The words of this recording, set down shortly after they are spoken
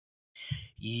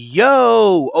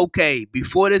Yo, okay,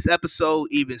 before this episode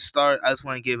even starts, I just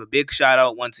want to give a big shout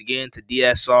out once again to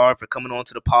DSR for coming on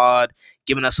to the pod,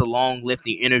 giving us a long,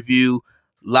 lengthy interview.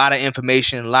 A lot of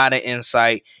information, a lot of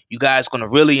insight. You guys going to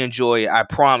really enjoy it. I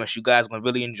promise you guys going to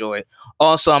really enjoy it.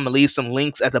 Also, I'm going to leave some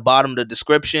links at the bottom of the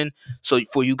description so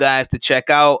for you guys to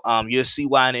check out. You'll see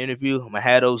why in the interview. I'm going to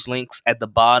have those links at the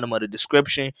bottom of the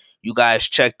description. You guys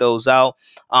check those out.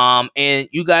 And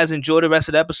you guys enjoy the rest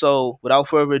of the episode. Without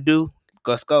further ado,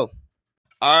 let's go.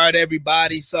 All right,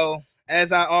 everybody. So,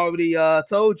 as I already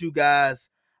told you guys,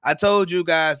 I told you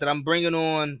guys that I'm bringing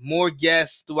on more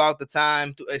guests throughout the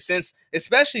time,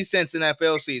 especially since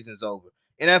NFL season's over.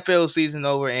 NFL season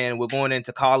over, and we're going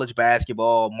into college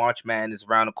basketball. March Madness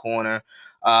around the corner.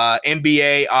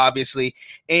 NBA, obviously,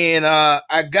 and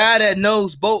a guy that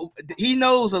knows both. He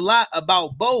knows a lot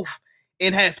about both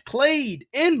and has played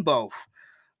in both.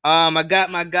 I got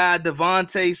my guy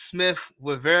Devontae Smith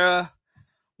Rivera,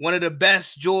 one of the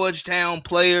best Georgetown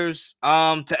players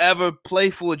to ever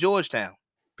play for Georgetown.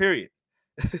 Period.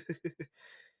 Hell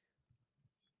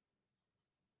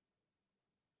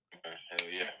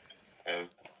yeah. Hell.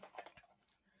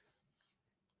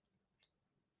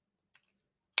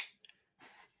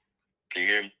 Can you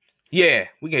hear me? Yeah,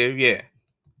 we can hear. Yeah.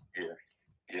 Yeah.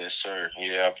 Yes, sir.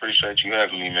 Yeah, I appreciate you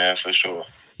having me, man, for sure.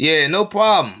 Yeah, no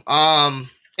problem. And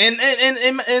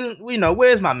you know,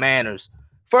 where's my manners?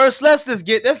 First, let's just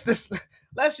give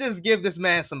this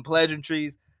man some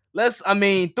pleasantries. I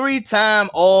mean, 3-time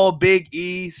all Big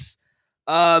East,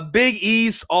 Big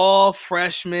East all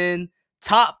freshman,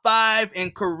 top 5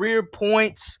 in career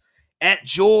points at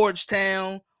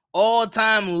Georgetown,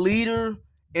 all-time leader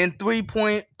in three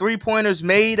pointers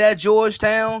made at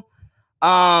Georgetown.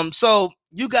 So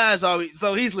you guys already,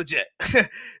 so he's legit.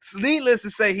 Needless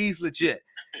to say, he's legit.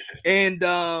 And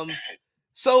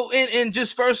so and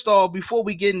just first off, before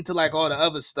we get into like all the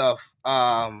other stuff,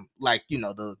 like you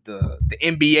know the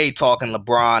NBA talking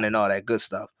LeBron and all that good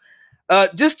stuff.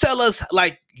 Just tell us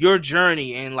like your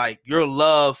journey and like your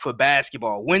love for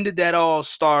basketball. When did that all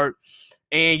start?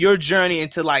 And your journey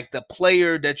into like the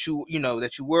player that you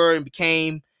were and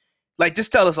became. Like,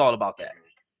 just tell us all about that.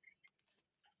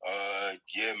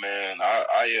 Yeah, man.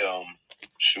 I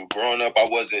shoot, growing up, I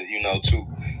wasn't, too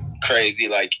crazy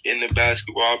like in the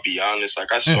basketball. I'll be honest.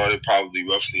 Like I started probably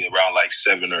roughly around like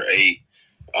 7 or 8.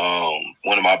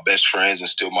 One of my best friends and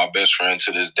still my best friend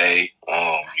to this day.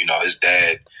 His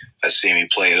dad has seen me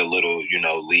play at a little,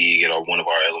 league at one of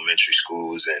our elementary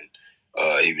schools, and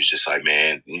he was just like,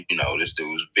 man, this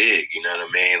dude's big. You know what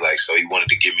I mean? Like, so he wanted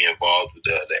to get me involved with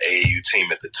the AAU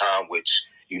team at the time, which,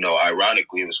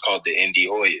 ironically, it was called the Indy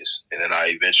Hoyas. And then I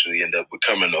eventually ended up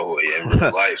becoming a Hoya in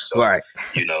real life. So, right.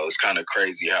 It's kind of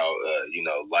crazy how,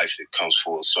 life it comes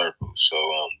full circle. So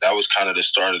that was kind of the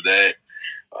start of that.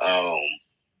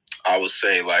 I would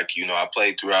say, like, I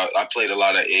played a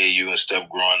lot of AAU and stuff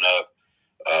growing up.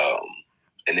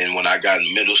 And then when I got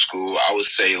in middle school, I would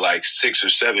say like 6th or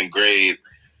 7th grade,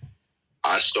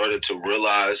 I started to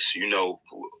realize,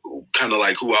 kind of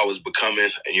like who I was becoming.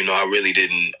 And, I really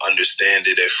didn't understand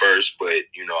it at first, but,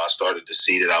 I started to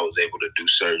see that I was able to do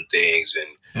certain things.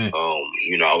 And,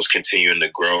 I was continuing to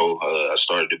grow. I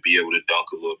started to be able to dunk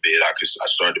a little bit. I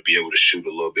started to be able to shoot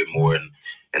a little bit more.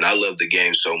 And I love the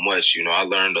game so much. I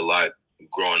learned a lot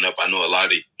growing up. I know a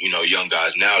lot of, young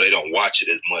guys now, they don't watch it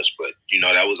as much, but,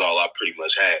 that was all I pretty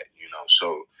much had,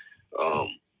 So,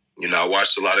 I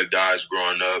watched a lot of guys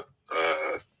growing up.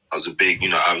 I was a big,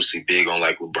 obviously big on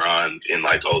like LeBron in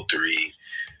like 03.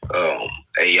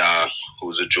 AI,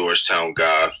 who's a Georgetown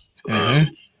guy.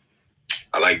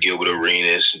 I like Gilbert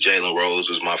Arenas. Jalen Rose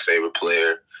was my favorite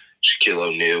player. Shaquille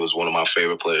O'Neal was one of my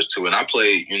favorite players too. And I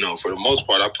played, for the most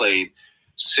part, I played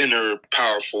center,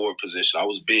 power forward position. I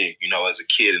was big, as a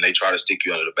kid, and they try to stick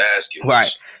you under the basket. Right.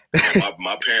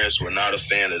 My parents were not a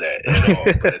fan of that at all.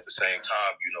 But at the same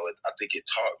time, I think it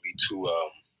taught me to,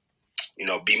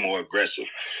 be more aggressive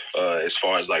as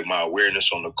far as like my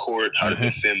awareness on the court, how to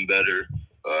defend better,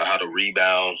 how to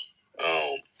rebound.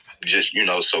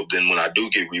 So then when I do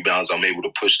get rebounds, I'm able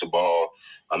to push the ball.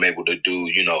 I'm able to do,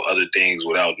 other things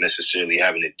without necessarily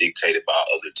having it dictated by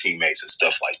other teammates and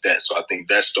stuff like that. So I think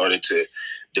that started to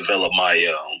develop my,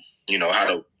 how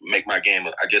to make my game,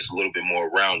 I guess, a little bit more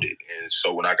rounded. And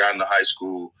so when I got into high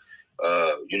school,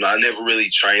 I never really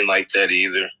trained like that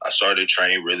either. I started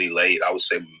training really late. I would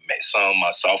say some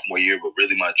my sophomore year, but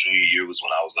really my junior year was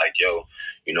when I was like, yo,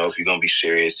 if you're going to be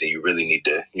serious, then you really need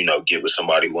to, get with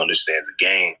somebody who understands the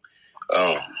game.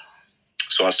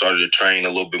 So I started to train a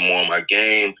little bit more on my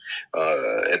game.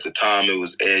 At the time, it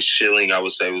was Ed Schilling. I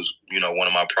would say was, one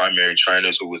of my primary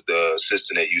trainers who was the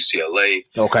assistant at UCLA.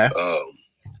 Okay.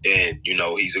 and you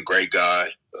know, he's a great guy.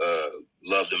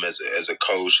 Loved him as a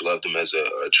coach. Loved him as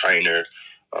a trainer.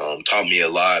 Taught me a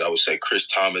lot. I would say Chris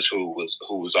Thomas, who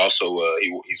was also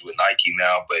he's with Nike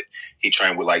now, but he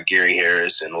trained with like Gary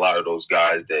Harris and a lot of those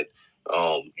guys that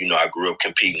you know, I grew up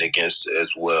competing against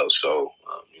as well. So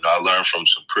you know, I learned from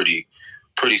some pretty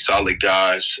solid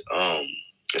guys.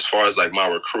 As far as like my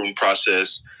recruiting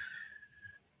process,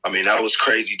 I mean, that was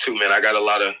crazy too, man. I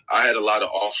had a lot of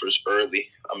offers early.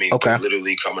 I mean,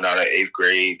 literally coming out of 8th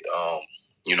grade.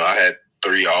 You know, I had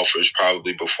 3 offers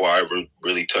probably before I ever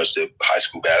really touched high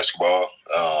school basketball.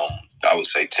 I would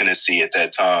say Tennessee at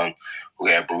that time, who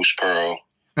had Bruce Pearl.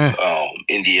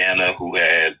 Indiana, who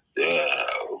had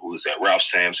who was that? Ralph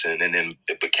Sampson, and then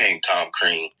it became Tom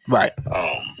Crean. Right.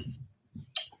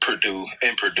 Purdue.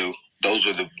 Those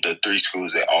were the 3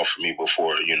 schools that offered me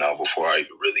before I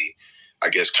even really, I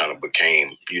guess, kind of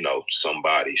became, you know,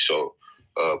 somebody. So,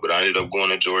 but I ended up going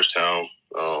to Georgetown.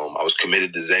 I was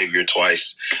committed to Xavier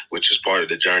twice, which is part of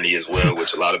the journey as well,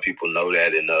 which a lot of people know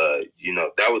that. And, you know,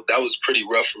 that was pretty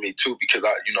rough for me too, because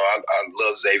I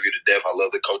love Xavier to death. I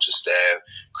love the coaching staff,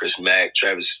 Chris Mack,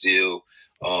 Travis Steele.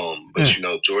 But, you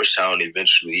know, Georgetown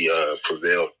eventually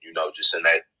prevailed, you know, just in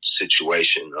that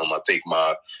situation. I think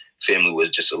my family was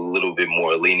just a little bit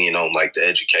more lenient on like the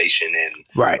education and,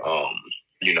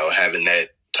 you know, having that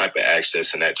type of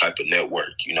access and that type of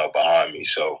network, you know, behind me.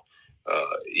 So,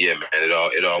 yeah, man,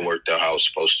 it all worked out how it was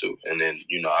supposed to. And then,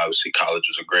 you know, obviously college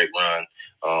was a great run.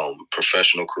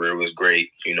 Professional career was great.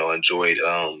 You know, enjoyed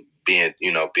being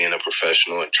a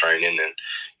professional and training and,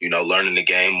 you know, learning the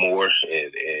game more.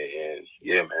 And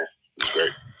yeah, man, it was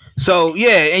great. So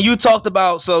yeah, and you talked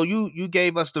about, so you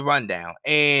gave us the rundown,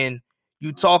 and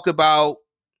you talked about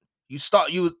you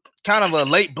were kind of a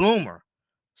late bloomer,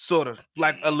 sort of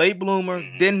like a late bloomer,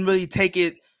 didn't really take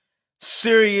it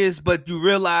serious, but you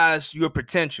realized your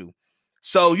potential.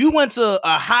 So you went to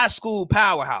a high school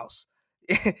powerhouse.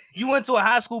 You went to a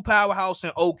high school powerhouse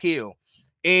in Oak Hill,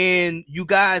 and you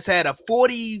guys had a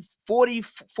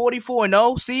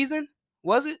 44-0 season,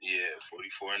 was it? Yeah,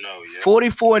 44-0, yeah.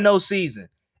 44-0 season.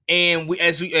 And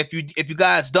if you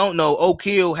guys don't know, Oak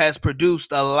Hill has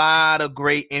produced a lot of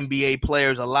great NBA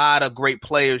players, a lot of great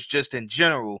players just in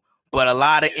general, but a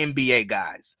lot of NBA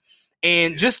guys.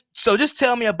 And just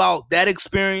tell me about that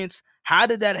experience. How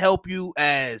did that help you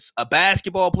as a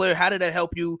basketball player? How did that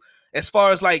help you as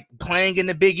far as like playing in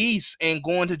the Big East and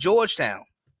going to Georgetown?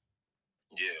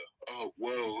 Yeah.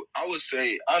 Well, I would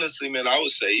say, honestly, man,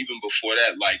 even before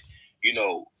that, like, you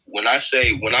know, when I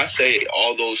say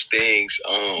all those things,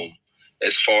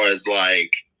 as far as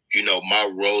like, you know, my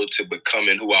road to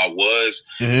becoming who I was,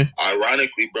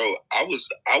 ironically, bro, I was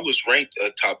ranked a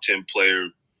top 10 player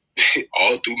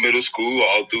all through middle school,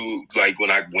 all through like when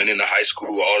I went into high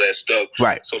school, all that stuff.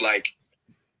 Right. So like,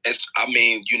 I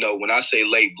mean, you know, when I say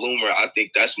late bloomer, I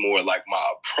think that's more like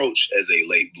my approach as a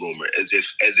late bloomer, as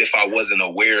if I wasn't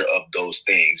aware of those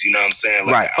things. You know what I'm saying?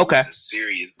 Like, right. Okay. I wasn't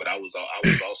serious, but I was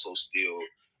also still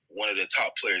one of the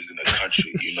top players in the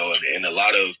country. You know, and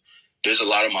there's a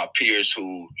lot of my peers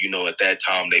who, you know, at that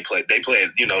time they played,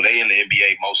 you know, they in the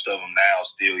NBA, most of them now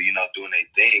still, you know, doing their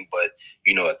thing. But,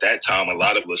 you know, at that time, a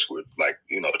lot of us were like,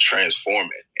 you know,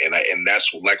 transforming. And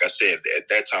that's, like I said, at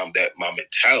that time that my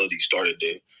mentality started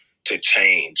to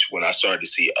change when I started to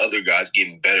see other guys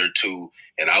getting better too.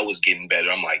 And I was getting better.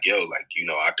 I'm like, yo, like, you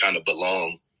know, I kind of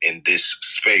belong in this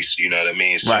space. You know what I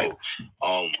mean? Right.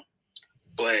 So,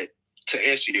 but to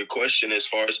answer your question, as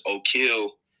far as Oak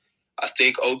Hill, I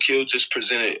think Oak Hill just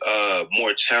presented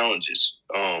more challenges.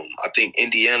 I think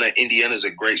Indiana's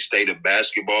a great state of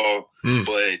basketball,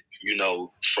 but, you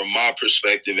know, from my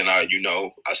perspective, and I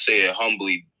say it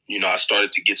humbly, you know, I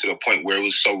started to get to the point where it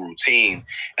was so routine,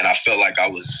 and I felt like I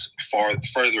was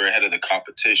further ahead of the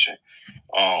competition.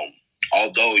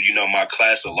 Although, you know, my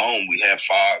class alone, we have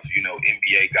 5, you know,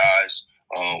 NBA guys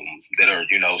that are,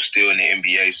 you know, still in the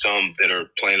NBA, some that are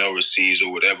playing overseas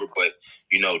or whatever, but,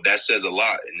 you know, that says a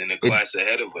lot. And then the class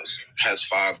ahead of us has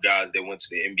 5 guys that went to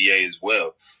the NBA as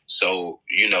well. So,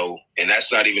 you know, and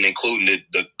that's not even including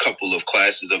the couple of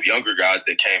classes of younger guys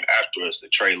that came after us, the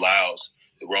Trey Lyles,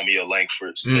 the Romeo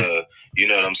Langfords, you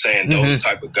know what I'm saying? Those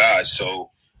type of guys.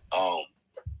 So,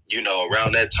 you know,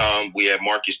 around that time, we had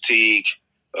Marcus Teague,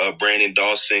 Brandon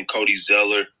Dawson, Cody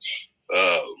Zeller,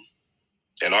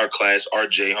 in our class,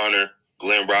 R.J. Hunter,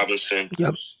 Glenn Robinson,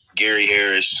 Gary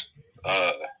Harris,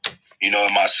 you know,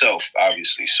 and myself,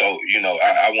 obviously. So, you know,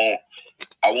 I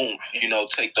won't, you know,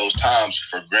 take those times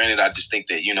for granted. I just think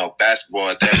that, you know, basketball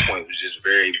at that point was just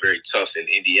very, very tough in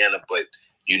Indiana. But,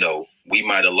 you know, we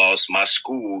might have lost my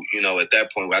school, you know, at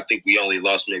that point. I think we only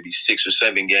lost maybe 6 or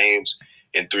 7 games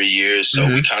in 3 years. So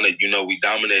we kind of, we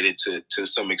dominated to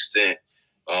some extent,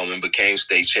 and became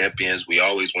state champions. We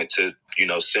always went to,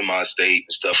 semi-state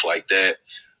and stuff like that.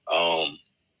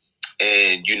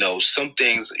 And, some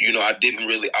things,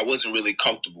 I wasn't really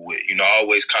comfortable with. I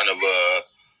always kind of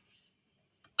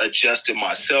adjusted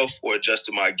myself or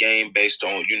adjusted my game based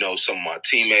on, some of my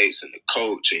teammates and the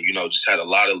coach, and, just had a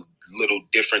lot of little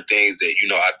different things that,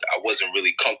 I wasn't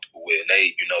really comfortable with. And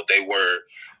they were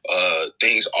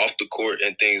things off the court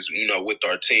and things, with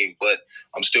our team. But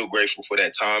I'm still grateful for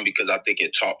that time because I think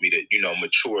it taught me to,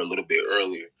 mature a little bit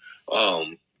earlier.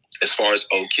 As far as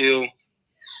Oak Hill,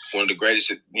 one of the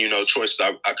greatest, choices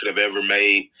I could have ever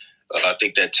made. I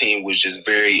think that team was just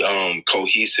very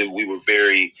cohesive. We were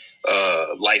very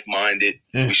like-minded.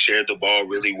 We shared the ball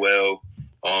really well.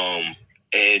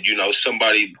 And,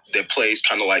 somebody that plays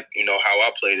kind of like, how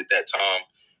I played at that time,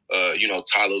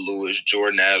 Tyler Lewis,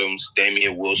 Jordan Adams,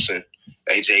 Damian Wilson,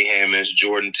 A.J. Hammonds,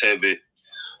 Jordan Tebbett.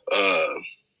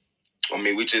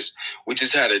 We just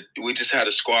had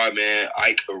a squad, man.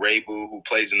 Ike Arabu, who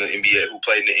plays in the NBA, who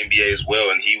played in the NBA as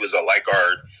well, and he was like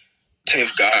our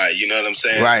 10th guy. You know what I'm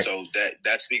saying? Right. So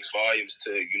that speaks volumes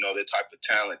to the type of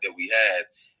talent that we had,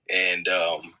 and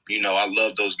I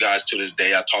love those guys to this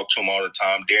day. I talk to them all the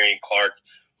time. Darian Clark,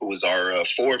 who was our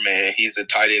man, he's a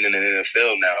tight end in the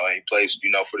NFL now, and he plays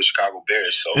for the Chicago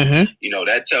Bears. So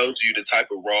that tells you the type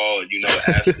of raw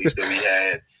athletes that we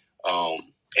had.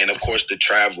 And of course the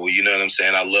travel, you know what I'm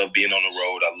saying? I love being on the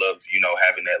road. I love,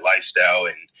 having that lifestyle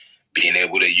and being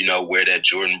able to, wear that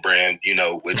Jordan brand,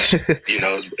 which,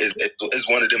 is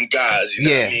one of them guys, you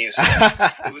know what I mean? So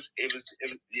it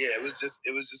was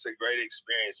just a great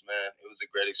experience, man. It was a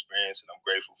great experience and I'm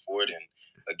grateful for it. And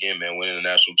again, man, winning the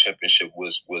national championship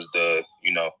was the,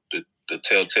 the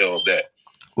telltale of that.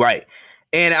 Right.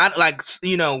 And I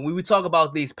when we talk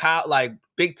about these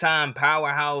big time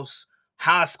powerhouse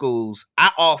high schools,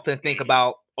 I often think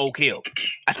about Oak Hill.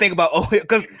 I think about Oak Hill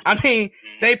because they,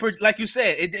 like you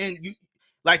said,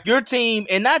 like your team,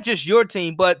 and not just your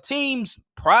team, but teams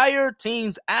prior,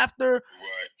 teams after,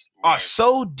 are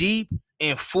so deep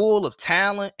and full of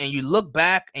talent. And you look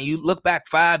back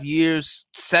 5 years,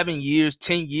 7 years,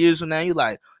 10 years from now, you're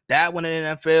like, that one in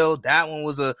the NFL, that one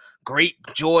was a great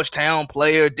Georgetown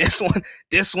player. This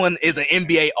one is an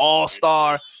NBA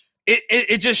All-Star.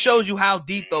 It just shows you how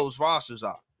deep those rosters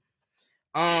are.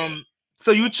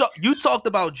 So you talked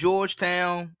about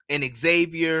Georgetown and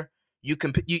Xavier. You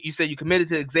said you committed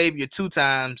to Xavier 2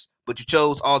 times, but you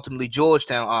chose ultimately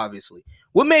Georgetown. Obviously,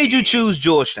 what made you choose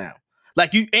Georgetown?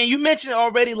 Like you mentioned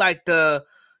already, like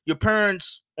your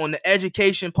parents on the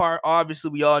education part.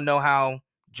 Obviously, we all know how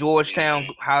Georgetown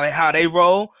how they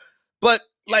roll, but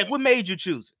like, what made you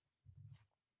choose it?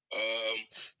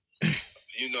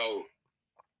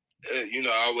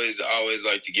 I always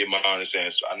like to give my honest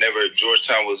answer.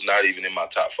 Georgetown was not even in my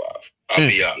top 5. I'll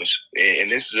be honest.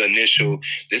 And this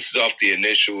is off the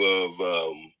initial of,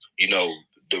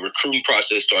 the recruiting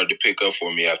process started to pick up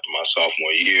for me after my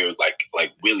sophomore year,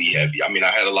 like really heavy. I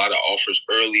had a lot of offers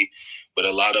early, but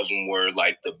a lot of them were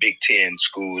like the Big Ten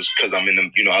schools because I'm in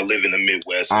the, I live in the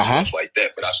Midwest and stuff like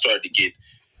that. But I started to get,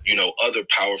 other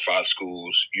Power 5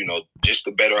 schools, just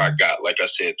the better I got, like I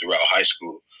said, throughout high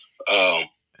school.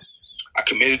 I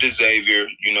committed to Xavier,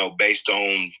 based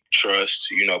on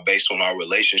trust, based on our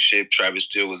relationship. Travis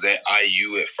Steele was at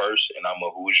IU at first, and I'm a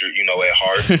Hoosier, at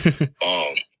heart.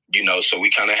 So we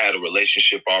kind of had a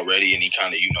relationship already, and he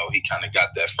kind of got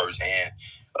that firsthand.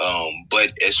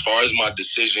 But as far as my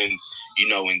decision,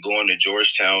 in going to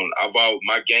Georgetown,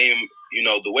 my game,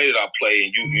 the way that I play,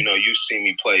 and you've seen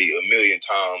me play a million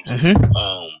times,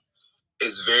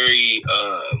 is very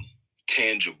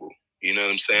tangible. You know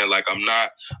what I'm saying? Like I'm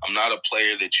not a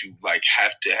player that you like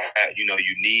have to have,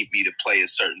 you need me to play a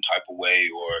certain type of way,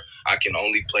 or I can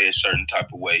only play a certain type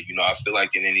of way. I feel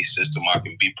like in any system I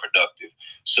can be productive.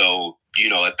 So,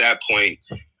 at that point,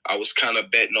 I was kind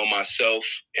of betting on myself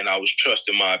and I was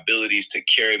trusting my abilities to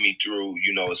carry me through,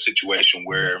 a situation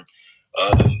where,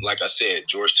 like I said,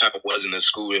 Georgetown wasn't a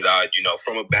school that I,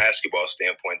 from a basketball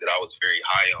standpoint, that I was very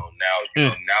high on.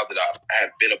 Now, now that I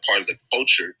have been a part of the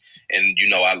culture and,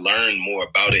 I learned more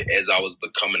about it as I was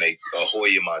becoming a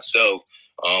Hoya myself,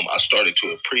 I started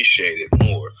to appreciate it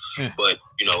more. But,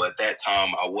 at that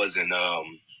time, I wasn't,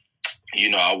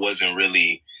 I wasn't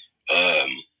really,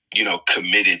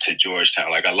 committed to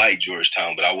Georgetown. Like I like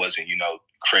Georgetown, but I wasn't,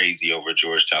 crazy over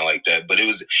Georgetown like that. But it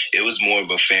was more of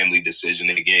a family decision.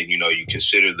 And again, you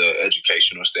consider the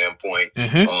educational standpoint.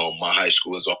 My high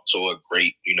school is also a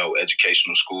great,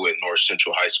 educational school at North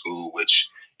Central High School, which,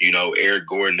 Eric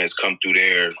Gordon has come through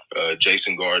there.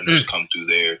 Jason Gardner has come through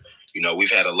there. you know,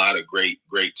 we've had a lot of great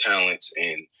talents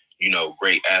and, you know,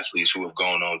 great athletes who have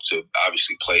gone on to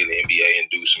obviously play the NBA and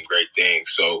do some great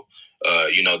things. So,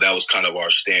 you know, that was kind of our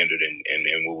standard and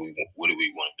what do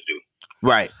we want to do.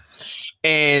 Right.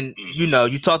 And, you know,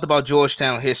 you talked about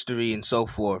Georgetown history and so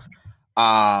forth.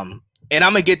 And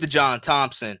I'm going to get to John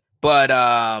Thompson, but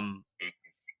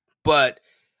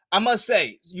I must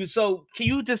say, can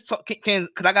you just talk, because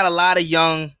I got a lot of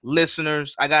young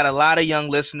listeners. I got a lot of young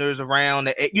listeners around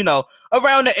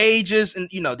the ages and,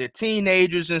 you know, they're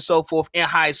teenagers and so forth in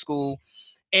high school.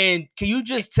 And can you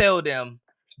just tell them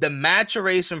the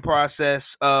maturation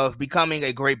process of becoming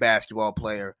a great basketball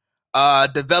player,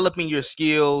 developing your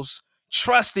skills,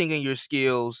 trusting in your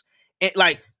skills, and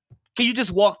like, can you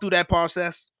just walk through that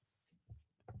process?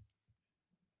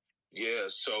 Yeah.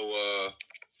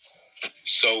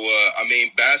 I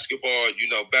mean, basketball, you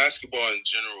know, basketball in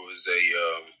general is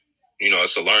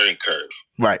it's a learning curve.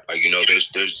 Right. Like, you know, there's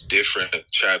different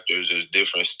chapters, there's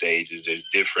different stages, there's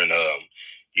different,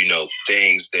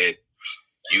 things that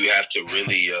you have to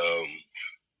really,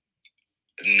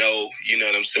 know, you know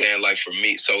what I'm saying? Like for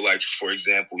me, so like, for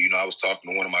example, you know, I was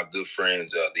talking to one of my good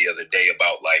friends the other day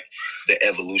about like the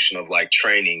evolution of like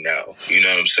training now, you know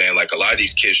what I'm saying? Like a lot of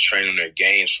these kids train on their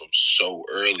games from so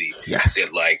early that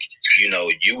like, you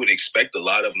know, you would expect a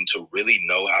lot of them to really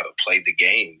know how to play the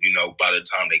game, you know, by the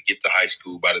time they get to high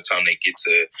school, by the time they get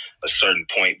to a certain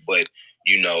point. But,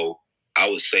 you know, I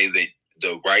would say that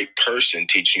the right person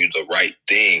teaching you the right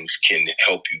things can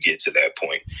help you get to that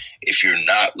point. If you're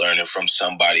not learning from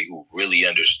somebody who really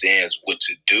understands what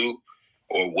to do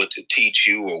or what to teach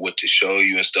you or what to show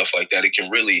you and stuff like that, it can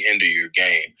really hinder your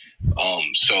game.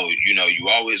 So, you know, you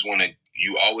always want to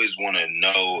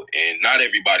know, and not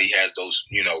everybody has those,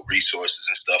 you know, resources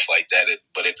and stuff like that.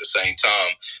 But at the same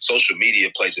time, social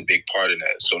media plays a big part in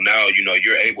that. So now, you know,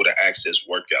 you're able to access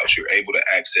workouts. You're able to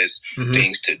access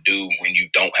things to do when you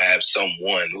don't have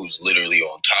someone who's literally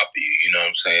on top of you. You know what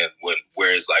I'm saying?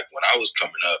 Whereas like when I was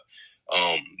coming up,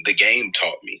 the game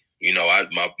taught me. You know,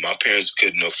 my parents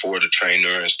couldn't afford a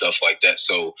trainer and stuff like that.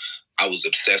 So I was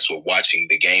obsessed with watching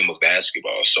the game of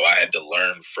basketball. So I had to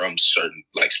learn from certain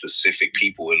like specific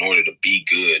people in order to be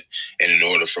good and in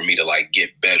order for me to like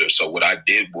get better. So what I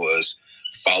did was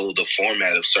follow the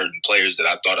format of certain players that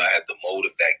I thought I had the mode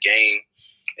of that game.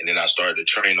 And then I started to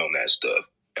train on that stuff.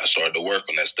 I started to work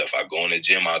on that stuff. I go in the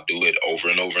gym, I'll do it over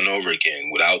and over and over again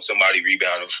without somebody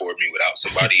rebounding for me, without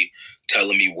somebody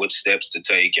telling me what steps to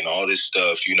take and all this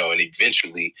stuff, you know, and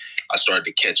eventually I started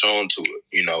to catch on to it,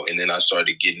 you know, and then I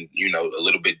started getting, you know, a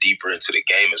little bit deeper into the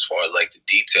game as far as like the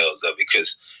details of it,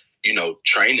 because, you know,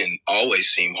 training always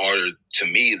seemed harder to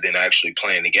me than actually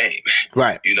playing the game.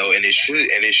 Right. You know, and it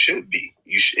should be.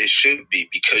 It should be,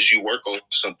 because you work on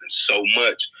something so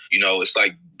much, you know, it's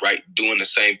like doing the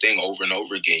same thing over and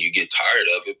over again. You get tired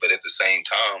of it, but at the same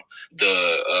time,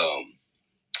 the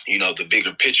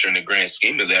bigger picture in the grand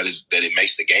scheme of that is that it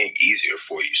makes the game easier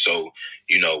for you. So,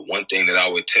 you know, one thing that I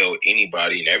would tell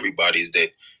anybody and everybody is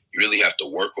that you really have to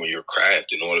work on your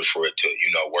craft in order for it to, you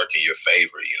know, work in your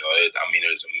favor. You know, I mean,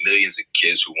 there's millions of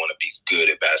kids who want to be good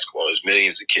at basketball. There's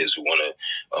millions of kids who want to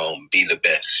be the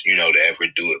best, you know, to ever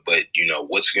do it. But, you know,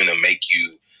 what's going to make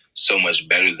you so much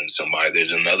better than somebody?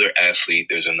 There's another athlete.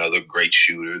 There's another great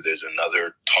shooter. There's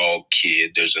another tall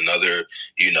kid. There's another,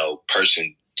 you know,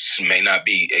 person may not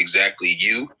be exactly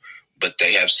you, but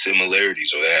they have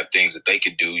similarities or they have things that they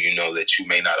could do, you know, that you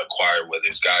may not acquire, whether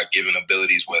it's God-given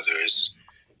abilities, whether it's,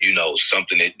 you know,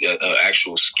 something that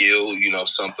actual skill, you know,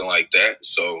 something like that.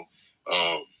 So,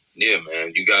 yeah,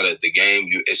 man, the game,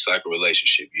 it's like a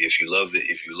relationship. If you love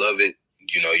it,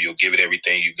 you know, you'll give it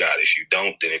everything you got. If you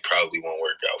don't, then it probably won't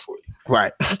work out for you.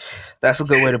 Right. That's a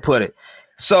good way to put it.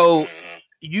 So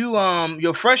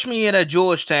your freshman year at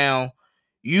Georgetown,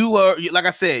 you were, like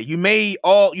I said, you made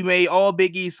all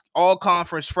Big East all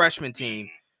conference freshman team.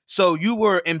 So you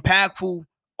were impactful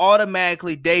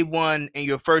automatically day one in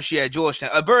your first year at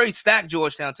Georgetown. A very stacked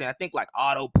Georgetown team. I think like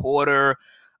Otto Porter.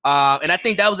 And I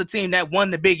think that was a team that won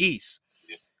the Big East.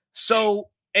 So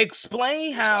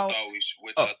explain how.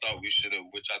 Which I thought I should have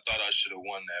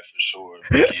won that for sure.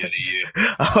 Rookie of the year.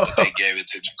 But they gave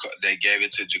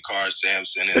it to Jakar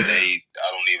Sampson, and I don't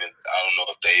know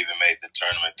if they even made the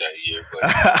tournament that year. But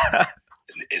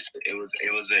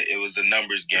it was a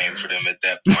numbers game for them at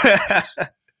that point. So,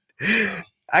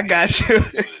 I got you.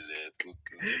 That's what it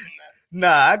is. Nah,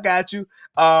 I got you.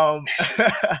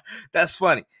 That's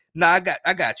funny. Nah,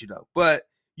 I got you though. But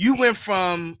you went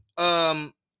from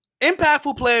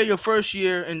impactful player your first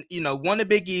year and, you know, won the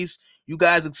Big East. You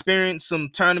guys experienced some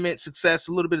tournament success,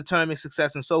 a little bit of tournament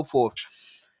success and so forth.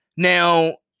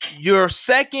 Now, your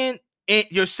second in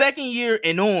your second year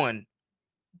and on,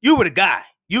 you were the guy.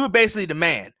 You were basically the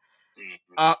man.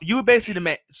 You were basically the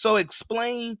man. So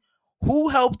explain who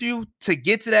helped you to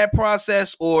get to that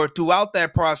process, or throughout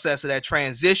that process of that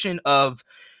transition of,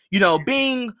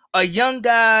 being a young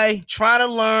guy trying to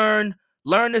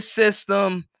learn the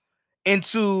system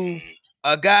into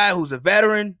a guy who's a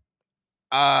veteran.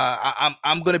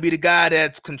 I'm gonna be the guy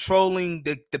that's controlling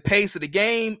the pace of the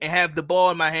game and have the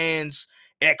ball in my hands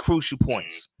at crucial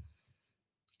points.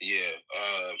 Yeah,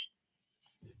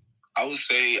 I would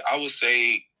say I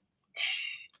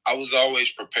was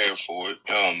always prepared for it.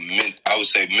 I would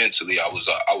say mentally, I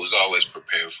was always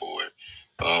prepared for it.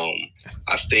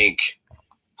 I think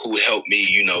who helped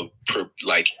me,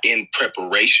 like in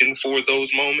preparation for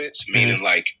those moments, meaning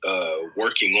like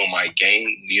working on my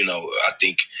game. I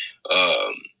think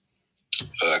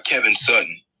Kevin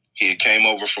Sutton, he came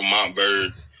over from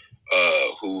Montverde.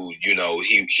 Who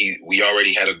we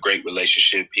already had a great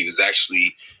relationship. He was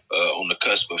actually on the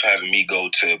cusp of having me go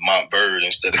to Montverde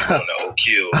instead of going to Oak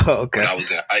Hill when I was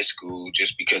in high school,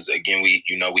 just because again we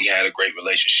had a great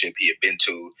relationship. He had been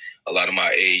to a lot of my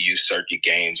AAU circuit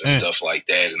games and stuff like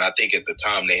that, and I think at the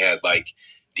time they had like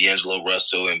D'Angelo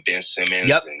Russell and Ben Simmons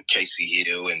and Casey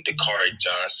Hill and Dakari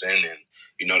Johnson, and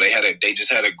they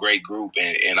just had a great group,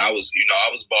 and I was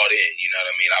bought in. You know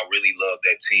what I mean? I really loved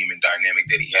that team and dynamic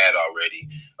that he had already.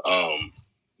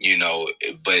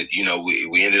 But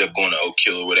we ended up going to Oak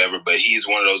Hill or whatever. But he's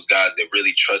one of those guys that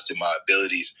really trusted my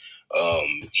abilities.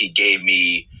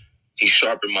 He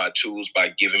sharpened my tools by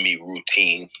giving me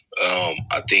routine.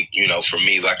 I think, for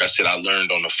me, like I said, I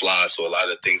learned on the fly. So a lot of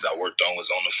the things I worked on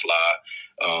was on the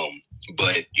fly.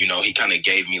 But, he kind of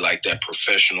gave me like that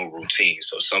professional routine.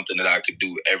 So something that I could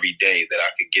do every day that I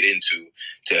could get into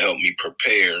to help me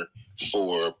prepare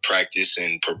for practice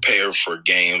and prepare for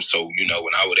games. So,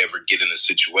 when I would ever get in a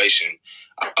situation,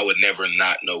 I would never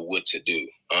not know what to do.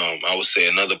 I would say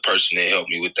another person that helped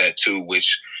me with that too,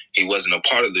 which he wasn't a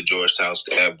part of the Georgetown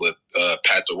staff, but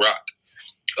Pat the Rock.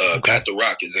 Pat the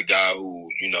Rock is a guy who,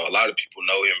 a lot of people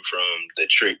know him from the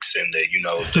tricks and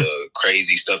the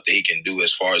crazy stuff that he can do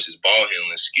as far as his ball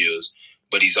handling skills.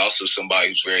 But he's also somebody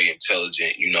who's very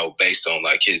intelligent, based on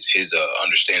like his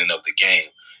understanding of the game.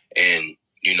 And,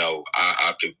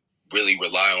 I could really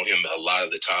rely on him a lot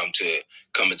of the time to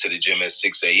come into the gym at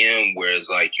 6 a.m. Whereas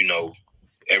like,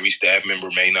 every staff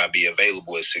member may not be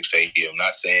available at 6 a.m.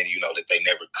 Not saying, that they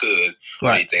never could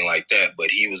or anything like that. But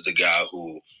he was the guy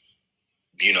who,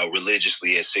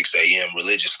 religiously at 6 a.m.,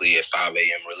 religiously at 5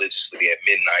 a.m., religiously at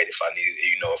midnight. If I needed,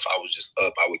 if I was just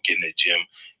up, I would get in the gym.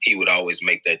 He would always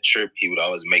make that trip. He would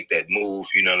always make that move,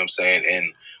 you know what I'm saying?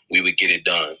 And we would get it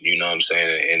done, you know what I'm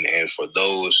saying? And for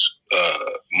those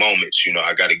moments,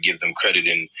 I got to give them credit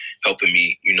in helping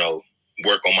me,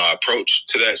 work on my approach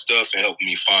to that stuff and helping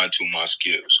me fine-tune my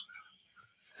skills.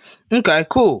 Okay,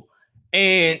 cool.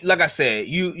 And like I said,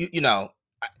 you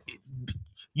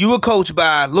were coached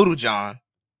by Little John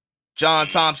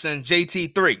Thompson,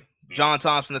 JT3, John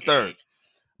Thompson III.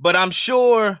 But I'm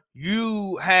sure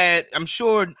I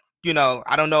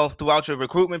don't know, throughout your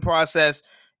recruitment process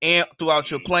and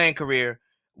throughout your playing career,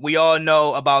 we all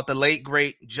know about the late,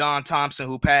 great John Thompson,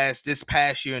 who passed this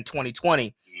past year in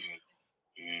 2020.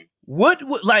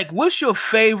 What's your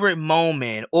favorite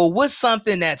moment, or what's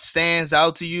something that stands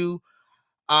out to you?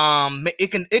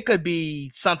 It could be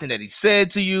something that he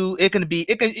said to you.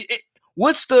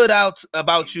 What stood out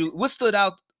about you? What stood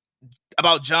out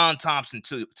about John Thompson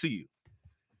to you?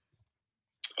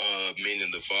 Meaning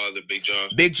the father, Big John?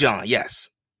 Big John, yes.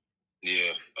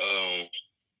 Yeah.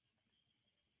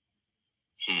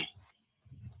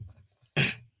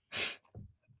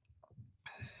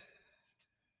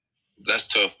 That's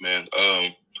tough, man.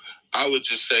 I would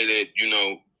just say that,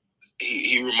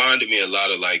 he reminded me a lot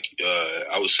of like,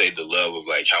 I would say the love of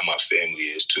like how my family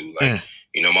is too. Like,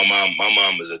 my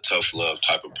mom is a tough love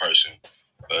type of person.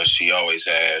 She always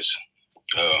has.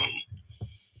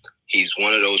 He's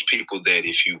one of those people that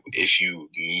if you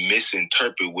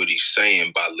misinterpret what he's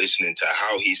saying by listening to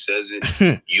how he says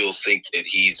it, you'll think that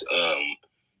he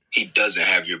doesn't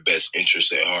have your best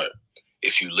interest at heart.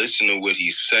 If you listen to what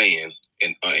he's saying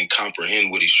and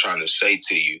comprehend what he's trying to say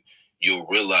to you, you'll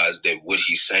realize that what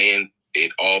he's saying,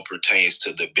 it all pertains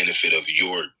to the benefit of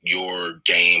your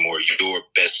game or your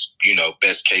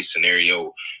best case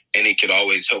scenario, and it could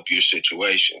always help your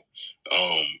situation.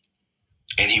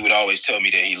 And he would always tell me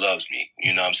that he loves me,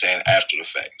 you know what I'm saying, after the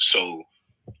fact. So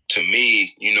to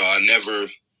me,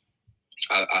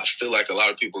 I feel like a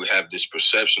lot of people have this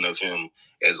perception of him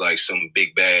as like some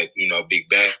big bad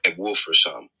wolf or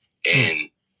something. And,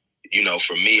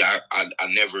 for me, I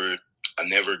I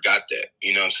never got that.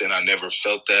 You know what I'm saying? I never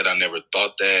felt that. I never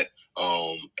thought that.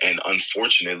 And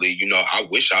unfortunately, you know, I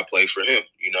wish I played for him.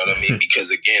 You know what I mean?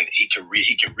 Because again, he can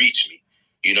reach me.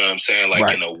 You know what I'm saying?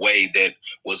 Like in a way that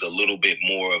was a little bit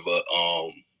more of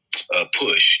a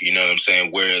push. You know what I'm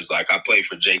saying? Whereas like I played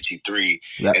for JT3,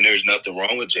 and there's nothing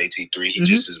wrong with JT3. He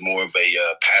just is more of a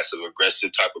passive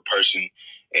aggressive type of person,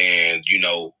 and you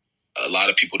know, a lot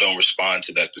of people don't respond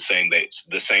to that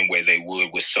the same way they would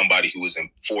with somebody who is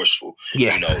forceful.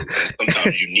 You know, and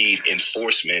sometimes you need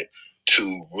enforcement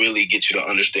to really get you to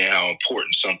understand how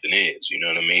important something is. You know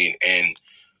what I mean? And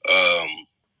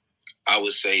I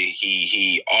would say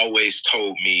he always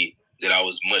told me that I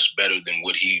was much better than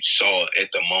what he saw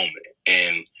at the moment.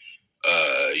 And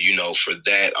you know, for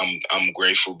that, I'm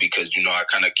grateful because, you know, I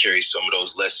kind of carry some of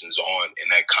those lessons on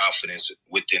and that confidence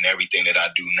within everything that I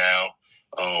do now.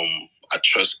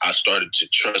 I started to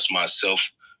trust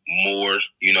myself more,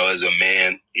 you know, as a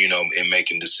man, you know, in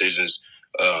making decisions.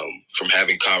 From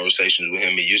having conversations with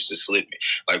him, he used to slip me.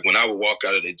 Like when I would walk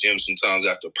out of the gym sometimes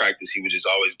after practice, he would just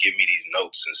always give me these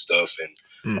notes and stuff. And,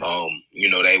 you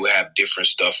know, they would have different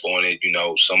stuff on it. You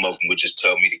know, some of them would just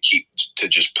tell me to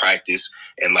just practice.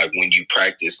 And like when you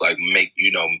practice, like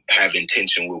have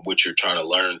intention with what you're trying to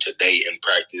learn today in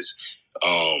practice.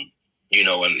 You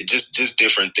know, and just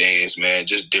different things, man,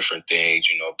 just different things,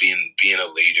 you know, being a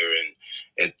leader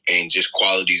and just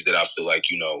qualities that I feel like,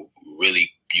 you know, really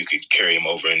you could carry them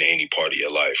over into any part of your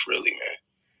life, really,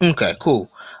 man. Okay, cool.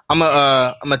 I'm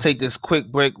gonna take this quick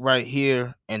break right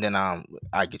here, and then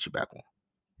I get you back on.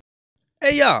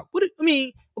 Hey y'all,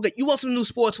 okay, you want some new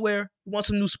sportswear? You want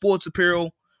some new sports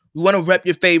apparel? You want to rep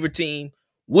your favorite team?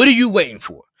 What are you waiting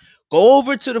for? Go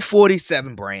over to the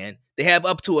 47 brand. They have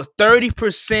up to a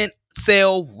 30%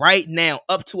 sale right now.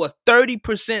 Up to a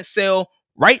 30% sale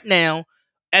right now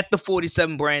at the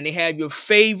 47 brand. They have your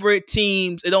favorite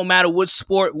teams. It don't matter what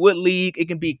sport, what league. It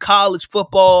can be college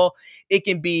football. It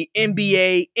can be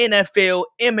NBA, NFL,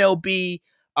 MLB,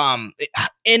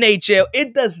 NHL.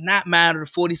 It does not matter. The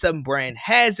 47 brand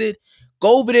has it.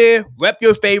 Go over there, rep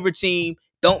your favorite team.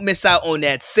 Don't miss out on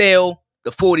that sale,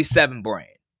 the 47 brand.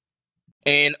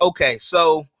 And okay,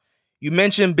 so you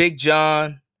mentioned Big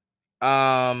John,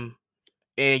 and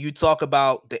you talk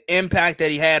about the impact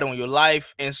that he had on your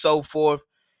life and so forth.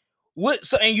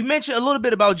 And you mentioned a little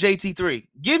bit about JT3.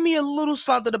 Give me a little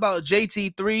something about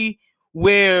JT3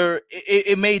 where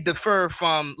it may differ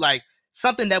from like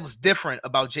something that was different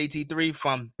about JT3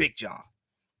 from Big John.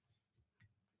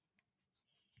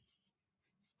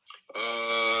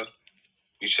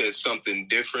 You said something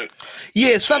different. Yeah,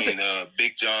 between, something.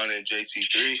 Big John and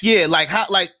JT3. Yeah,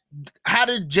 how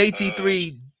did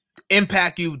JT3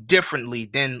 impact you differently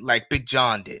than like Big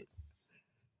John did?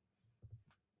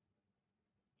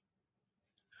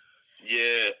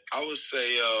 Yeah, I would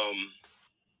say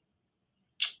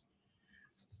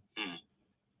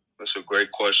that's a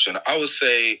great question. I would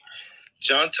say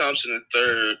John Thompson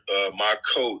III, my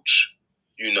coach,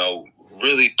 you know,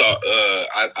 really thought.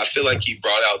 I feel like he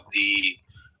brought out the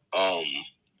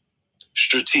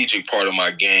strategic part of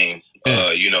my game.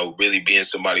 You know, really being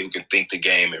somebody who can think the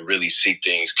game and really see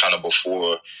things kind of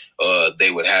before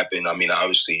they would happen. I mean,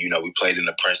 obviously, you know, we played in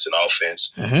the Princeton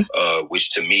offense, which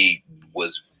to me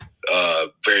was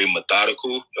very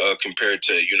methodical compared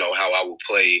to, you know, how I would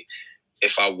play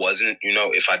if I wasn't, you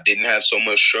know, if I didn't have so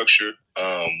much structure,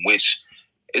 which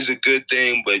is a good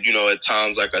thing. But, you know, at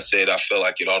times, like I said, I felt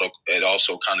like it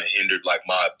also kind of hindered like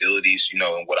my abilities, you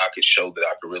know, and what I could show that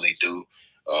I could really do.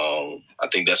 I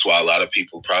think that's why a lot of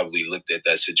people probably looked at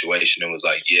that situation and was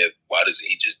like, yeah, why doesn't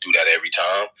he just do that every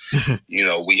time? You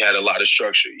know, we had a lot of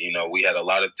structure. You know, we had a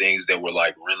lot of things that were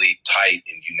like really tight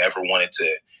and you never wanted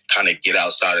to kind of get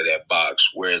outside of that box.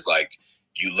 Whereas like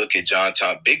you look at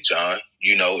Big John,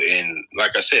 you know, and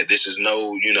like I said, this is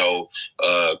no, you know,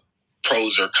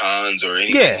 pros or cons or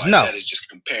anything that. It's just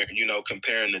comparing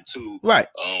the two. Right.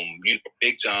 You know,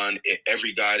 Big John,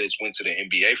 every guy that's went to the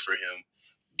NBA for him,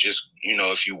 just, you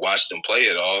know, if you watched them play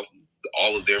it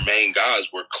all of their main guys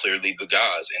were clearly the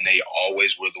guys, and they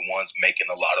always were the ones making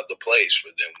a lot of the plays for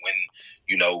them when,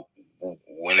 you know,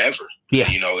 whenever.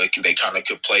 Yeah. You know, they kind of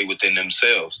could play within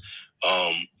themselves.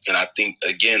 And I think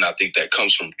that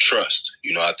comes from trust.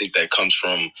 You know, I think that comes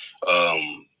from,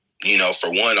 you know, for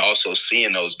one, also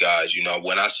seeing those guys. You know,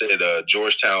 when I said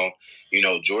Georgetown, you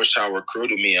know, Georgetown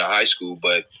recruited me in high school,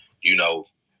 but, you know,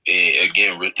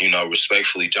 again, you know,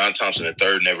 respectfully, John Thompson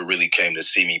III never really came to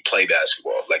see me play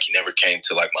basketball. Like, he never came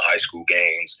to, like, my high school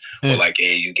games or, like,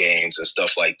 AAU games and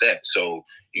stuff like that. So,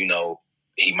 you know,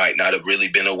 he might not have really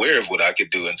been aware of what I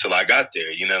could do until I got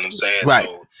there. You know what I'm saying? Right.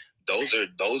 So those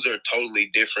are totally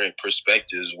different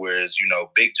perspectives. Whereas,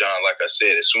 Big John, like I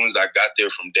said, as soon as I got there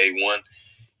from day one,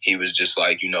 he was just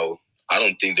like, I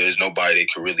don't think there's nobody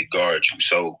that can really guard you.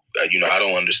 So, I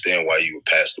don't understand why you would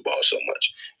pass the ball so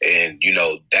much. And,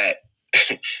 that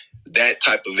that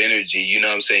type of energy,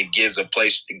 gives a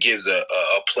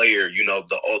player,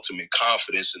 the ultimate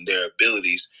confidence in their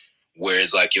abilities.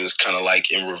 Whereas like it was kind of like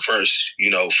in reverse,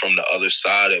 from the other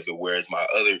side of it. Whereas my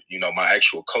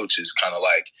actual coach is kind of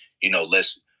like,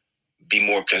 let's be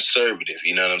more conservative.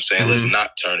 You know what I'm saying? Mm-hmm. Let's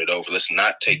not turn it over. Let's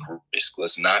not take risk.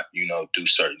 Let's not, do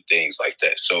certain things like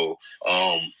that. So,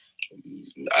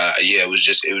 it was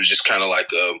just kind of like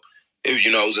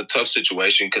it was a tough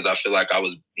situation because I feel like I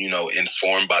was,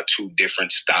 informed by two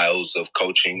different styles of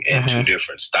coaching and two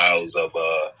different styles of,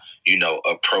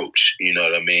 approach. You know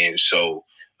what I mean? So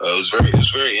it was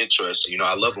very interesting.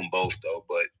 I love them both though,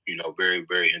 but very,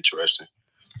 very interesting.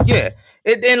 Yeah,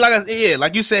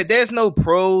 like you said, there's no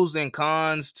pros and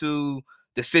cons to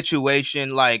the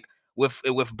situation. Like with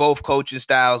both coaching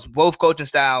styles,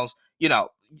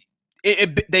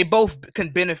 they both can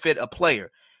benefit a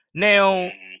player.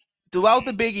 Now, throughout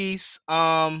the Big East,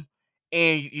 and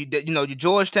your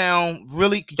Georgetown,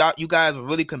 really, you guys were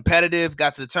really competitive.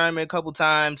 Got to the tournament a couple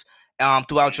times.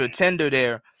 Throughout your tenure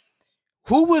there,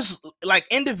 who was like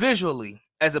individually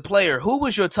as a player? Who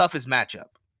was your toughest matchup?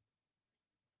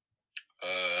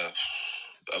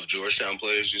 Of Georgetown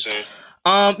players, you saying?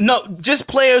 No, just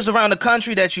players around the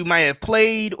country that you might have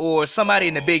played, or somebody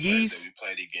in the Big East. That we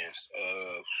played against.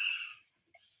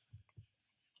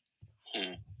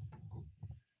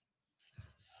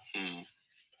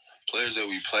 Players that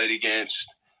we played against.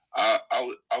 I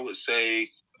would say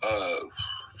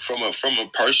from a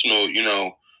personal,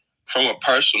 from a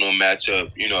personal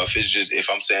matchup, if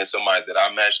I'm saying somebody that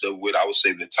I matched up with, I would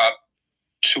say the top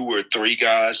 2 or 3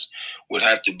 guys would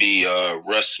have to be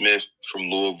Russ Smith from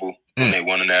Louisville when they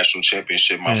won the national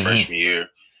championship my freshman year.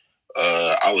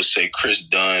 I would say Chris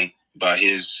Dunn, by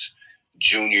his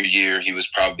junior year, he was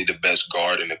probably the best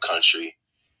guard in the country.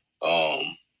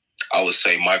 I would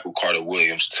say Michael Carter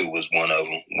Williams too was one of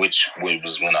them, which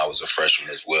was when I was a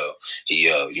freshman as well. He,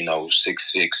 6'6",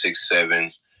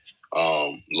 6'7",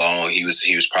 long. He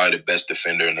was probably the best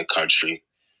defender in the country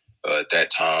at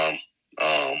that time.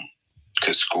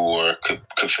 Could score, could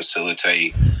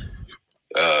facilitate.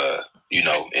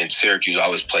 And Syracuse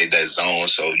always played that zone.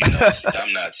 So,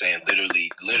 I'm not saying literally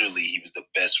he was the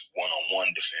best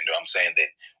one-on-one defender. I'm saying that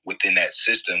within that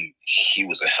system, he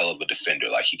was a hell of a defender.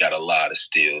 Like, he got a lot of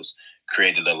steals,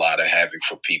 created a lot of havoc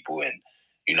for people, and,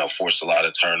 forced a lot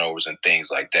of turnovers and things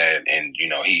like that. And,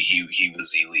 he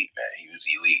was elite, man. He was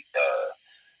elite.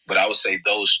 But I would say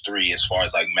those 3 as far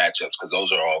as, like, matchups, because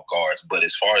those are all guards. But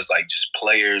as far as, like, just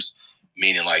players,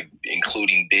 meaning like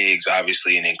including bigs,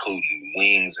 obviously, and including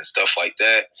wings and stuff like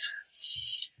that,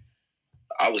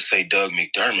 I would say Doug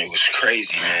McDermott was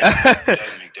crazy, man. Doug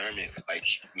McDermott, like,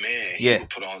 man, he would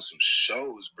put on some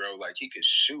shows, bro. Like, he could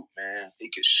shoot, man. He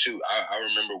could shoot. I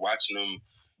remember watching him,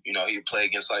 he would play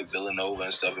against like Villanova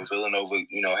and stuff. And Villanova,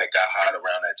 had got hot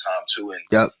around that time too. And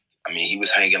I mean, he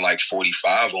was hanging like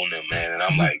 45 on them, man. And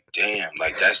I'm like, damn,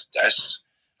 like that's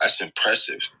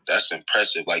impressive. That's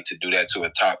impressive. Like, to do that to a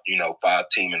top, 5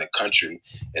 team in the country.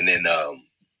 And then,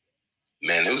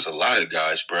 man, it was a lot of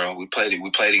guys, bro. We played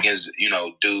against,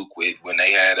 Duke when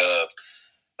they had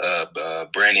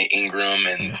Brandon Ingram,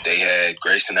 and they had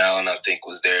Grayson Allen, I think,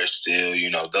 was there still.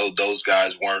 Those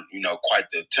guys weren't, quite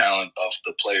the talent of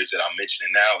the players that I'm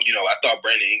mentioning now. I thought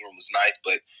Brandon Ingram was nice,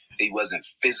 but he wasn't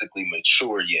physically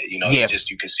mature yet.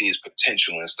 You could see his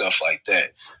potential and stuff like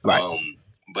that. Right.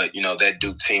 But, that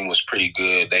Duke team was pretty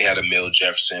good. They had Emil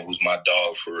Jefferson, who's my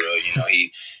dog for real.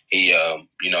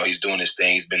 He's doing his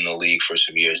thing. He's been in the league for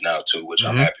some years now, too, which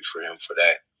I'm happy for him for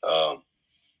that.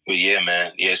 But, yeah,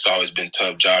 man. Yeah, it's always been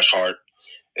tough. Josh Hart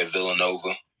at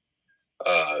Villanova.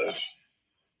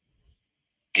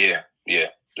 Yeah.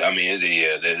 I mean,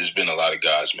 there's been a lot of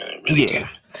guys, man. Really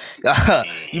good.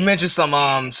 You mentioned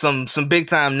some big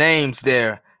time names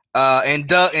there. And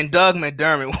Doug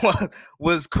McDermott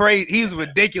was crazy. He was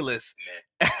ridiculous.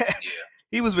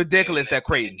 He was ridiculous at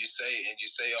Creighton. And you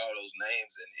say all those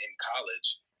names, and in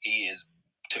college, he is,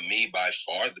 to me, by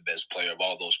far the best player of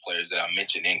all those players that I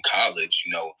mentioned in college.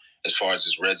 As far as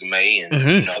his resume and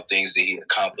things that he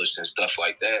accomplished and stuff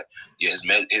like that. Yeah,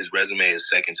 his resume is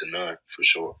second to none for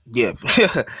sure. Yeah.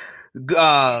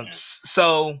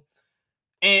 So,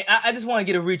 and I just want to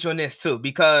get a reach on this too,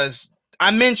 because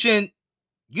I mentioned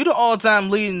you're the all-time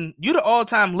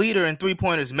leader in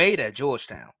 3-pointers made at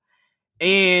Georgetown.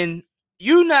 And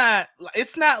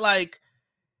it's not like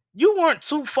you weren't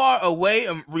too far away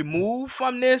and removed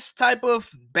from this type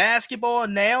of basketball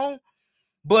now.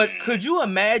 But could you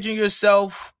imagine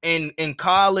yourself in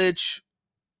college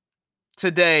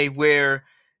today, where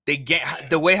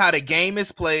the way how the game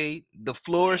is played, the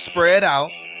floor is spread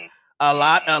out, a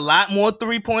lot more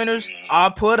 3-pointers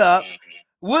are put up.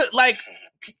 What, like,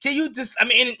 can you just, I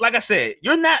mean, like I said,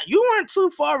 you weren't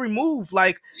too far removed.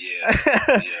 Like,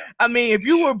 I mean, if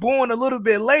you were born a little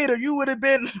bit later, you would have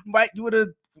been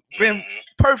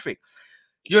perfect.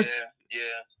 Yeah.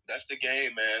 That's the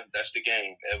game, man. That's the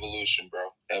game. Evolution,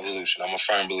 bro. Evolution. I'm a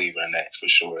firm believer in that for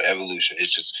sure. Evolution.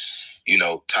 It's just,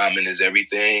 timing is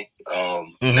everything.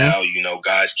 Now,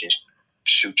 guys can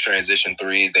shoot transition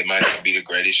threes. They might not be the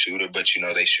greatest shooter, but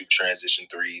they shoot transition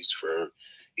threes for,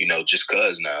 just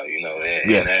cause now,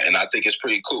 and I think it's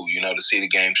pretty cool, to see the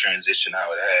game transition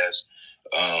how it has.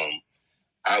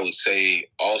 I would say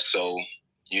also,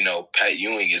 Pat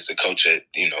Ewing is the coach at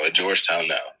Georgetown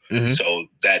now. Mm-hmm. So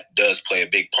that does play a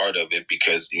big part of it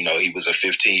because, he was a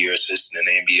 15-year assistant in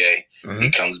the NBA. Mm-hmm. He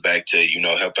comes back to,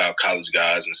 help out college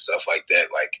guys and stuff like that.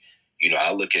 Like,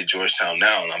 I look at Georgetown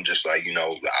now and I'm just like, I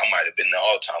might have been the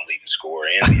all-time leading scorer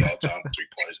and the all-time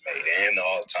three-pointers made and the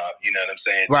all-time, you know what I'm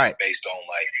saying? Right. Just based on,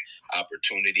 like,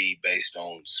 opportunity, based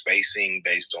on spacing,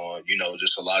 based on,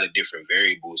 just a lot of different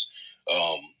variables.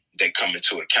 They come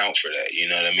into account for that, you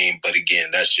know what I mean? But again,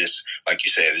 that's just, like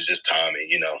you said, it's just timing,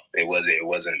 It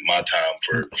wasn't my time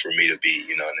for me to be,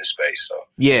 in this space. So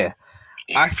yeah,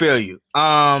 I feel you.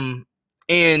 And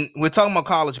we're talking about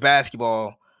college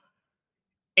basketball,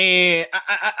 and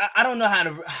I don't know how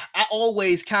to. I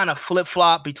always kind of flip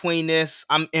flop between this.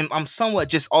 I'm somewhat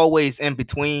just always in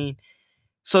between.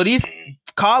 So these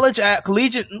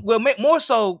collegiate, well, more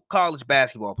so college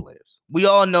basketball players. We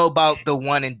all know about the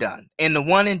one and done, and the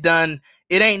one and done.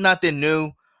 It ain't nothing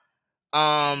new.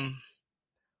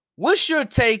 What's your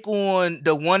take on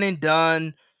the one and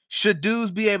done? Should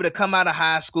dudes be able to come out of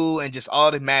high school and just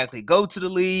automatically go to the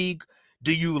league?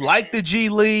 Do you like the G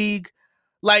League?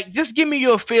 Like, just give me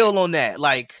your feel on that.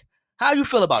 Like, how you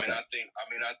feel about that? I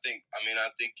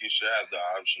think you should have the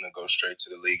option to go straight to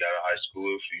the league out of high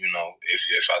school.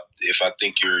 If I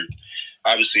think you're,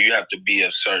 obviously you have to be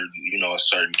a certain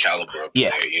caliber of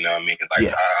player. You know what I mean?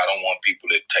 Like, I don't want people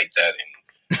to take that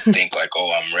and think like,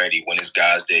 oh, I'm ready, when it's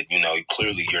guys that,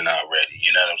 clearly you're not ready.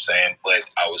 You know what I'm saying? But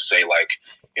I would say, like,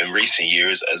 in recent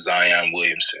years, a Zion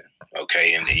Williamson,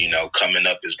 okay? And, coming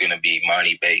up is going to be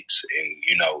Monty Bates and,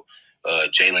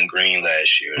 Jalen Green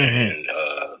last year, and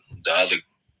the other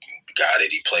guy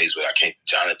that he plays with,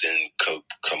 Jonathan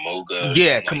Kamoga.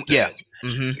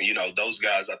 Those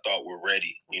guys I thought were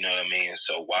ready. You know what I mean?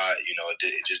 So why,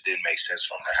 it just didn't make sense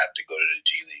for them to have to go to the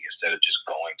G League instead of just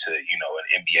going to, an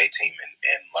NBA team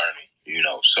and learning,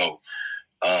 So,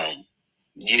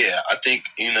 I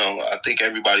think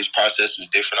everybody's process is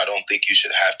different. I don't think you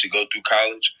should have to go through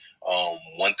college.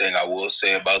 One thing I will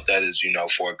say about that is,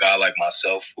 for a guy like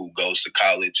myself who goes to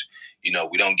college,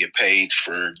 we don't get paid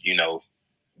for,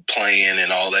 playing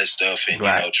and all that stuff and,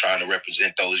 trying to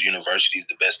represent those universities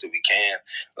the best that we can.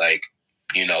 Like,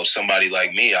 somebody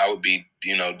like me, I would be,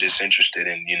 disinterested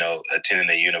in, attending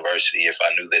a university if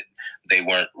I knew that they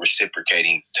weren't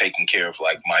reciprocating, taking care of,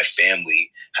 like, my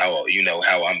family, how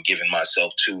I'm giving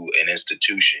myself to an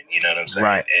institution, you know what I'm saying?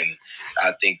 Right. And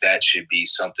I think that should be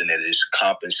something that is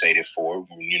compensated for,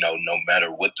 no matter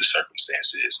what the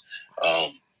circumstance is.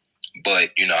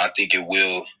 But, I think it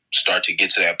will start to get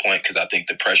to that point because I think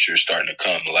the pressure is starting to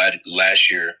come.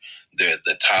 Last year,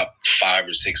 the top 5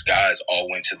 or 6 guys all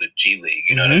went to the G League.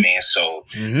 You know what I mean? So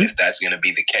if that's going to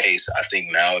be the case, I think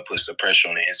now it puts the pressure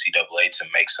on the NCAA to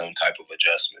make some type of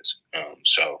adjustments.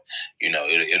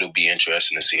 It'll be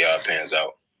interesting to see how it pans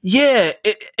out. Yeah,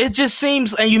 it just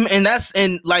seems,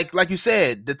 and like you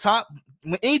said,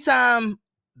 anytime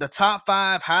the top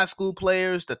 5 high school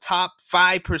players, the top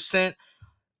 5%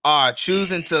 are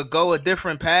choosing to go a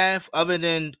different path other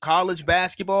than college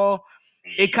basketball,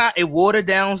 it watered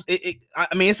down.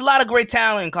 It's a lot of great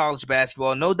talent in college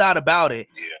basketball, no doubt about it.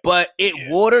 Yeah. But it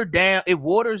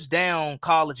waters down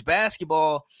college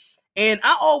basketball. And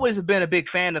I always have been a big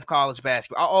fan of college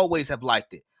basketball. I always have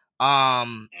liked it.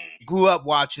 Grew up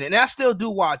watching it, and I still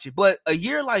do watch it. But a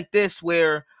year like this,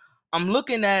 where I'm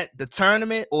looking at the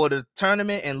tournament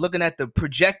and looking at the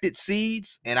projected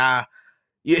seeds, and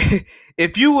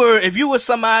if you were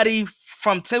somebody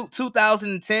from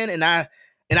 2010 and I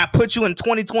put you in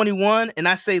 2021 and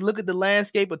I say, look at the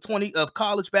landscape of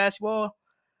college basketball,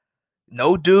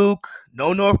 no Duke,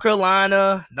 no North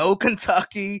Carolina, no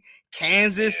Kentucky,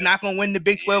 Kansas not gonna win the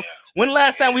Big 12. When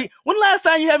last time you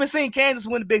haven't seen Kansas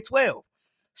win the Big 12?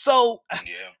 So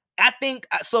I think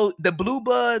so. The Blue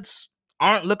Bloods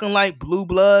aren't looking like Blue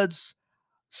Bloods.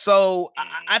 So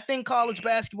I think college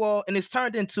basketball, and it's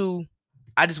turned into,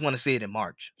 I just want to see it in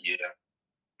March. Yeah.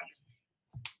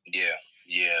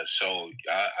 So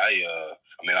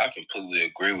I mean, I completely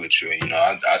agree with you. You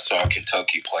know, I saw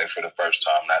Kentucky play for the first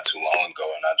time not too long ago,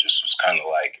 and I just was kind of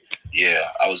like, yeah,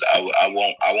 I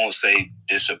won't say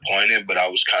disappointed, but I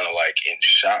was kind of like in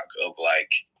shock of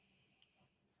like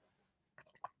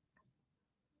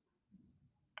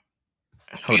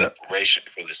preparation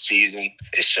for the season.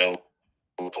 It showed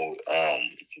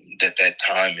that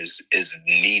time is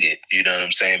needed. You know what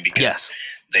I'm saying? Because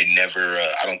they never,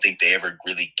 I don't think they ever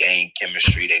really gained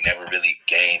chemistry. They never really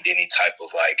gained any type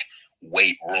of like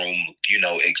weight room,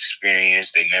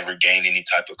 experience. They never gained any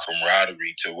type of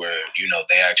camaraderie to where,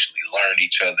 they actually learned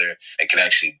each other and could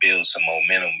actually build some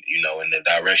momentum, in the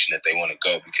direction that they want to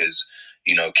go. Because,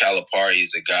 Calipari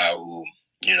is a guy who,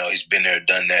 he's been there,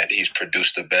 done that. He's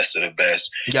produced the best of the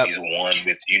best. Yep. He's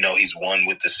won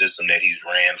with the system that he's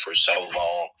ran for so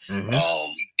long. Mm-hmm.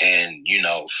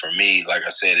 And for me, like I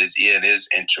said, it is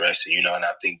interesting. And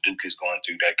I think Duke is going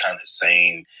through that kind of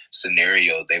same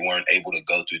scenario. They weren't able to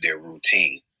go through their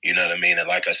routine. You know what I mean? And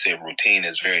like I said, routine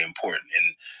is very important.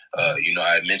 And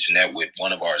I had mentioned that with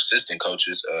one of our assistant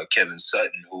coaches, Kevin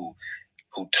Sutton, who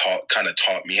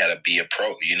taught me how to be a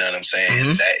pro. You know what I'm saying? Mm-hmm.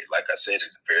 And that, like I said,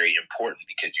 is very important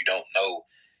because you don't know.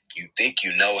 You think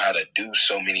you know how to do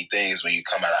so many things when you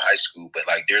come out of high school, but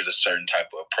like there's a certain type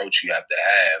of approach you have to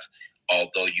have,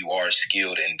 although you are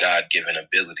skilled in God-given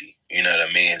ability. You know what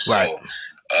I mean? Right.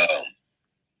 So,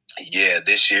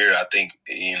 this year I think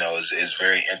is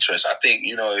very interesting. I think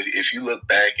if you look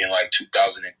back in like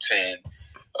 2010.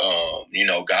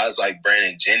 Guys like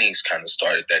Brandon Jennings kind of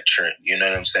started that trend. You know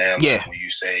what I'm saying? Yeah. Like when you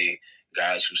say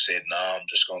guys who said, "Nah, I'm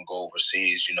just gonna go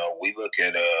overseas." We look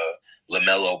at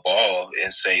LaMelo Ball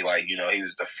and say like, he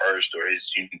was the first, or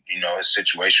his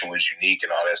situation was unique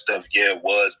and all that stuff. Yeah, it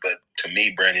was. But to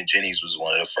me, Brandon Jennings was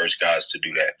one of the first guys to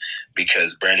do that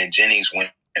because Brandon Jennings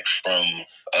went from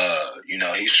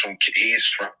he's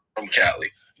from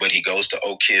Cali, but he goes to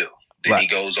Oak Hill. Then he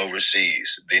goes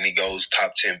overseas. Then he goes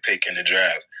top 10 pick in the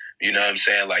draft. You know what I'm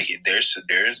saying? Like there's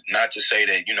not to say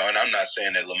that, and I'm not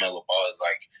saying that LaMelo Ball is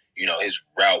like, his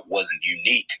route wasn't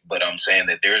unique, but I'm saying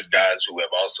that there's guys who have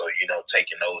also,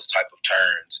 taken those type of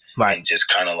turns and just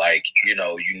kind of like, you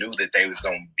knew that they was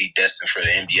going to be destined for the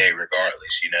NBA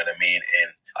regardless. You know what I mean?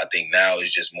 And I think now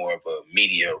it's just more of a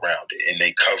media around it, and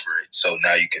they cover it. So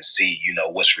now you can see,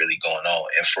 what's really going on.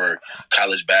 And for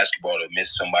college basketball to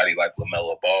miss somebody like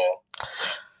LaMelo Ball,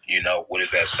 what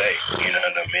does that say? You know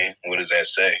what I mean? What does that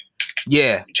say?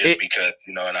 Yeah. Just because,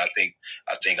 and I think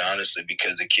honestly,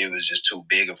 because the kid was just too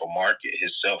big of a market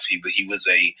himself. He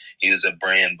was a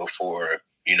brand before,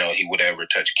 he would ever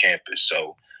touch campus.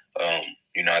 So,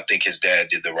 I think his dad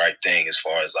did the right thing as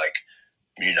far as like,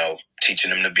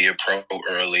 teaching him to be a pro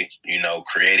early,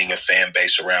 creating a fan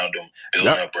base around him,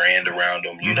 building a brand around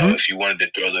him. If you wanted to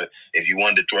throw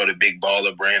the big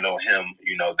baller brand on him,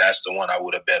 that's the one I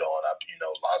would have bet on.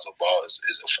 Lonzo Ball is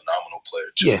a phenomenal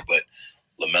player too, but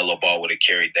LaMelo Ball would have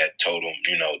carried that totem,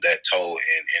 that toll,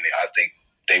 and I think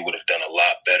they would have done a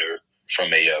lot better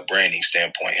from a branding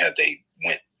standpoint had they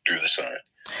went through the sun.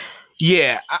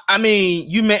 Yeah, I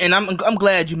mean, and I'm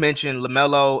glad you mentioned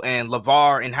LaMelo and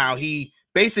LeVar and how he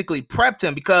basically prepped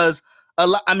him, because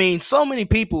so many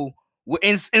people,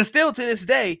 and still to this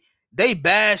day, they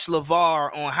bash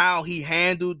LeVar on how he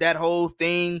handled that whole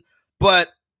thing, but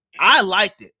I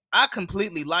liked it. I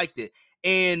completely liked it,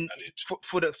 and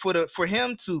for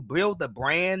him to build the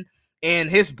brand and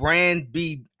his brand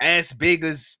be as big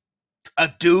as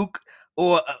a Duke,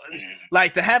 or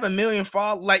like to have 1 million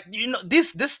followers, like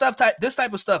this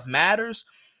type of stuff matters.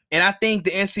 And I think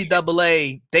the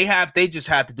NCAA, they just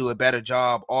have to do a better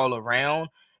job all around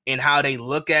in how they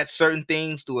look at certain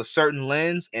things through a certain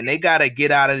lens, and they got to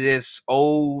get out of this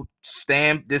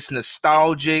this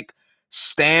nostalgic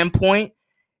standpoint,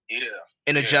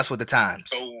 and adjust with the times.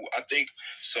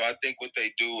 So I think what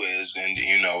they do is,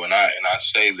 and I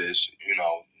say this,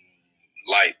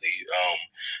 lightly.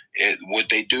 What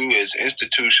they do is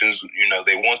institutions,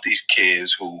 they want these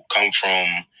kids who come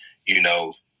from,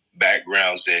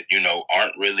 backgrounds that,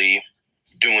 aren't really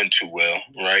doing too well,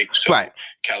 right? So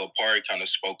Calipari kind of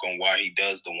spoke on why he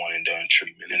does the one and done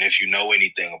treatment. And if you know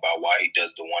anything about why he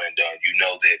does the one and done, you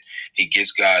know that he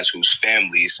gets guys whose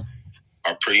families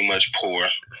are pretty much poor.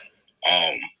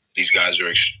 These guys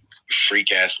are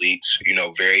freak athletes,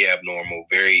 very abnormal,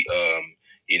 very,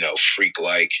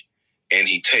 freak-like. And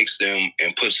he takes them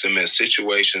and puts them in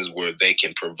situations where they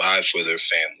can provide for their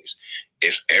families.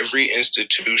 if every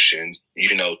institution,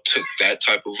 took that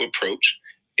type of approach,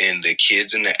 and the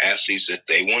kids and the athletes that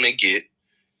they want to get,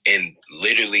 and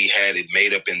literally had it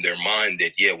made up in their mind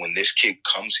that, yeah, when this kid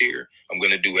comes here, I'm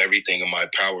going to do everything in my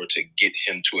power to get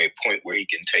him to a point where he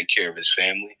can take care of his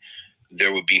family,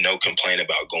 there would be no complaint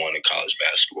about going to college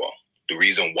basketball. The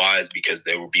reason why is because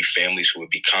there would be families who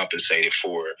would be compensated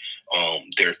for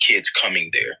their kids coming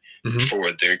there,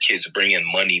 for their kids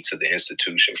bringing money to the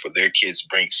institution, for their kids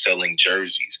selling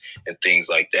jerseys and things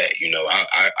like that.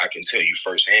 I can tell you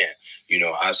firsthand,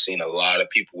 I've seen a lot of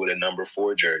people with a number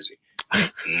 4 jersey.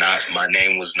 Not my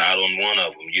name was not on one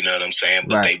of them. You know what I'm saying?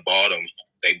 But they bought them.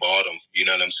 You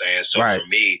know what I'm saying? So for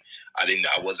me,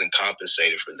 I wasn't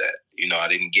compensated for that. I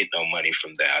didn't get no money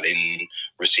from that. I didn't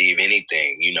receive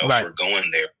anything, for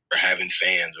going there, for having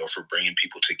fans, or for bringing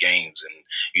people to games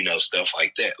and, stuff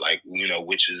like that. Like,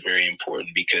 which is very important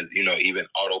because, even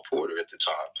Otto Porter at the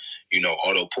time,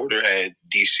 Otto Porter had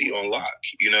DC on lock.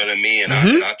 You know what I mean? And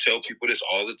I tell people this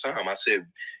all the time. I said,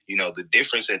 the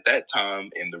difference at that time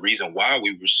and the reason why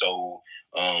we were so,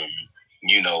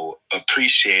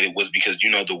 appreciated was because,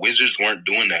 the Wizards weren't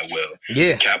doing that well.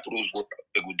 Yeah. The Capitals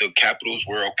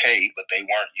were okay, but they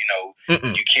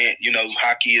weren't, you can't,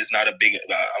 hockey is not a big, and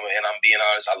I'm being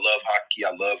honest, I love hockey.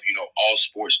 I love, all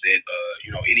sports that,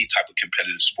 any type of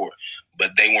competitive sport,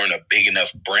 but they weren't a big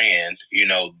enough brand,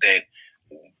 that,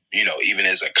 even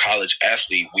as a college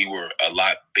athlete, we were a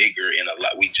lot bigger and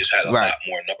we just had a lot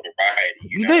more notoriety,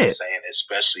 you know what I'm saying?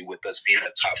 Especially with us being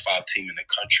a top 5 team in the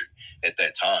country at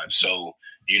that time. So,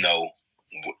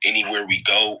 anywhere we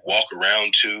go, walk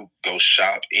around to, go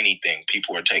shop, anything.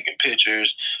 People are taking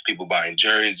pictures, people buying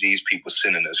jerseys, people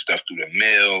sending us stuff through the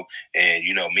mail. And,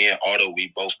 me and Otto,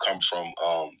 we both come from,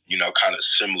 kind of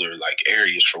similar like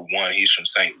areas. For one, he's from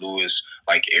St. Louis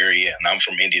area, and I'm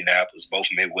from Indianapolis, both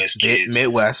Midwest kids.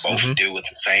 Both deal with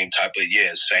the same type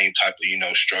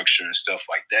of structure and stuff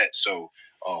like that. So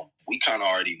we kind of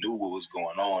already knew what was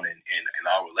going on, and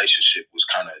our relationship was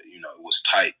kind of, it was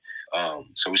tight.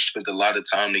 So we spent a lot of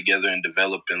time together and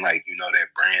developing that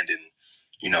brand and,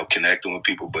 connecting with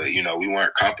people, but, we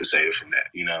weren't compensated from that.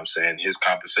 You know what I'm saying? His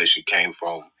compensation came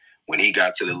from when he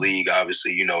got to the league,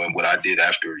 obviously, and what I did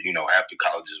after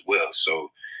college as well.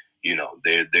 So,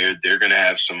 they're going to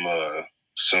have some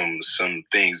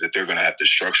things that they're going to have to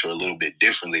structure a little bit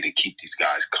differently to keep these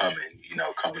guys coming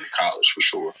to college for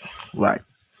sure. Right.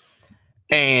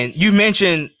 And you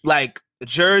mentioned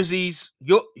jerseys,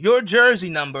 your jersey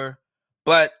number,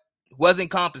 but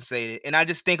wasn't compensated. And I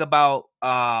just think about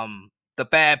the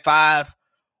Fab Five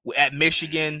at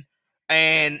Michigan,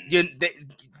 and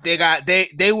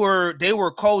they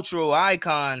were cultural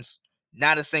icons,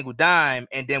 not a single dime.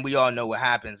 And then we all know what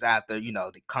happens after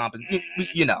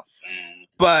the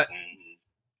But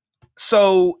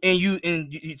so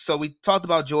so we talked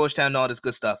about Georgetown and all this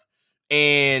good stuff,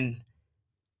 and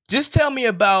just tell me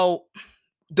about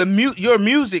your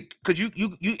music, because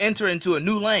you enter into a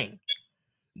new lane.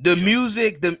 Your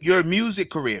music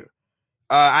career.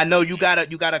 I know you got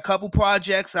a couple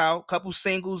projects out, couple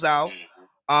singles out.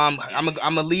 I'm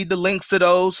gonna leave the links to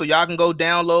those so y'all can go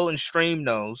download and stream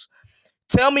those.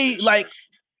 Tell me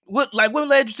what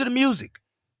led you to the music?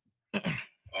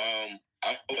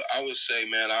 I would say,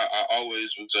 man, I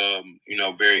always was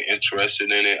very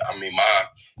interested in it. I mean,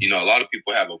 a lot of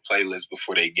people have a playlist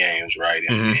before their games, right?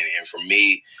 And for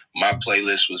me, my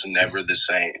playlist was never the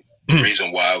same. The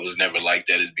reason why it was never like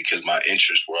that is because my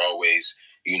interests were always,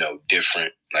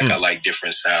 different. Like I like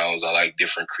different sounds. I like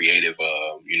different creative,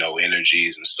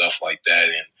 energies and stuff like that.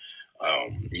 And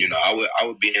I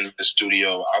would be in the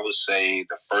studio. I would say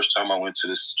the first time I went to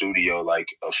the studio,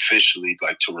 officially,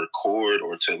 to record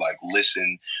or to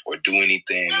listen or do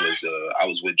anything was I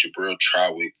was with Jabril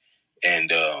Trawick,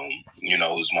 and it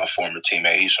was my former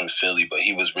teammate. He's from Philly, but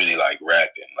he was really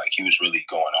rapping, he was really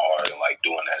going hard and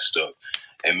doing that stuff.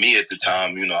 And me at the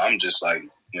time, I'm just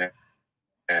man.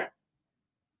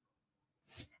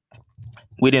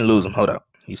 We didn't lose him. Hold up,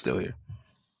 he's still here.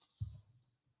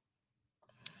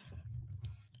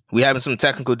 We having some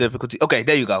technical difficulty. Okay,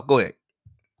 there you go. Go ahead.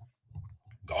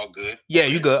 All good? Yeah,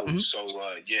 you good. Cool. So,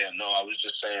 I was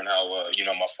just saying how,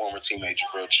 my former teammate,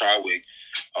 Jabril Trawick,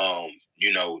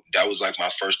 that was my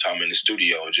first time in the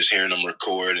studio, and just hearing him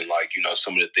record and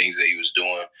some of the things that he was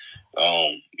doing,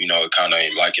 it kind of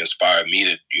inspired me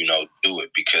to, do it,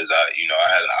 because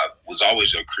I was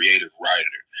always a creative writer.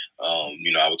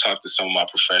 I would talk to some of my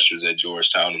professors at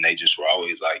Georgetown, and they just were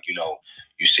always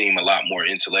you seem a lot more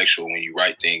intellectual when you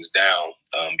write things down,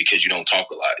 because you don't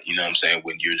talk a lot. You know what I'm saying?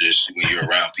 When you're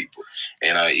around people,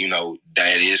 and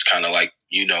that is kind of like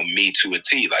me to a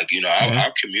T. Like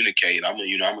I'll communicate. I'm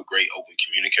a great open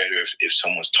communicator if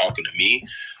someone's talking to me,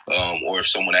 or if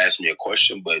someone asks me a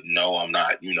question. But no, I'm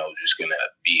not just gonna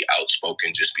be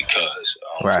outspoken just because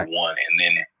for one, and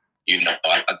then.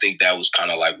 I think that was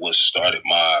kind of like what started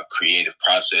my creative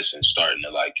process and starting to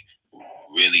like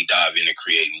really dive into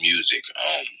creating music.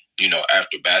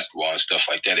 After basketball and stuff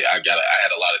like that, I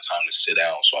had a lot of time to sit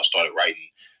down, so I started writing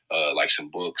like some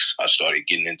books. I started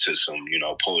getting into some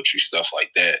poetry stuff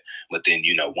like that. But then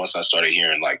once I started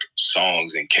hearing like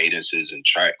songs and cadences and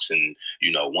tracks, and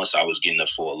once I was getting the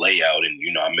full layout, and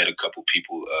I met a couple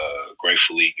people,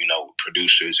 gratefully,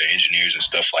 producers and engineers and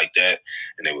stuff like that,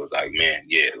 and they was like, man,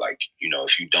 yeah, like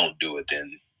if you don't do it,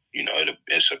 then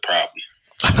it's a problem.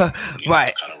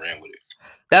 Right. I kind of ran with it.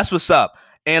 That's what's up.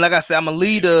 And like I said, I'm gonna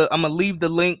leave the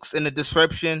links in the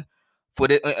description for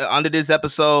under this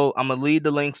episode. I'm gonna leave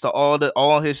the links to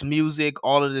all his music,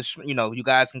 all of this. You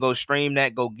guys can go stream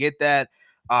that, go get that.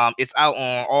 It's out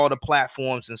on all the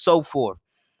platforms and so forth.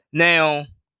 Now,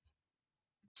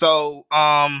 so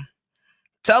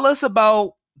tell us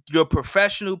about your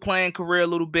professional playing career a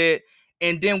little bit,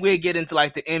 and then we'll get into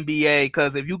like the NBA.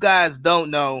 Because if you guys don't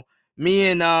know, me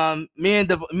and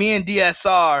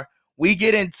DSR, we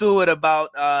get into it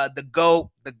about the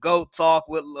GOAT talk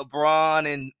with LeBron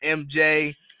and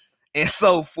MJ and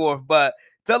so forth. But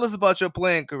tell us about your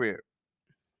playing career.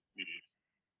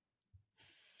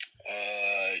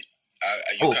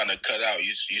 You kind of cut out.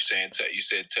 You said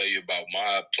tell you about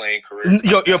my playing career.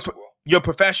 Your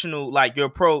professional, like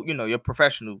your your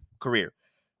professional career,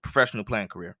 professional playing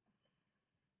career.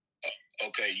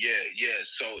 Okay, yeah.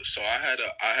 So I had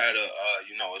a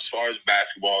as far as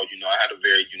basketball, I had a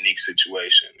very unique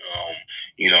situation.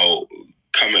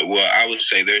 I would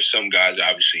say there's some guys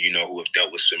obviously who have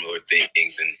dealt with similar things,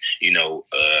 and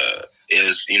it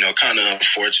was kind of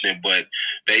unfortunate, but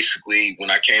basically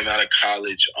when I came out of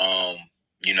college,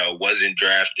 wasn't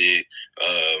drafted.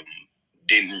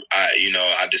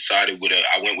 I decided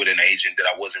I went with an agent that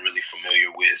I wasn't really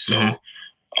familiar with, so.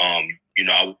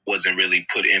 I wasn't really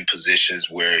put in positions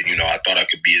where, I thought I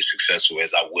could be as successful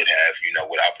as I would have,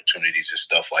 with opportunities and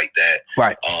stuff like that.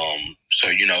 Right. So,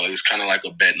 it was kind of like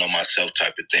a betting on myself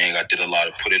type of thing. I put in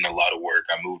a lot of work.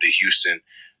 I moved to Houston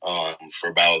for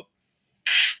about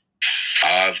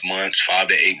 5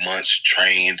 to 8 months,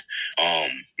 trained,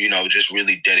 just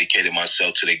really dedicated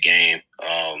myself to the game.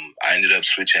 I ended up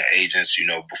switching agents,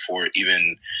 before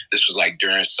even, this was like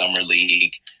during summer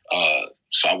league.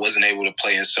 So I wasn't able to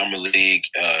play in summer league,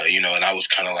 and I was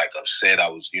kind of like upset. I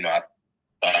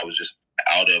thought I was just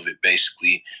out of it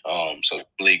basically. So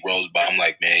the league rolls by. I'm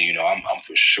like, man, I'm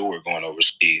for sure going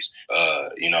overseas.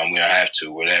 I'm gonna have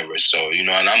to, whatever. So, and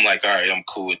I'm like, all right, I'm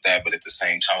cool with that. But at the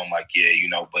same time, I'm like, yeah,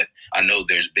 but I know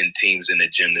there's been teams in the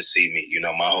gym to see me.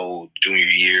 My whole junior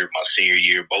year, my senior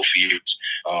year, both years.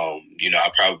 I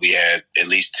probably had at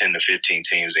least 10 to 15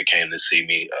 teams that came to see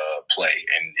me play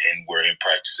and were in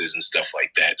practices and stuff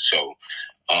like that. So,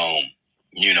 I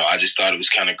just thought it was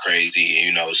kind of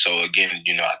crazy, So again,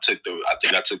 I think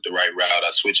I took the right route.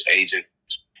 I switched agents,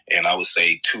 and I would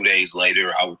say 2 days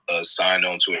later, I signed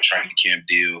on to a training camp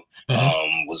deal.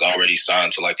 Was already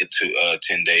signed to like a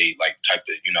 10-day like type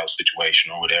of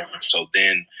situation or whatever. So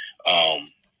then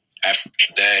after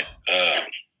that,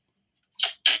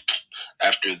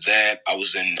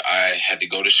 I had to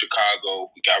go to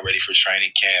Chicago. We got ready for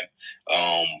training camp.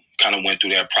 Kind of went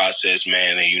through that process,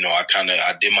 man. And, I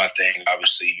did my thing,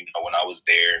 obviously, when I was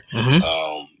there.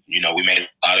 We made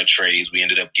a lot of trades. We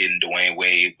ended up getting Dwayne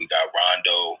Wade. We got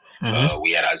Rondo.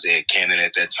 We had Isaiah Cannon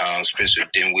at that time. Spencer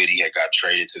Dinwiddie had got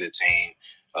traded to the team.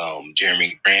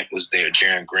 Jeremy Grant was there.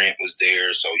 Jaren Grant was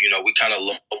there. So, we kind of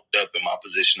looked up in my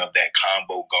position of that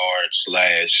combo guard /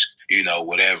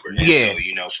 whatever. Yeah.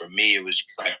 And so, for me, it was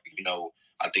just like,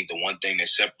 I think the one thing that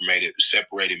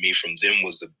separated me from them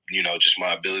was just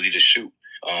my ability to shoot.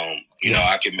 I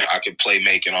could play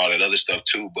make and all that other stuff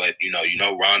too, but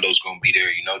Rondo's gonna be there,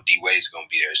 D Wade's gonna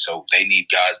be there. So they need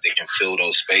guys that can fill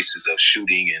those spaces of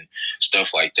shooting and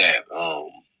stuff like that.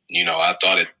 I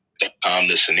thought at the time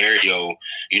the scenario,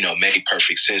 made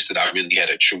perfect sense that I really had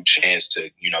a true chance to,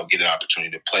 get an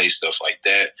opportunity to play, stuff like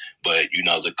that. But,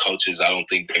 the coaches, I don't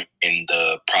think they're in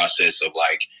the process of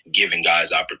like giving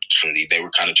guys opportunity. They were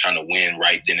kind of trying to win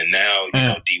right then and now.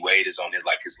 D Wade is on his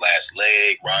last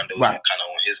leg. Rondo's kind of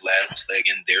on his last leg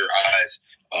in their eyes.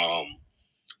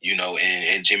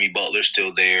 And Jimmy Butler's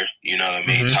still there. You know what I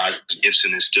mean? Taj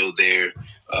Gibson is still there.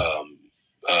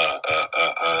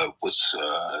 what's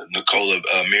Nikola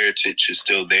Mirotic is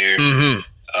still there. Mm-hmm.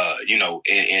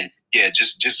 And yeah,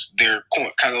 just their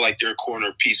kind of like their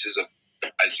corner pieces of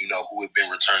who have been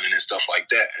returning and stuff like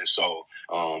that. And so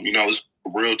it was a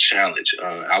real challenge.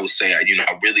 I would say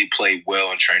I really played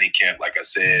well in training camp. Like I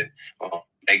said,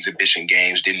 exhibition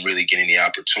games didn't really get any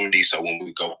opportunity. So when we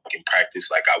would go in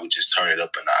practice, like I would just turn it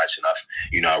up a notch, and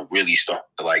I really started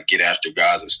to like get after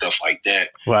guys and stuff like that.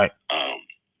 Right.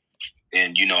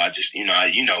 And I just me,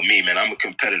 man, I'm a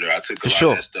competitor. I took a lot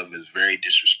of that stuff as very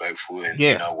disrespectful and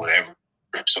whatever.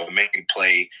 So it made me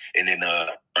play, and then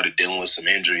started dealing with some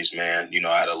injuries, man.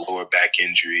 I had a lower back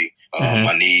injury.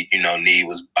 My knee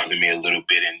was bothering me a little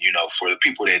bit, and for the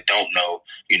people that don't know,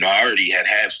 I already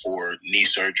had 4 knee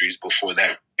surgeries before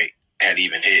that had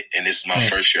even hit, and this is my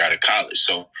first year out of college.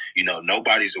 So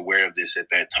nobody's aware of this at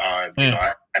that time.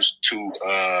 I had 2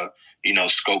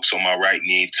 scopes on my right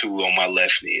knee, 2 on my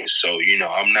left knee. So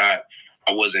I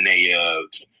wasn't a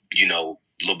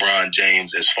LeBron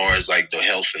James as far as like the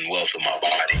health and wealth of my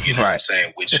body, what I'm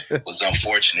saying, which was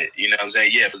unfortunate. What I'm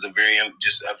saying? Yeah, it was a very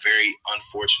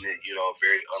unfortunate, a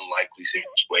very unlikely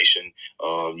situation.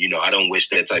 I don't wish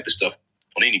that type of stuff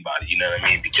on anybody, you know what I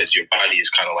mean? Because your body is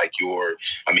kind of like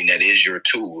that is your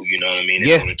tool, you know what I mean?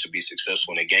 In order to be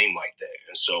successful in a game like that.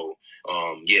 And so,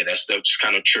 that stuff just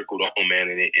kind of trickled on, man,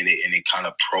 and it kind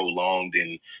of prolonged,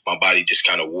 and my body just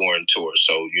kind of wore into it.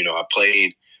 So, I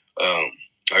played,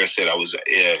 like I said, I was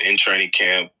in training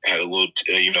camp, had a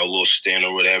little stint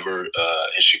or whatever in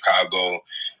Chicago.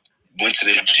 Went to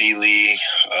the G League,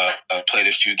 played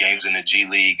a few games in the G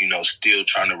League. Still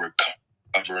trying to recover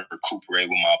and recuperate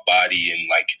with my body and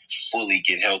like fully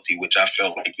get healthy, which I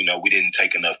felt like we didn't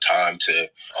take enough time to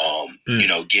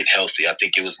get healthy. I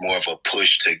think it was more of a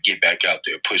push to get back out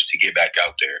there,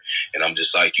 and I'm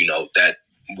just like that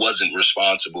wasn't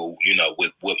responsible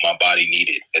with what my body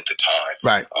needed at the time.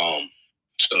 Right.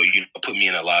 So put me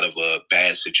in a lot of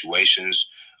bad situations.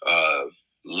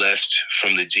 Left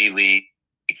from the G League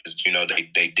because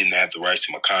they didn't have the rights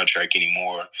to my contract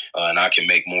anymore, and I can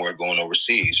make more going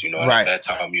overseas. At that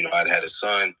time, I'd had a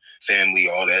son,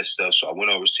 family, all that stuff. So I went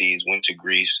overseas, went to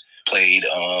Greece, played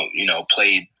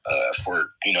for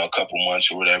a couple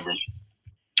months or whatever,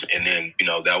 and then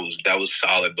that was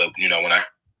solid. But when I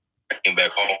came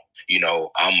back home,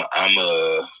 I'm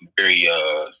a very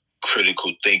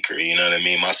critical thinker, you know what I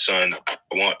mean? My son,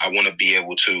 I want to be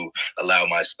able to allow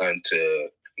my son to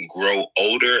grow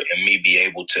older and me be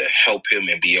able to help him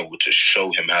and be able to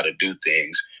show him how to do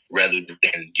things rather than,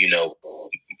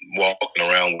 walking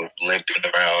around with limping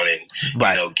around and,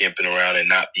 gimping around and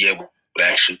not be able to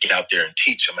actually get out there and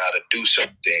teach him how to do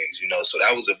certain things, So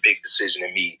that was a big decision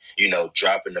in me,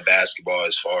 dropping the basketball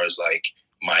as far as like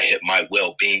my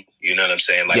well-being, you know what I'm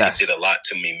saying? Like It did a lot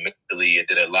to me mentally. It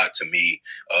did a lot to me,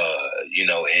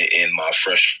 in my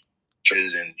frustration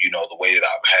and, the way that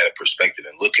I've had a perspective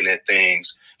and looking at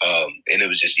things. And it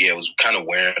was just, it was kind of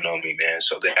wearing on me, man.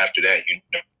 So then after that,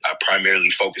 I primarily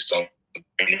focused on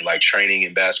training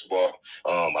in basketball.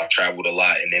 I traveled a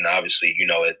lot. And then obviously,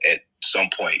 at some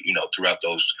point, throughout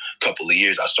those couple of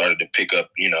years, I started to pick up,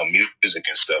 music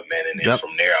and stuff, man. And then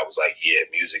from there, I was like, yeah,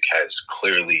 music has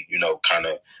clearly, kind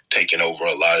of taken over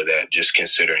a lot of that, just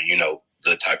considering,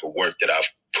 the type of work that I've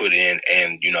put in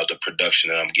and, the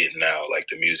production that I'm getting now. Like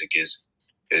the music is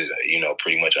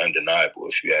pretty much undeniable,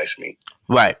 if you ask me.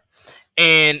 Right.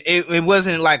 And it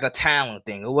wasn't like a talent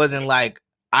thing. It wasn't like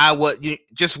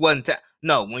just wasn't.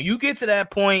 No, when you get to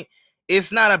that point,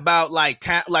 it's not about like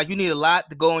you need a lot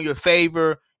to go in your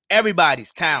favor.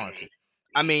 Everybody's talented.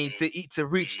 I mean, to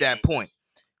reach that point.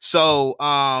 So,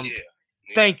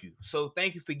 thank you. So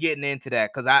thank you for getting into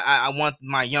that, because I want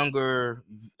my younger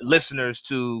listeners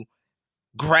to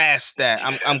grasp that.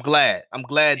 I'm glad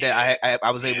that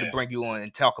I was able to bring you on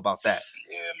and talk about that.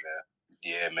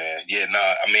 Yeah, man. Yeah,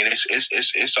 I mean,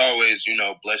 it's always,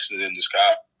 blessings in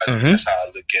disguise. That's how I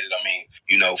look at it. I mean,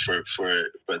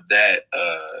 for that,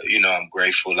 I'm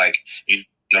grateful. Like,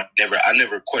 I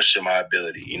never question my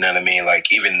ability. You know what I mean?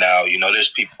 Like, even now, there's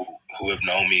people who have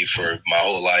known me for my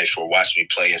whole life or watched me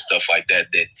play and stuff like that,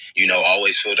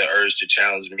 always feel the urge to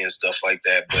challenge me and stuff like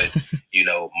that. But,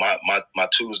 my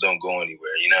tools don't go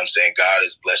anywhere. You know what I'm saying? God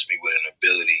has blessed me with an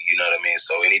ability. You know what I mean?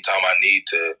 So anytime I need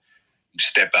to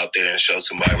step out there and show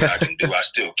somebody what I can do, I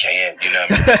still can. You know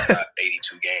what I mean? It's not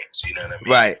 82 games. You know what I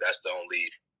mean? Right. That's the only,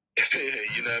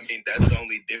 you know what I mean? That's the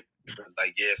only difference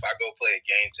Like, yeah, if I go play a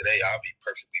game today, I'll be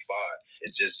perfectly fine.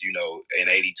 It's just, you know, in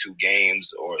 82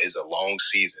 games or is a long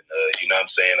season. You know what I'm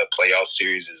saying? A playoff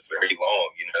series is very long.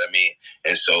 You know what I mean?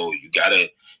 And so you gotta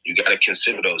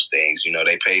consider those things. You know,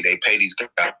 they pay these guys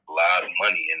a lot of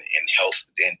money, and health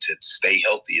and to stay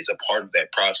healthy is a part of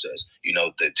that process. You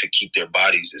know, to keep their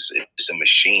bodies, it's a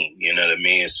machine. You know what I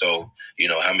mean? So, you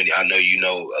know, I know you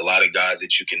know a lot of guys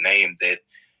that you can name that,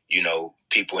 you know,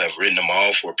 people have written them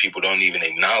off or people don't even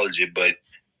acknowledge it, but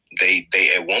they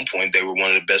at one point they were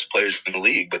one of the best players in the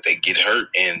league, but they get hurt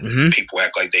and people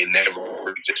act like they never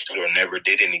existed or never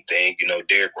did anything. You know,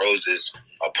 Derrick Rose is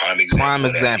a prime example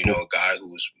of that. You know, a guy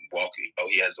who's walking, you know,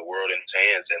 he has the world in his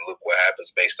hands, and look what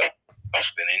happens based off an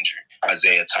injury.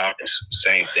 Isaiah Thomas,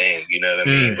 same thing. You know what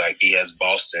I mean? Like, he has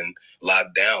Boston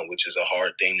locked down, which is a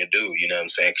hard thing to do. You know what I'm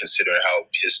saying? Considering how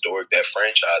historic that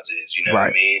franchise is. You know what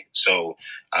I mean? So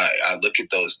I look at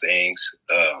those things,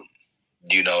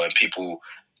 you know, and people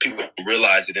don't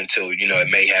realize it until, you know, it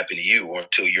may happen to you or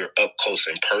until you're up close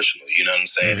and personal. You know what I'm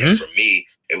saying? And for me,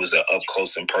 it was an up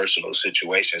close and personal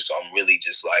situation. So I'm really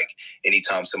just like,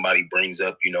 anytime somebody brings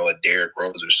up, you know, a Derrick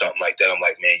Rose or something like that, I'm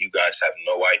like, man, you guys have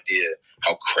no idea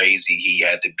how crazy he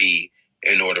had to be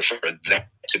in order for that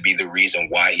to be the reason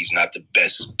why he's not the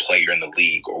best player in the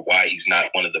league, or why he's not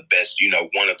one of the best, you know,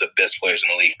 one of the best players in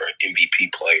the league, or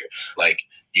MVP player. Like,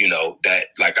 you know, that,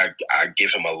 like, I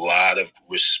give him a lot of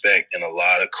respect and a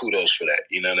lot of kudos for that.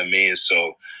 You know what I mean?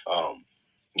 So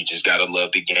you just gotta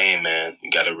love the game, man. You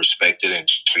gotta respect it and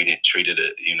treat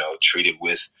it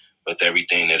with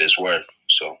everything that it's worth.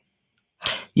 So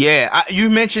yeah, you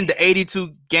mentioned the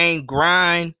 82 game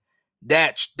grind.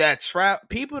 That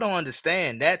people don't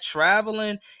understand that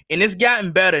traveling, and it's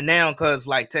gotten better now because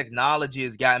like technology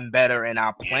has gotten better and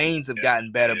our planes have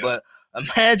gotten better. But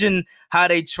imagine how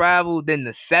they traveled in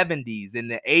the 70s, in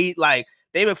the 80s, like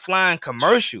they were flying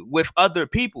commercial with other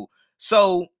people.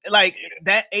 So like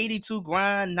that 82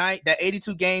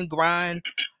 game grind,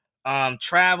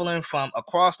 traveling from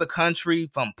across the country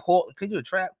from Portland. Could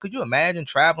you imagine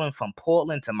traveling from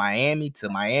Portland to Miami to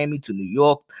New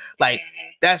York? Like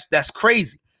that's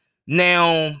crazy.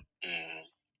 Now,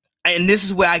 and this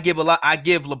is where I give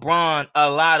LeBron a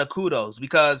lot of kudos,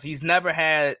 because he's never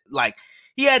had, like,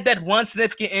 he had that one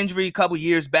significant injury a couple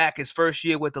years back, his first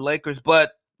year with the Lakers,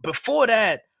 but before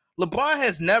that, LeBron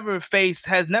has never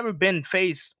been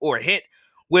faced or hit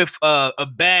with a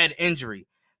bad injury.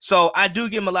 So I do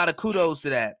give him a lot of kudos to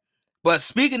that. But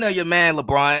speaking of your man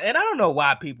LeBron, and I don't know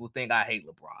why people think I hate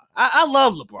LeBron. I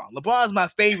love LeBron. LeBron's my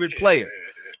favorite player.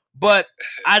 But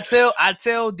I tell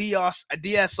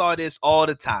DSR this all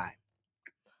the time.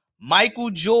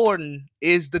 Michael Jordan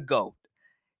is the GOAT.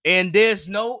 And there's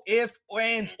no ifs,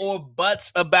 ands, or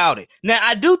buts about it. Now,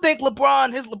 I do think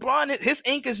his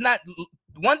ink is not.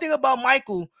 One thing about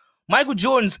Michael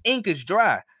Jordan's ink is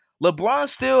dry. LeBron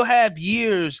still have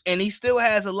years, and he still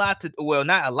has a lot to, well,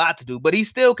 not a lot to do, but he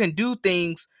still can do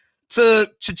things to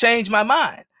change my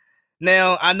mind.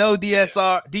 Now, I know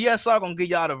DSR gonna give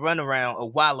y'all the runaround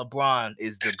of why LeBron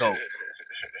is the GOAT.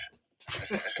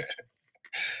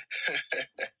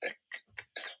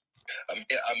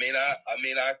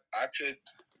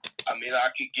 I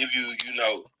could give you, you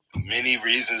know, many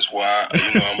reasons why.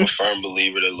 You know, I'm a firm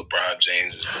believer that LeBron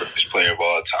James is the greatest player of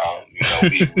all time. You know,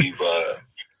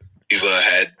 we've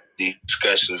had these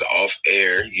discussions off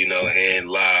air, you know, and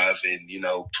live, and, you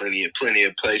know, plenty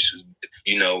of places.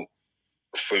 You know,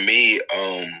 for me,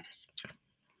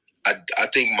 I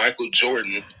think Michael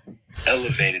Jordan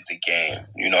elevated the game.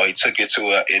 You know, he took it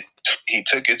to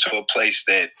a place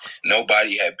that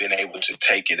nobody had been able to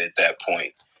take it at that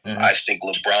point. I think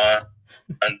LeBron,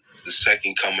 the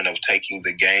second coming of taking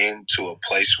the game to a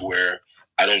place where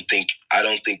I don't think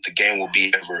the game will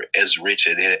be ever as rich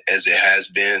as it has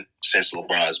been since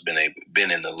LeBron's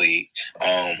been in the league.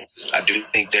 I do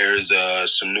think there's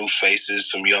some new faces,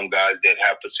 some young guys that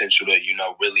have potential to, you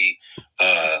know, really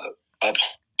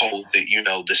uphold the, you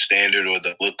know, the standard or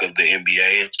the look of the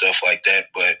NBA and stuff like that.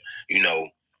 But, you know,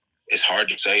 it's hard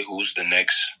to say who's the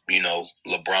next, you know,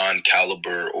 LeBron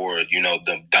caliber, or, you know,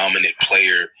 the dominant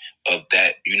player of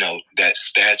that, you know, that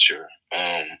stature.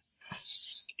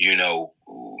 You know,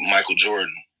 Michael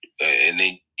Jordan, and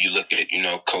then you look at, you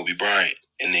know, Kobe Bryant,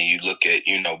 and then you look at,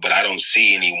 you know, but I don't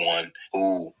see anyone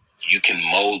who you can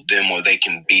mold them or they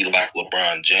can be like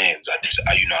LeBron James.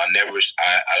 I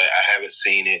haven't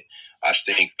seen it. I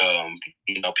think,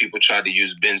 you know, people try to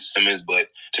use Ben Simmons, but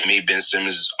to me, Ben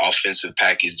Simmons' offensive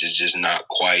package is just not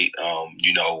quite,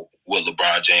 you know, what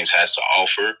LeBron James has to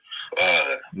offer.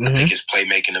 I think his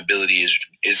playmaking ability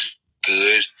is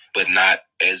good, but not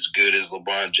as good as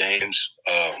LeBron James.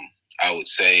 I would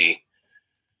say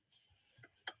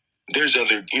there's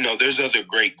other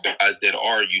great guys that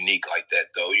are unique like that,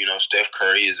 though. Steph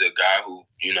Curry is a guy who,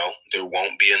 there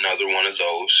won't be another one of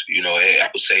those. I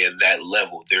would say at that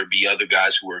level, there'd be other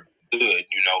guys who are good,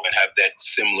 and have that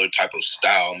similar type of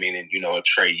style, meaning, a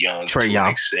Trae Young to an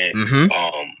extent,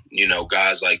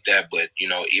 guys like that. But,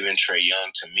 even Trae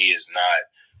Young to me is not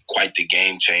quite the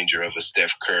game changer of a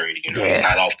Steph Curry,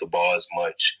 not off the ball as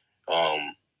much.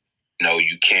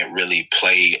 You can't really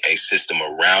play a system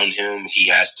around him. He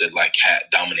has to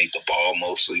dominate the ball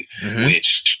mostly,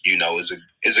 which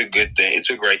is a good thing. It's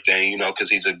a great thing, because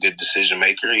he's a good decision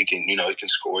maker. He can he can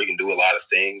score. He can do a lot of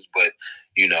things. But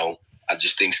I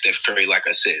just think Steph Curry, like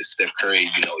I said,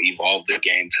 evolved the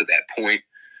game to that point.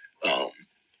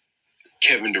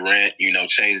 Kevin Durant,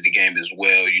 changed the game as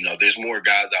well. There's more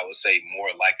guys, I would say, more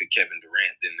like a Kevin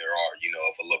Durant than there are,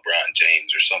 of a LeBron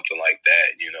James or something like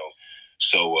that,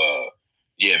 So,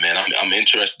 yeah, man, I'm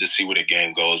interested to see where the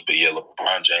game goes. But, yeah,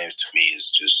 LeBron James to me is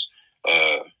just,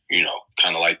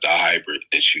 kind of like the hybrid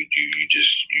that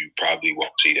you probably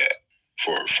won't see that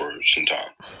for some time.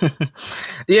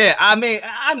 Yeah, I mean,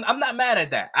 I'm not mad at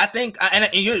that. I think, and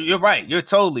you're right. You're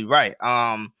totally right.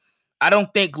 I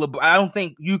don't think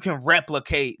you can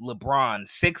replicate LeBron,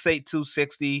 6'8",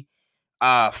 260,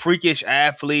 freakish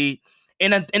athlete.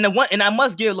 And I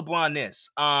must give LeBron this.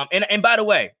 And by the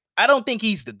way, I don't think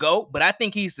he's the GOAT, but I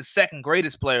think he's the second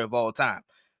greatest player of all time.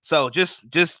 So just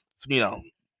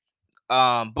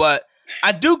but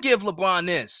I do give LeBron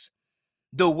this.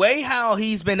 The way how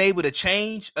he's been able to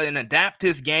change and adapt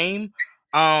his game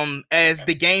as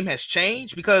the game has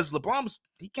changed, because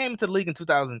he came into the league in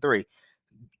 2003.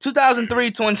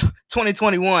 2003,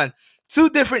 2021, two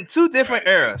different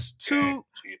eras, two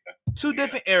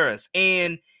different eras.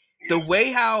 And the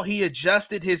way how he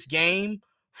adjusted his game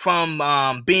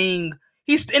from being,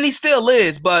 he still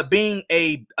is, but being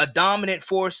a dominant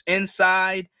force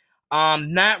inside,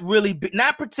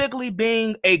 not particularly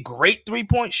being a great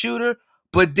 3-point shooter,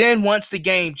 but then once the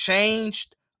game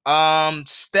changed,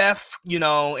 Steph,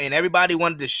 and everybody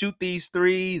wanted to shoot these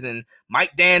threes, and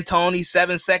Mike D'Antoni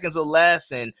 7 seconds or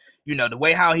less, and the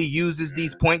way how he uses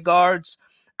these point guards.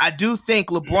 I do think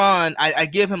LeBron, I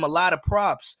give him a lot of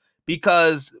props,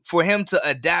 because for him to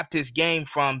adapt his game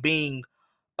from being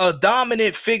a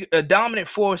dominant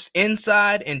force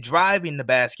inside and driving the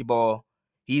basketball,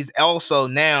 he's also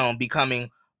now becoming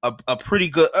a pretty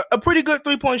good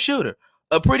 3-point shooter.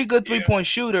 A pretty good 3-point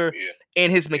shooter,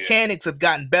 and his mechanics have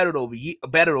gotten better over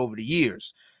the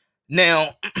years.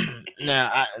 Now,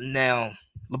 now,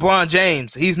 LeBron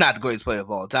James, he's not the greatest player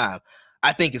of all time.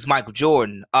 I think it's Michael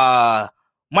Jordan.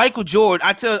 Michael Jordan,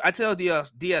 I tell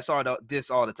DSR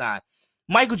this all the time.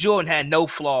 Michael Jordan had no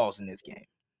flaws in this game,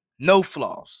 no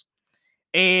flaws,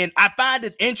 and I find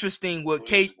it interesting what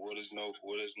is no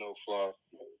flaw?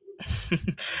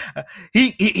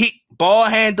 he ball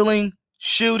handling,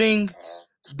 shooting,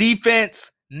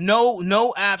 defense,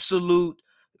 no absolute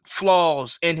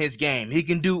flaws in his game. He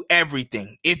can do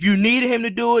everything. If you need him to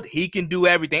do it, he can do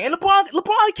everything. And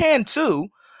LeBron can too.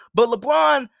 But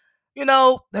LeBron,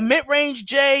 the mid-range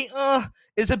J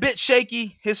is a bit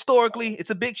shaky historically.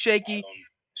 It's a bit shaky.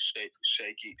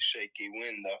 Shaky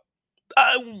win though.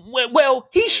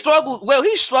 He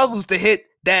struggles to hit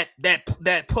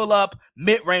that pull-up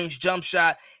mid-range jump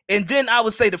shot, and then I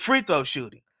would say the free throw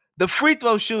shooting. The free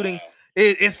throw shooting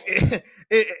it's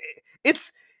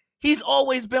he's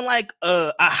always been like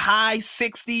a high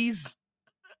 60s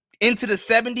into the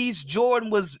 70s. Jordan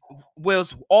was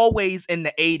always in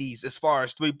the 80s as far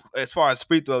as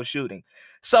free throw shooting.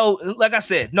 So, like I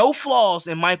said, no flaws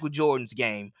in Michael Jordan's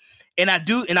game. And I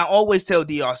always tell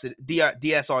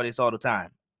DSR this all the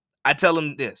time. I tell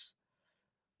him this.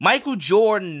 Michael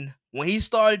Jordan, when he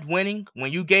started winning,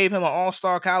 when you gave him an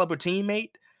all-star caliber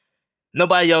teammate,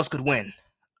 nobody else could win.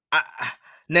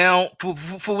 Now,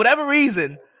 for whatever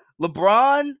reason,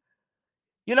 LeBron,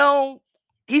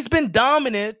 he's been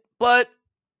dominant, but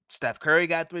Steph Curry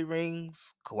got 3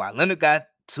 rings. Kawhi Leonard got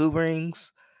 2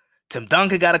 rings. Tim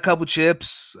Duncan got a couple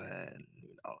chips. And,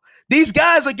 these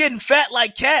guys are getting fat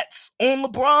like cats on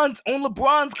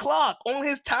LeBron's clock, on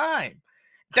his time.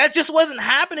 That just wasn't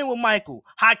happening with Michael.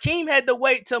 Hakeem had to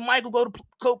wait till Michael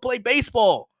go play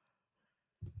baseball.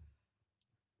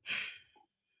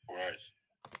 Right.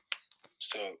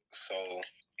 So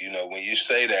when you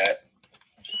say that,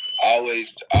 I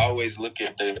always look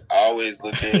at and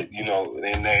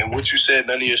what you said,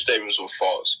 none of your statements were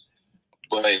false.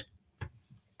 But I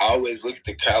always look at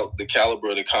the caliber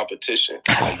of the competition.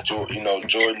 Like Jordan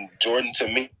to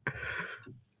me,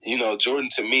 Jordan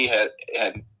to me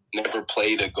had never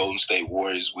played a Golden State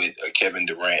Warriors with a Kevin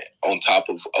Durant on top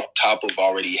of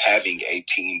already having a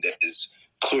team that is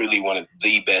clearly one of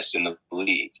the best in the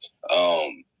league.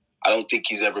 I don't think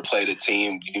he's ever played a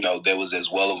team, that was as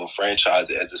well of a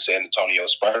franchise as the San Antonio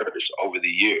Spurs over the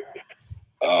year.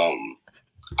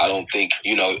 I don't think,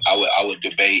 I would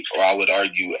debate or I would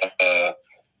argue,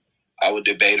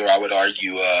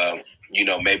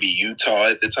 maybe Utah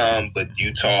at the time, but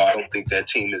Utah, I don't think that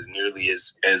team is nearly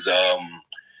as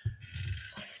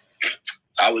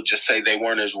I would just say they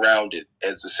weren't as rounded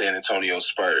as the San Antonio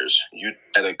Spurs. You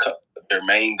had their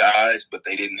main guys, but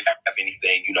they didn't have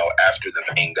anything, after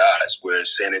the main guys,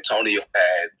 whereas San Antonio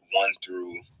had 1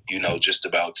 through, just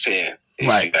about 10, if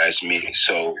you ask me.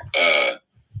 So,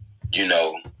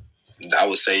 I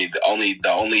would say the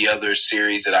only other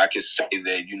series that I could say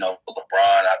that, LeBron,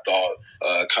 I thought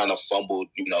kind of fumbled,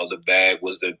 the bag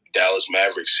was the Dallas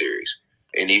Mavericks series.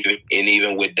 And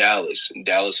even with Dallas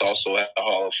also had a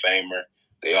Hall of Famer.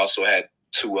 They also had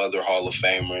 2 other Hall of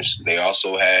Famers. They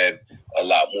also had a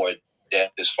lot more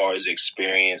depth as far as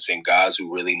experience and guys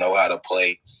who really know how to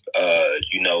play.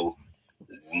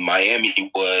 Miami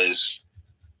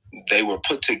they were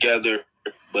put together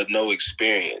but no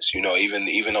experience.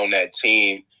 Even on that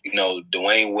team,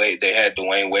 Dwayne Wade, they had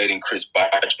Dwayne Wade and Chris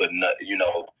Bosh, but not,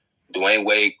 Dwayne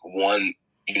Wade won,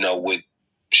 with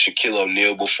Shaquille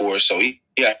O'Neal before, so he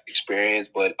had experience.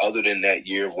 But other than that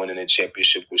year of winning the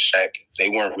championship with Shaq, they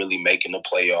weren't really making the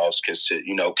playoffs,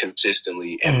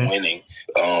 consistently and winning.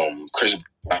 Chris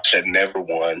Bosh had never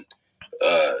won.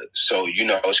 So,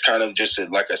 it's kind of just,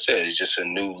 like I said, it's just a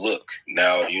new look.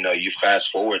 Now, you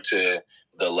fast forward to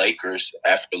the Lakers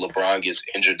after LeBron gets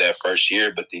injured that first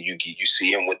year, but then you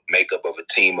see him with makeup of a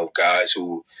team of guys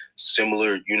who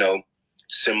similar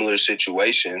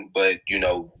situation, but,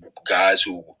 guys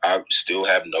who still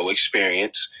have no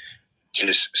experience,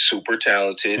 just super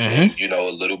talented, and,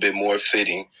 a little bit more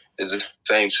fitting. Is the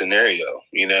same scenario,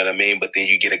 you know what I mean? But then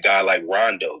you get a guy like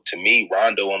Rondo. To me,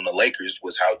 Rondo on the Lakers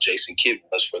was how Jason Kidd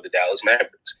was for the Dallas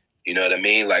Mavericks. You know what I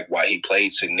mean? Like, why he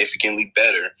played significantly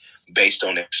better based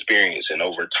on experience and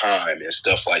over time and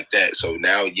stuff like that. So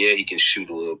now, he can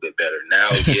shoot a little bit better. Now,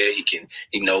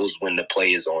 he knows when the play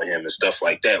is on him and stuff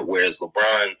like that. Whereas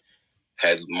LeBron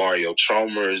had Mario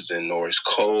Chalmers and Norris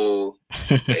Cole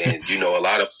and, a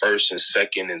lot of first and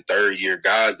second and third year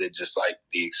guys that just, like,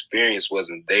 the experience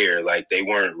wasn't there. Like, they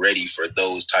weren't ready for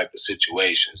those type of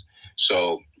situations.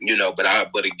 So,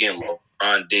 but again,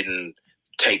 LeBron didn't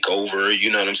take over, you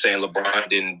know what I'm saying? LeBron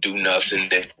didn't do nothing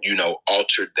that,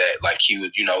 altered that. Like, he was,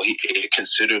 he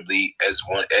considerably as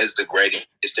the greatest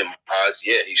in my eyes,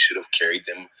 he should have carried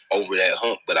them over that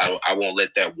hump. But I won't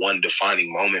let that one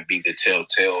defining moment be the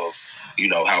telltale of,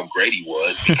 how great he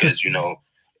was, because,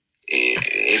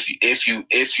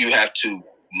 if you have to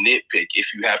nitpick,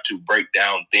 if you have to break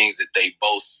down things that they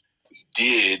both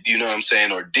did, you know what I'm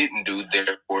saying, or didn't do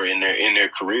there or in their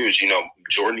careers,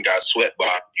 Jordan got swept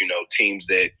by, teams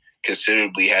that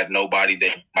considerably had nobody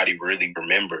that nobody really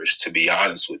remembers, to be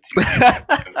honest with you. You know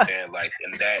what I'm saying? Like,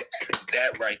 and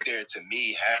that right there to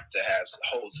me have to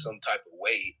hold some type of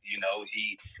weight.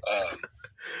 He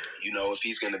if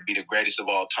he's going to be the greatest of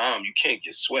all time, you can't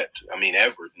get swept. I mean,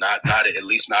 ever. Not at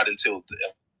least not until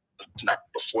not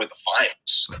before the finals.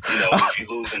 If you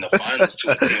lose in the finals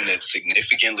to a team that's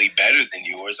significantly better than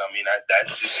yours, I mean,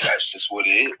 that's just what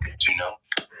it is.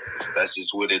 That's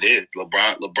just what it is.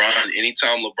 LeBron.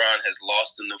 Anytime LeBron has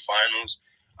lost in the finals,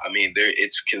 I mean,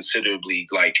 it's considerably,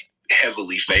 like,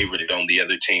 heavily favored on the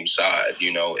other team's side.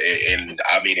 And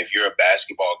I mean, if you're a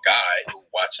basketball guy who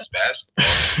watches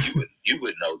basketball, you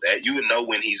would know that. You would know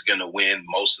when he's gonna win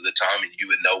most of the time, and you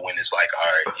would know when it's like,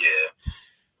 all right,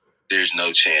 there's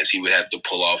no chance. He would have to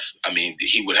pull off. I mean,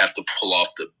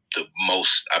 the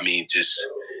most. I mean, just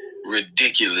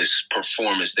ridiculous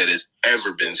performance that has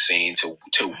ever been seen to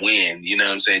win. You know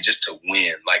what I'm saying? Just to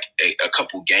win, like a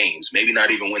couple games, maybe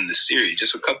not even win the series,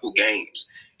 just a couple games.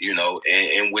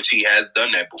 In which he has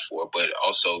done that before. But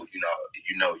also,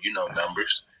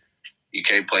 numbers. You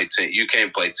can't play 10. You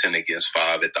can't play 10 against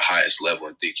 5 at the highest level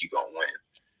and think you're gonna win.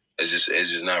 It's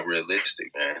just not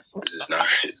realistic, man. It's not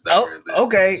realistic.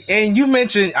 Okay, and you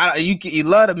mentioned you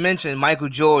love to mention Michael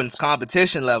Jordan's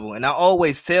competition level, and I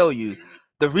always tell you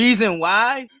the reason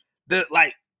why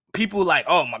people like,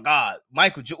 oh my God,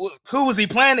 Michael Jordan, who was he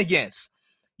playing against?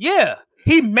 Yeah,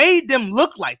 he made them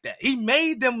look like that. He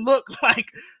made them look like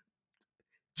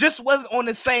just wasn't on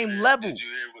the same level.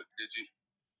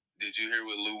 Did you hear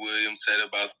what Lou Williams said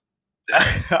about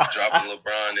that? Dropping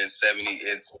LeBron in 70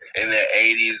 in the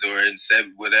 80s or in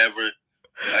 7 whatever?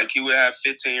 Like, he would have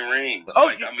 15 rings. Oh,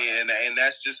 like, I mean, and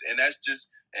that's just and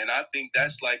I think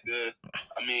that's like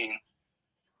I mean,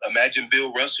 imagine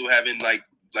Bill Russell having like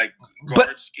like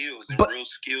guard skills and real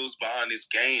skills behind his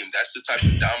game. That's the type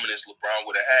of dominance LeBron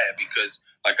would have had because,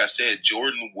 like I said,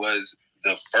 Jordan was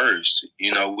the first.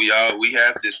 You know, we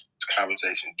have this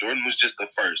conversation. Jordan was just the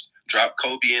first. Drop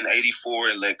Kobe in '84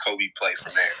 and let Kobe play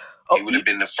from there. He would have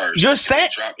been the first. You're saying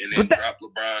drop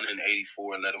LeBron in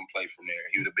 '84 and let him play from there.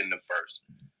 He would have been the first.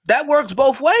 That works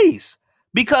both ways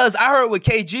because I heard what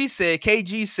KG said.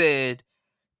 KG said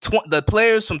the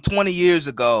players from 20 years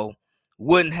ago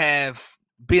wouldn't have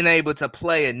been able to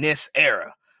play in this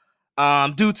era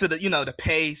due to the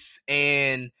pace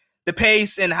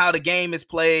and how the game is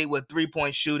played with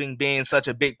 3-point shooting being such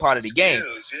a big part of the game.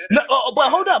 Yeah. No, but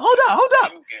hold up.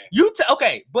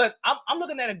 Okay, but I'm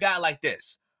looking at a guy like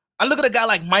this. I look at a guy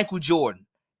like Michael Jordan.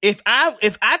 If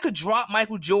I could drop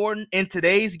Michael Jordan in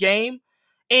today's game,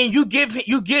 and you give him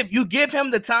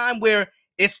the time where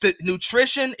it's the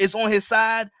nutrition is on his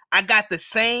side. I got the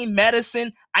same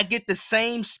medicine. I get the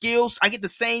same skills. I get the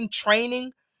same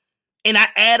training, and I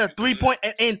add a 3-point.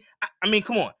 And I mean,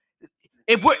 come on.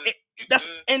 If we're that's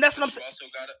what I'm saying. Also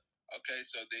gotta, okay,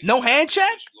 so no hand check.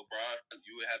 LeBron,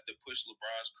 you would have to push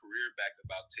LeBron's career back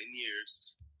about 10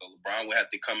 years. So LeBron would have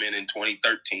to come in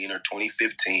 2013 or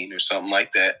 2015 or something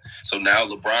like that. So now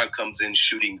LeBron comes in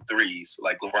shooting threes.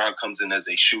 Like LeBron comes in as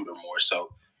a shooter more so.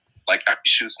 Like how he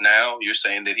shoots now, you're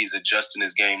saying that he's adjusting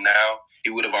his game now.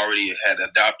 He would have already had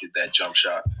adopted that jump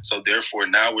shot. So therefore,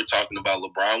 now we're talking about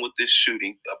LeBron with this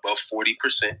shooting above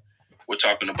 40%. We're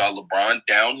talking about LeBron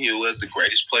downhill as the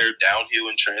greatest player downhill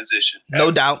in transition.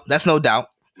 No doubt. That's no doubt.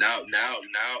 Now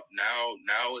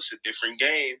it's a different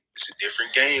game. It's a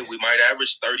different game. We might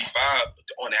average 35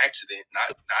 on accident.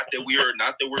 Not that we're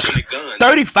gonna gun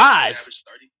 35.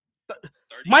 30.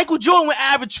 Michael Jordan would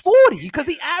average 40 because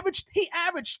he averaged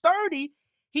 30.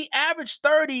 He averaged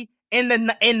 30 in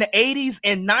the 80s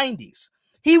and 90s.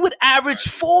 He would average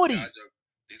 40.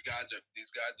 These guys are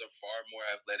far more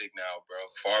athletic now, bro.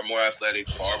 Far more athletic,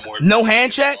 far more no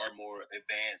hand check, far more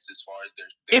advanced as far as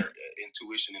their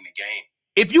intuition in the game.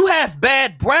 If you have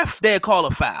bad breath, they'll call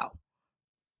a foul.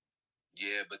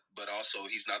 Yeah, but also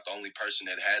he's not the only person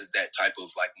that has that type of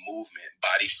like movement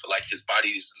body. Like his body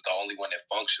is the only one that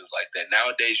functions like that.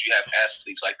 Nowadays, you have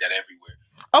athletes like that everywhere.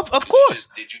 Of course.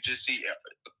 Did you just see?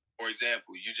 For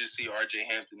example, you just see R.J.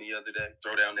 Hampton the other day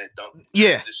throw down that dunk.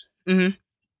 Yeah. Mm-hmm.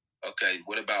 Okay.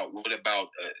 What about?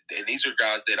 And these are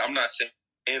guys that I'm not saying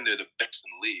they're the best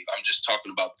in the league. I'm just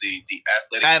talking about the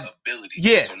athletic ability.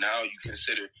 Yeah. So now you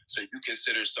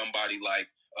consider somebody like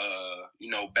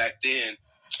back then.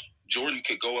 Jordan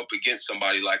could go up against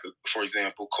somebody like, for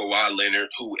example, Kawhi Leonard,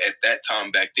 who at that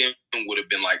time back then would have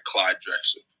been like Clyde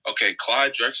Drexler. Okay,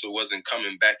 Clyde Drexler wasn't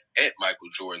coming back at Michael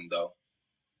Jordan, though.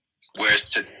 Whereas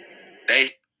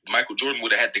today, Michael Jordan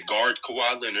would have had to guard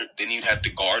Kawhi Leonard. Then he'd have to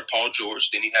guard Paul George.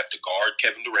 Then he'd have to guard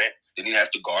Kevin Durant. Then he'd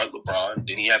have to guard LeBron.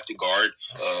 Then he'd have to guard,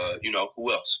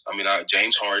 who else? I mean,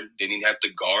 James Harden. Then he'd have to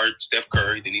guard Steph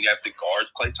Curry. Then he'd have to guard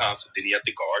Klay Thompson. Then he'd have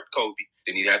to guard Kobe.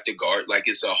 Then he'd have to guard. Like,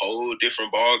 it's a whole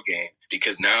different ball game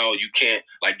because now you can't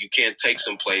take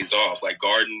some plays off. Like,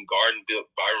 guarding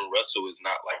Byron Russell is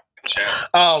not like a challenge.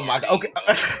 Oh, my God. Okay.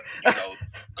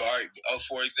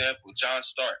 For example, John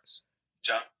Starks.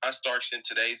 John Starks in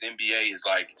today's NBA is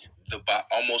like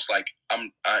almost like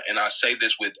and I say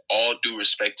this with all due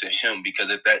respect to him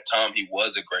because at that time he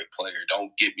was a great player.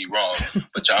 Don't get me wrong,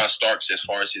 but John Starks, as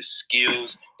far as his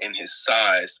skills and his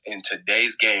size in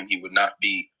today's game, he would not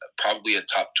be probably a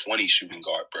top 20 shooting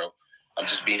guard, bro. I'm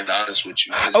just being honest with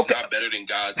you. He's not better than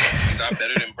guys. He's not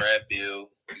better than Brad Beal.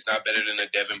 He's not better than a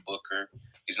Devin Booker.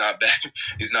 He's not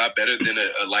better than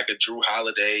a Drew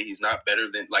Holiday. He's not better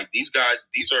than these guys.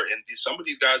 Some of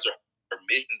these guys are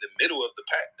in the middle of the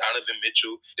pack. Donovan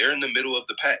Mitchell, they're in the middle of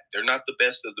the pack. They're not the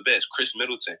best of the best. Chris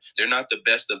Middleton, they're not the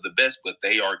best of the best, but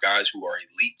they are guys who are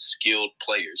elite skilled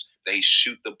players. They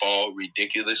shoot the ball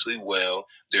ridiculously well.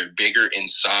 They're bigger in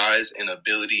size and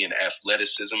ability and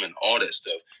athleticism and all that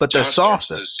stuff. But they're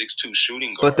softer. 6'2"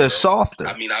 shooting guard. But they're softer.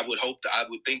 I mean, I would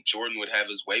think Jordan would have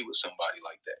his way with somebody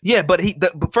like that. Yeah, but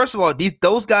first of all,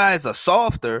 those guys are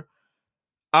softer.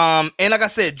 And like I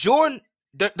said, Jordan,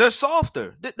 they're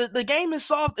softer. The game is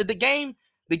soft.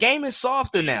 The game is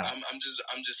softer now. I'm just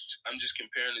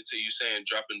comparing it to you saying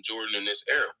dropping Jordan in this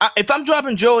era. If I'm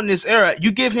dropping Jordan in this era,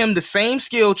 you give him the same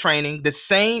skill training, the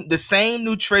same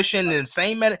nutrition, and the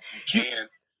same that's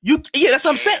what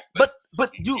I'm saying.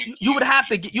 But you would have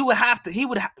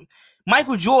to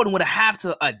Michael Jordan would have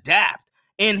to adapt,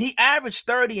 and he averaged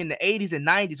 30 in the 80s and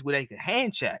 90s where they could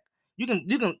hand check. You can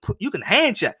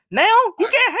hand check. Now you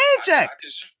can't hand check.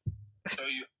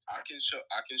 I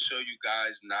can show you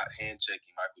guys not hand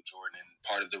checking Michael Jordan.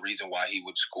 Part of the reason why he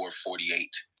would score 48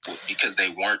 because they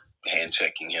weren't hand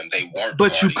checking him. They weren't.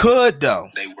 But you could though.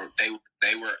 They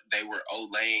were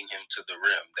olaying him to the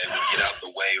rim. They would get out the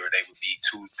way, or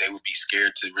they would be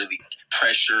scared to really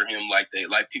pressure him like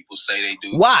people say they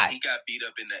do. Why? He got beat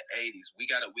up in the 80s. We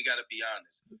gotta be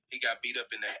honest. He got beat up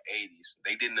in the 80s.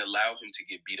 They didn't allow him to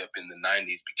get beat up in the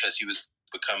 90s because he was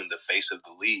becoming the face of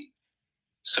the league.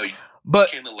 So you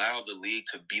can't allow the league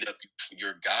to beat up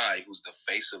your guy who's the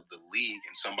face of the league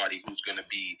and somebody who's going to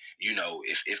be,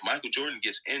 if Michael Jordan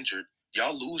gets injured,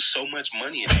 y'all lose so much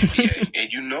money in the NBA,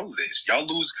 and you know this. Y'all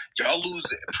lose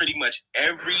pretty much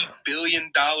every $1 billion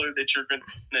that you're going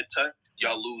to touch.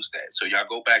 Y'all lose that. So y'all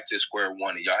go back to square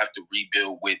one, and y'all have to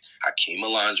rebuild with Hakeem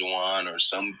Olajuwon or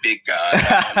some big guy. You know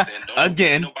what I'm saying?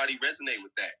 Again, nobody resonate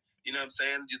with that. You know what I'm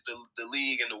saying? The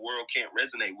league and the world can't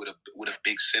resonate with a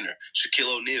big center.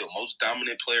 Shaquille O'Neal, most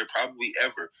dominant player probably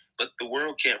ever, but the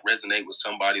world can't resonate with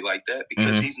somebody like that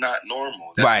because he's not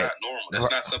normal. That's not normal.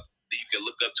 That's not something that you can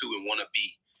look up to and want to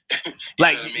be.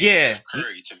 Like, what I mean? Yeah. Steph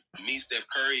Curry. To me, Steph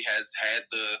Curry has had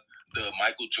the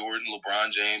Michael Jordan,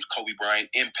 LeBron James, Kobe Bryant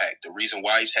impact. The reason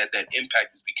why he's had that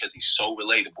impact is because he's so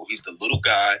relatable. He's the little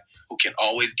guy who can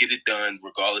always get it done,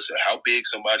 regardless of how big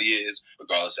somebody is,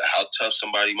 regardless of how tough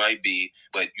somebody might be.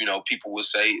 But, people will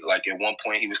say, like, at one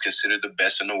point he was considered the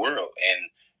best in the world. And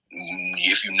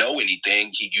if you know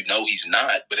anything, he's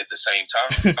not. But at the same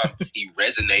time, he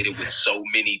resonated with so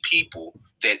many people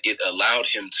that it allowed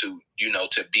him to,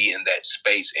 to be in that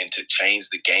space and to change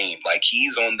the game. Like,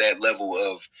 he's on that level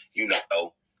of,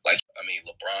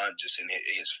 LeBron just in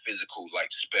his physical,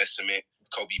 specimen,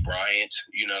 Kobe Bryant,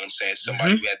 you know what I'm saying?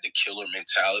 Somebody who had the killer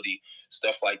mentality,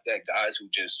 stuff like that. Guys who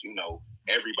just,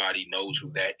 everybody knows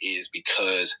who that is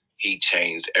because he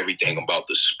changed everything about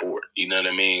the sport. You know what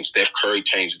I mean? Steph Curry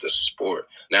changed the sport.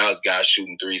 Now it's guys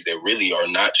shooting threes that really are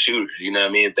not shooters. You know what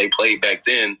I mean? If they played back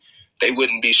then, they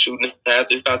wouldn't be shooting half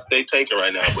the shots they taking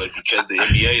right now. But because the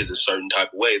NBA is a certain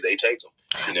type of way, they take them.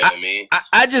 You know what I mean?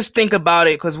 I just think about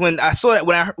it because when I saw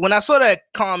that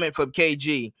comment from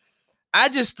KG, I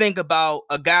just think about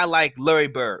a guy like Larry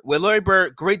Bird. Where Larry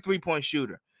Bird, great 3-point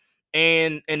shooter,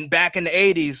 and back in the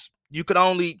 80s,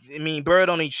 Bird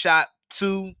only shot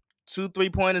two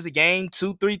 3-pointers a game,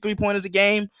 2 3-pointers a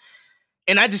game,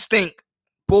 and I just think,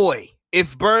 boy,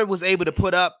 if Bird was able to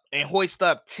put up and hoist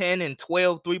up 10 and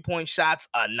 12 3-point shots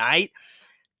a night,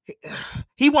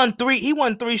 he won three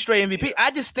straight MVP. Yeah.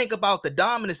 I just think about the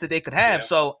dominance that they could have. Yeah.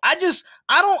 So I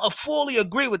don't fully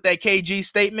agree with that KG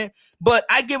statement, but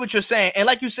I get what you're saying. And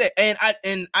like you said, and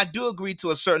I do agree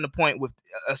to a certain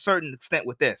extent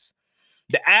with this.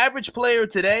 The average player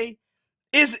today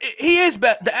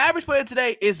the average player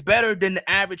today is better than the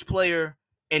average player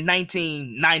in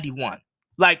 1991.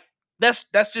 Like, that's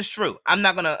just true. I'm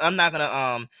not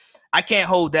gonna I can't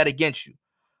hold that against you.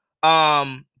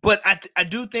 But I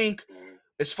do think,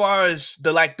 as far as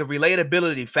the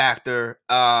relatability factor,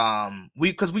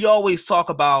 because we always talk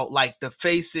about like the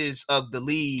faces of the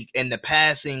league and the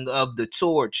passing of the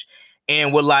torch,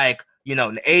 and we're like, in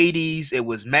the 80s it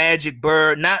was Magic,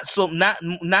 Bird, not so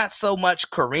much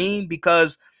Kareem,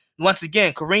 because once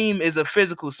again Kareem is a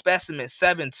physical specimen,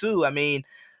 7'2". I mean,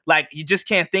 like, you just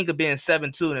can't think of being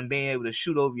 7'2" and being able to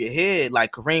shoot over your head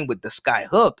like Kareem with the sky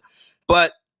hook.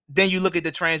 But then you look at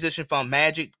the transition from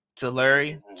Magic to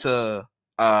Larry to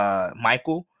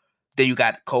Michael. Then you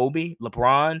got Kobe,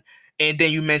 LeBron, and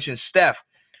then you mentioned Steph.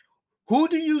 Who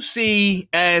do you see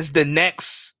as the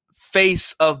next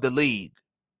face of the league?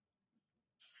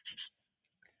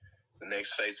 The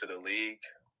next face of the league?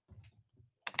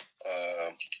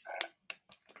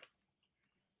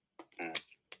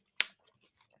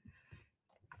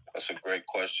 That's a great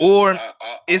question. Or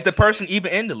is the person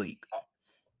even in the league?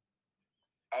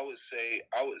 I would say,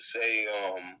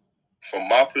 from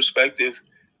my perspective,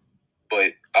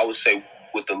 but I would say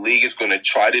what the league is going to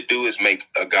try to do is make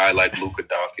a guy like Luka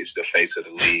Doncic the face of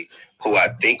the league, who I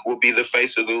think will be the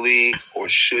face of the league or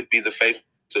should be the face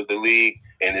of the league,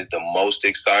 and is the most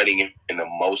exciting and the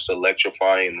most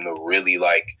electrifying and really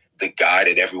the guy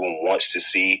that everyone wants to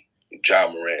see. Ja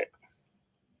Morant.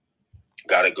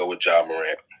 Got to go with Ja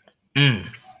Morant.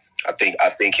 I think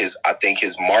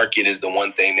his market is the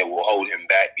one thing that will hold him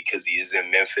back because he is in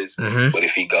Memphis. But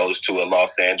if he goes to a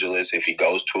Los Angeles, if he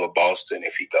goes to a Boston,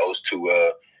 if he goes to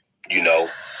a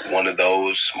one of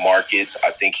those markets,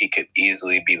 I think he could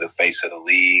easily be the face of the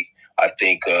league. I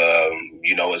think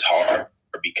it's hard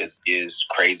because he is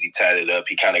crazy tatted up.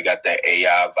 He kind of got that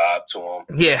AI vibe to him.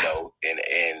 Yeah.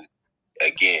 And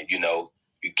again, you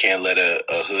can't let a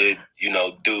hood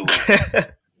dude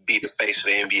be the face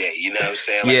of the NBA. You know what I'm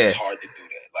saying? It's hard to do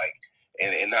that.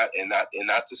 and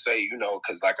not to say,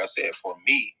 because like I said, for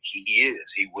me, he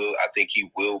will. I think he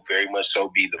will very much so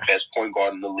be the best point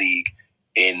guard in the league.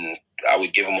 I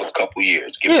would give him a couple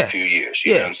years, him a few years.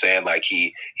 You know what I'm saying? Like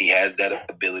he has that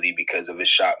ability because of his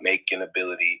shot making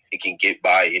ability. He can get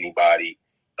by anybody.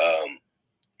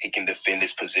 He can defend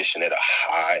his position at a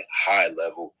high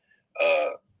level.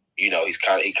 He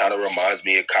kind of reminds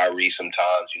me of Kyrie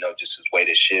sometimes. Just his way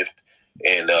to shift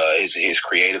and his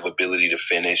creative ability to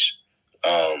finish.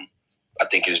 I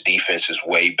think his defense is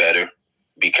way better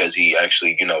because he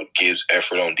actually gives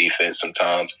effort on defense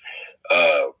sometimes.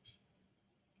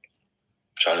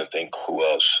 Trying to think who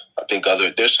else. I think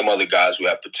there's some other guys who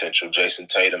have potential. Jason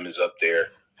Tatum is up there.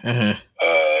 Mm-hmm.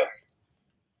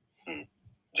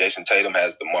 Jason Tatum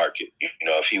has the market.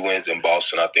 If he wins in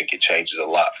Boston, I think it changes a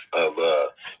lot of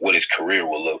what his career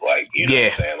will look like. You know what I'm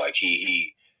saying? Like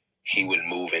he would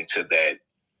move into that.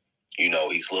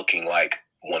 He's looking like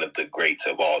one of the greats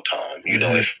of all time.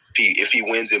 If he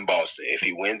wins in Boston,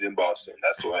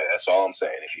 that's all I'm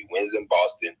saying. If he wins in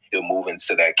Boston, he'll move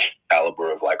into that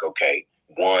caliber of like, okay,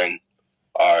 one,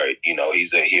 all right,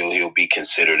 he'll be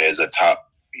considered as a top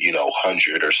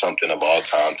 100 or something of all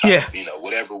time.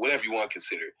 Whatever you want to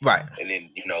consider. Right. And then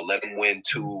let him win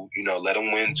two. Let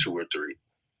him win 2 or 3.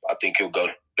 I think he'll go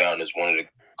down as one of the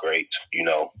greats.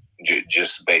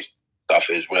 Just based off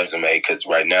his resume, because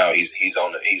right now he's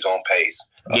on pace.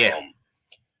 Yeah.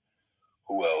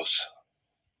 Who else?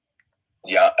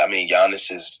 Yeah, I mean Giannis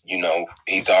is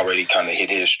he's already kind of hit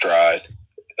his stride.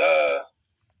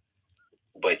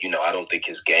 But I don't think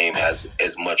his game has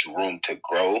as much room to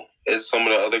grow as some of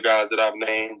the other guys that I've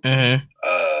named. Mm-hmm.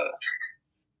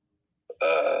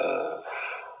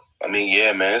 I mean,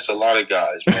 yeah, man, it's a lot of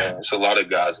guys, man. It's a lot of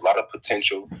guys, a lot of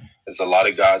potential. There's a lot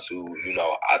of guys who,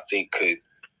 I think could,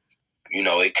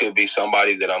 it could be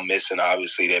somebody that I'm missing,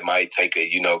 obviously, that might take a,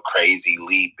 crazy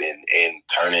leap and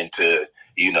turn into,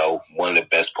 one of the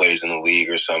best players in the league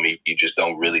or something. You just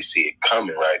don't really see it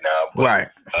coming right now. But, right.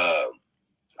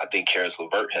 I think Caris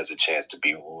LeVert has a chance to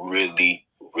be really,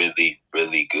 really,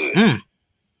 really good.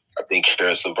 I think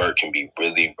Caris LeVert can be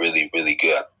really, really, really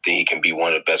good. I think he can be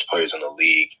one of the best players in the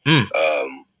league.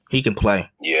 He can play.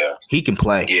 Yeah. He can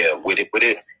play. Yeah, with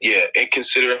it. Yeah, and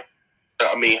consider,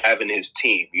 having his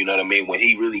team, you know what I mean? When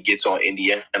he really gets on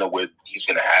Indiana where he's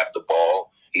going to have the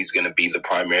ball, he's going to be the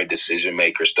primary decision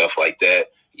maker, stuff like that.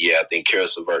 Yeah, I think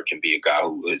Caris LeVert can be a guy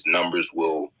who his numbers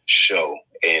will show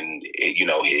and,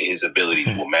 his abilities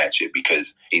will match it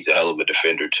because he's a hell of a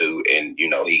defender too. And,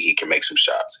 he can make some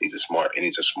shots. He's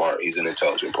an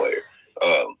intelligent player.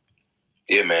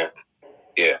 Yeah, man.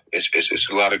 Yeah, it's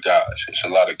a lot of guys. It's a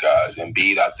lot of guys.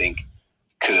 Embiid, I think,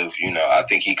 could have, I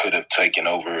think he could have taken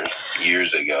over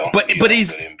years ago. But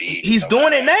he's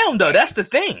doing it now, though. That's the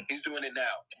thing. He's doing it now.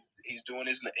 He's doing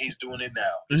it now.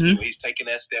 Mm-hmm. He's taking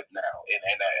that step now,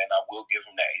 and I will give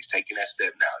him that. He's taking that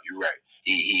step now. You're right.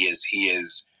 He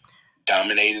is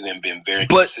dominated and been very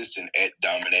consistent at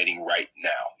dominating right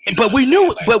now. But we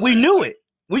knew it. Like, but we knew it.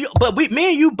 Me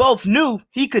and you both knew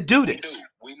he could do this.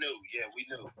 We knew. Yeah,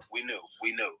 we knew.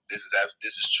 This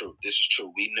is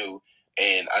true. We knew.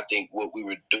 And I think what we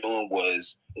were doing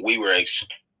was we were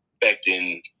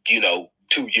expecting,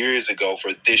 2 years ago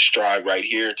for this stride right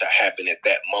here to happen at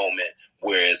that moment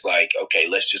where it's like, okay,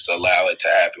 let's just allow it to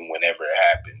happen whenever it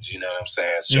happens. You know what I'm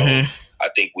saying? So I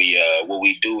think what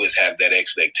we do is have that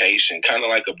expectation, kind of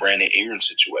like a Brandon Ingram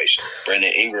situation.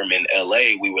 Brandon Ingram in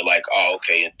LA, we were like, oh,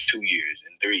 okay, in 2 years,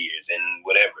 in 3 years, and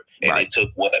whatever. And it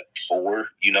took, 4,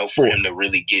 for him to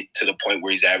really get to the point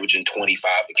where he's averaging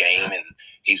 25 a game and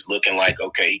he's looking like,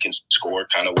 okay, he can score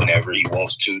kind of whenever he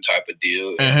wants to type of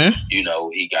deal. And,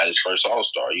 he got his first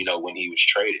All-Star, when he was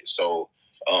traded. So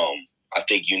I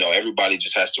think, everybody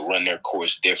just has to run their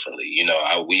course differently.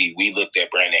 We looked at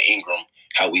Brandon Ingram,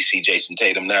 how we see Jason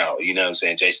Tatum now. You know what I'm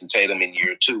saying? Jason Tatum in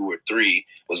year 2 or 3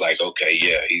 was like, okay,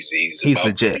 yeah, he's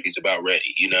legit. He's about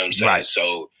ready. You know what I'm saying? Right.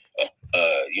 So,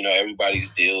 everybody's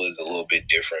deal is a little bit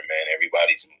different, man.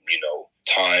 Everybody's,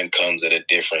 time comes at a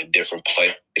different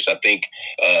place. I think,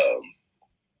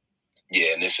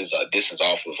 and this is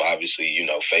off of obviously,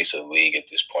 face of the league at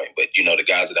this point. But, the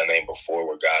guys that I named before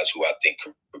were guys who I think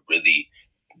could really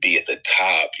be at the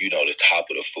top, the top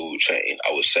of the food chain,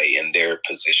 I would say, in their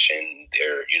position,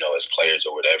 their, as players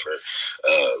or whatever.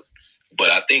 But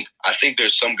I think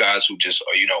there's some guys who just,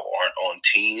 aren't on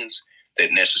teams that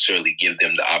necessarily give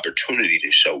them the opportunity to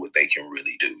show what they can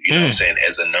really do. You know what I'm saying?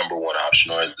 As a number one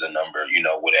option or as a number,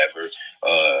 whatever.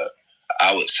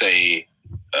 I would say,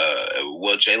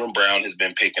 Jaylen Brown has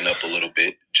been picking up a little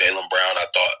bit. Jaylen Brown, I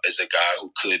thought, is a guy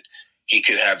who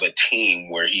could have a team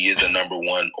where he is a number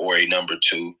one or a number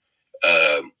 2.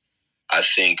 I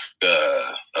think,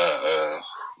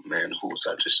 man, who was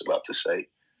I just about to say?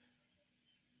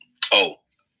 Oh,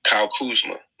 Kyle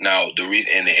Kuzma. Now, the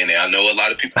reason, and I know a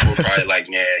lot of people were probably like,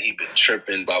 man, he been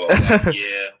tripping, blah, blah, blah.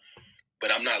 Yeah.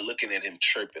 But I'm not looking at him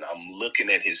tripping. I'm looking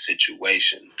at his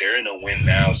situation. They're in a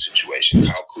win-now situation.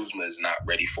 Kyle Kuzma is not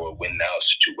ready for a win-now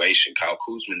situation. Kyle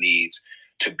Kuzma needs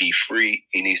to be free.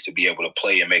 He needs to be able to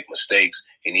play and make mistakes.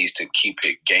 He needs to keep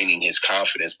gaining his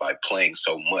confidence by playing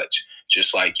so much.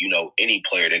 Just like, any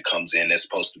player that comes in that's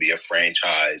supposed to be a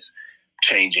franchise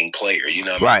changing player. You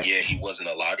know what I mean? Yeah, he wasn't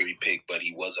a lottery pick, but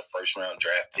he was a first-round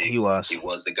draft pick. He was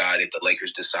the guy that the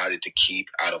Lakers decided to keep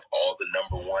out of all the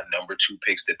number 1, number 2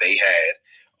 picks that they had.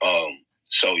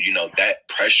 So, that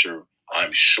pressure,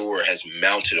 I'm sure, has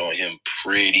mounted on him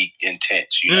pretty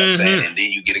intense. You know what I'm saying? And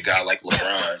then you get a guy like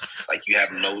LeBron, like, you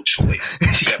have no choice.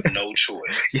 You have no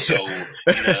choice. So, you know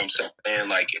what I'm saying?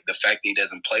 Like, the fact that he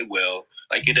doesn't play well,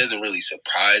 like, it doesn't really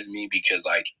surprise me because,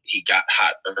 like, he got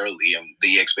hot early and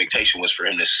the expectation was for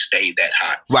him to stay that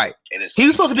hot. Right. And it's he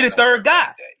was supposed to be the third guy.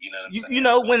 Like that, you know what I'm saying? You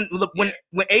know, when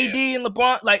AD and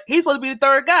LeBron, like, he's supposed to be the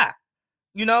third guy,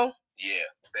 you know? Yeah,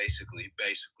 basically.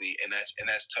 And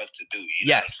that's tough to do, you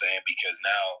know what I'm saying? Because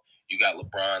now you got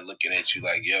LeBron looking at you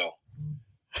like, yo,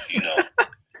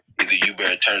 either you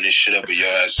better turn this shit up or your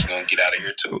ass is going to get out of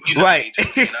here too. You know what I mean? To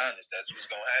be honest, that's what's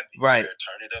going to happen. Right. You better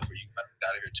turn it up or you got to get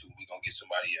out of here too. We're going to get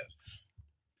somebody else.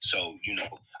 So,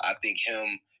 I think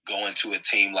him going to a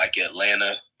team like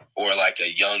Atlanta or like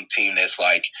a young team that's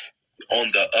like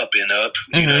on the up and up,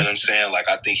 you know what I'm saying? Like,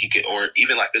 I think he could, or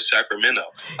even like a Sacramento,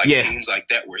 like teams like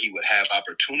that where he would have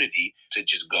opportunity to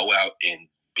just go out and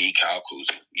be Kyle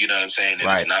Kuzma. You know what I'm saying? And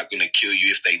it's not going to kill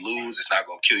you if they lose. It's not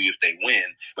going to kill you if they win.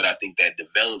 But I think that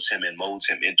develops him and molds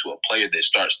him into a player that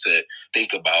starts to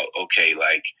think about, okay,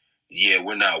 like, yeah,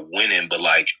 we're not winning, but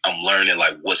like, I'm learning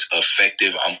like what's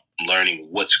effective. I'm learning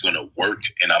what's going to work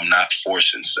and I'm not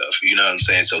forcing stuff. You know what I'm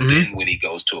saying? So then when he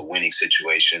goes to a winning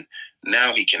situation,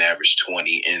 now he can average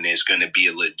 20 and it's going to be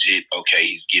a legit, okay,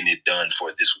 he's getting it done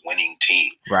for this winning team.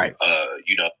 Right.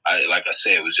 Like I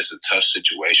said, it was just a tough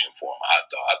situation for him.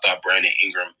 I thought Brandon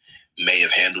Ingram may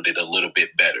have handled it a little bit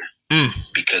better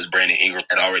because Brandon Ingram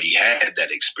had already had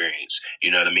that experience.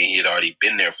 You know what I mean? He had already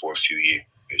been there for a few years.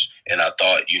 And I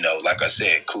thought, like I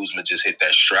said, Kuzma just hit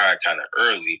that stride kind of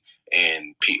early.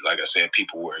 And like I said,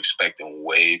 people were expecting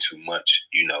way too much,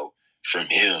 from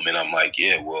him. And I'm like,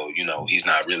 yeah, well, he's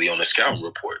not really on the scouting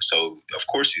report. So, of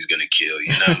course, he's going to kill.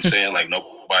 You know what I'm saying? Like,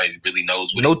 nobody really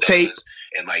knows what he does.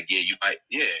 And, like, you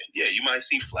might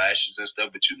see flashes and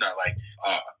stuff, but you're not like,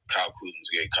 Kyle Kuzma's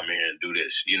going to come in here and do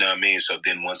this. You know what I mean? So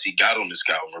then once he got on the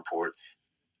scouting report,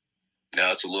 now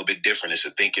it's a little bit different. It's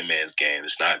a thinking man's game.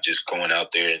 It's not just going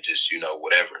out there and just,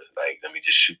 whatever. Like, let me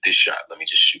just shoot this shot. Let me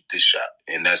just shoot this shot.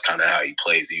 And that's kind of how he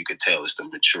plays. You could tell it's the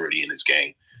maturity in his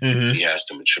game. He has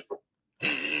to mature.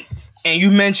 And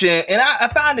you mentioned, and I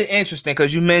found it interesting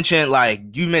because you mentioned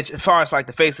as far as like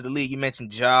the face of the league, you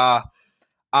mentioned Ja.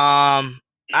 I'm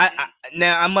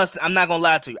not gonna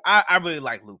lie to you. I really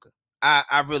like Luka.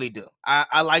 I really do.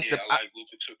 I like Luka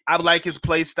too. I like his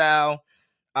play style.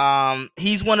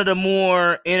 He's one of the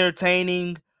more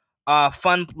entertaining,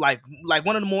 fun, like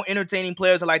one of the more entertaining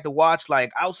players I like to watch.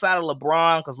 Like outside of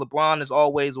LeBron, because LeBron is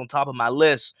always on top of my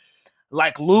list.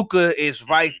 Like Luka is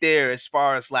right there as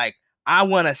far as like I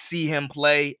want to see him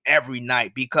play every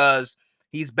night because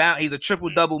he's a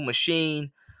triple-double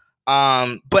machine.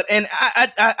 But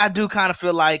I do kind of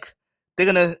feel like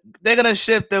they're gonna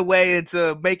shift their way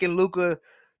into making Luka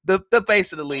the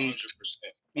face of the league. 100%.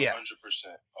 Yeah, 100%.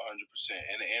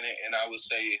 And I would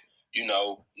say,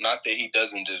 not that he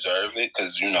doesn't deserve it,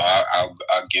 because I'll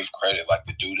give credit. Like,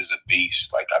 the dude is a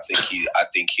beast. Like, I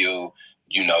think he'll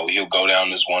go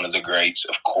down as one of the greats.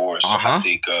 Of course, I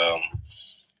think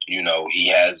he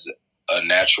has a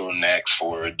natural knack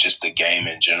for just the game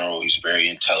in general. He's very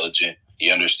intelligent.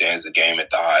 He understands the game at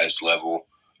the highest level.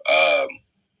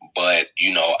 But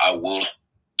I will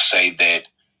say that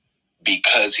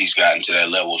because he's gotten to that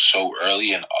level so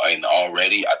early and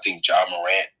already, I think Ja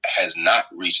Morant has not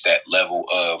reached that level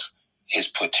of his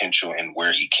potential and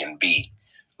where he can be.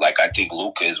 Like, I think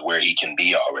Luka is where he can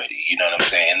be already. You know what I'm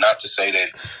saying? And not to say that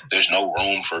there's no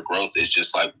room for growth. It's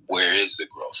just like, where is the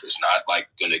growth? It's not like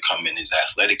going to come in his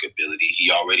athletic ability. He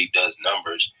already does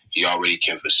numbers. He already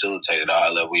can facilitate at a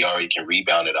high level. He already can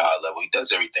rebound at a high level. He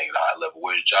does everything at a high level.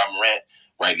 Whereas Ja Morant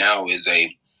right now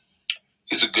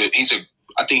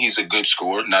I think he's a good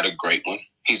scorer, not a great one.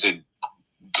 He's a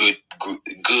good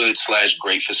 / great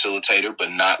facilitator,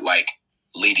 but not like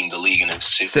leading the league in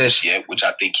assists yet, which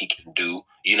I think he can do.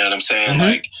 You know what I'm saying?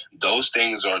 Like, those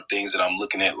things are things that I'm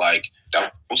looking at, like,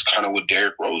 that was kind of what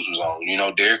Derrick Rose was on. You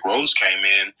know, Derrick Rose came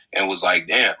in and was like,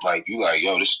 damn, like, you like,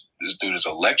 yo, this dude is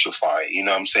electrifying. You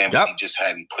know what I'm saying? Yep. But he just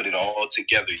hadn't put it all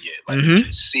together yet. Like, you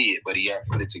can see it, but he hadn't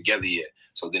put it together yet.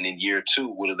 So then in year 2,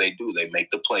 what do? They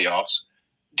make the playoffs.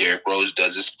 Derrick Rose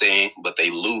does his thing, but they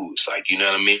lose. Like, you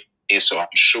know what I mean? And so I'm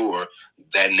sure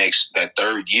that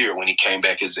third year when he came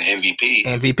back as the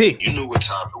MVP, you knew what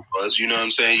time it was. You know what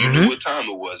I'm saying? You knew what time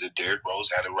it was. And Derrick Rose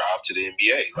had arrived to the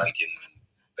NBA. Like, and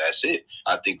that's it.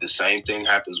 I think the same thing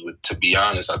happens to be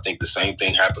honest, I think the same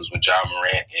thing happens with Ja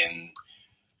Morant in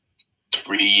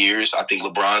 3 years. I think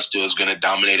LeBron still is going to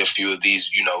dominate a few of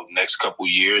these, next couple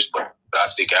years. But I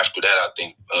think after that, I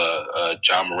think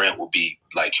Ja Morant will be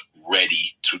like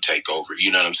ready to take over.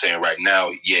 You know what I'm saying? Right now,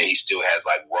 yeah, he still has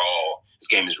like raw. His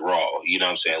game is raw. You know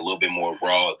what I'm saying? A little bit more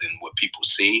raw than what people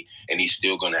see, and he's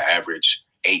still going to average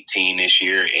 18 this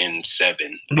year and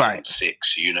 7, and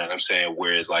 6. You know what I'm saying?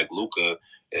 Whereas like Luka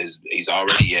he's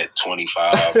already at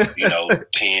 25,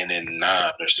 10 and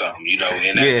 9 or something.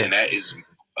 And that is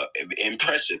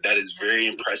impressive. That is very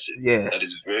impressive. Yeah. That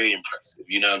is very impressive.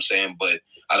 You know what I'm saying? But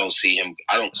I don't see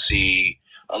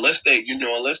unless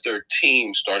their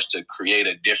team starts to create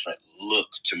a different look.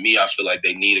 To me, I feel like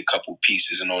they need a couple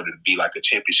pieces in order to be like a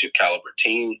championship caliber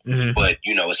team. But,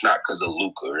 it's not because of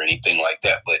Luka or anything like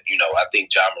that. But, I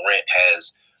think Ja Morant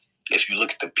has, if you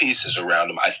look at the pieces around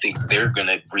them, I think they're going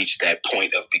to reach that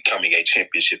point of becoming a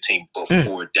championship team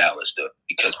before Dallas does.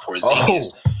 Because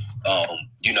Porzingis,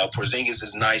 Porzingis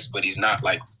is nice, but he's not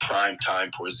like prime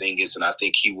time Porzingis, and I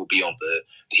think he will be on the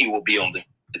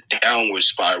downward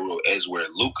spiral as where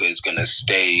Luka is going to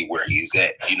stay where he's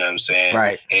at. You know what I'm saying?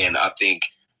 Right. And I think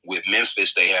with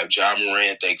Memphis, they have Ja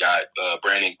Morant, they got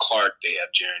Brandon Clark, they have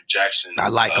Jaren Jackson. I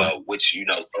like him. Which,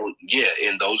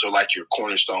 and those are like your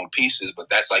cornerstone pieces, but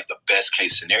that's like the best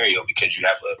case scenario because you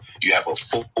have a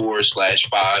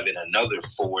 4/5 and another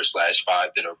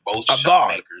 4/5 that are both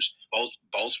shot makers,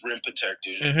 both rim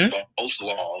protectors, both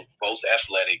long, both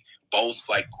athletic, both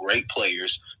like great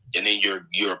players. And then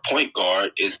your point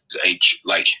guard is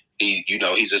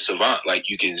he's a savant. Like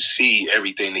you can see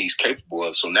everything that he's capable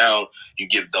of. So now you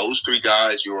give those 3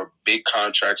 guys your big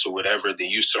contracts or whatever. Then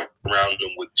you surround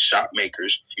them with shot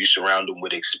makers. You surround them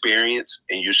with experience,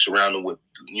 and you surround them with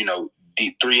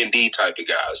 3-and-D type of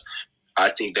guys. I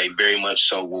think they very much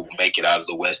so will make it out of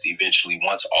the West eventually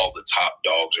once all the top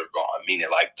dogs are gone. Meaning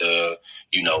like the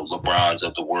LeBrons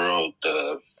of the world,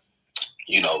 the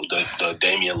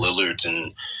Damian Lillards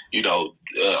and,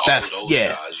 Steph, all of those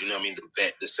guys,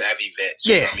 the savvy vets,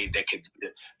 that could,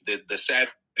 the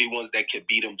savvy ones that could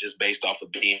beat them just based off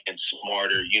of being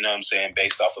smarter,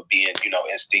 based off of being,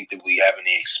 instinctively having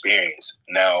the experience.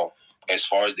 Now, as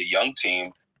far as the young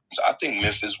team, I think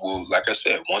Memphis will, like I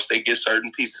said, once they get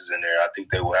certain pieces in there, I think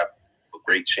they will have a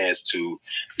great chance to,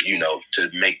 to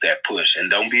make that push. And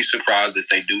don't be surprised if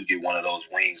they do get one of those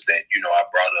wings that, I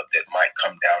brought up that might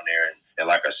come down there and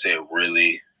like I said,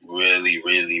 really, really,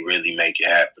 really, really make it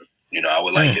happen. I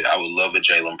would like it. I would love a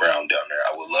Jaylen Brown down there.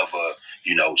 I would love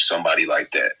somebody like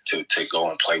that to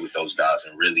go and play with those guys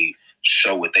and really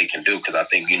show what they can do. Because I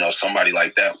think, somebody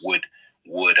like that would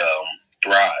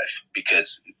thrive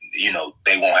because,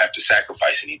 they won't have to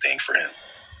sacrifice anything for him.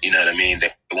 You know what I mean?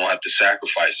 They won't have to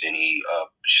sacrifice any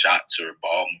shots or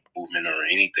ball movement or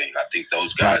anything. I think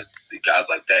those guys, the guys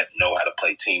like that, know how to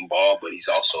play team ball, but he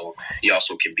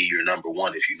also can be your number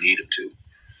one if you need him to.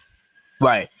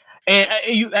 Right. And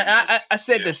I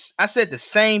said this. I said the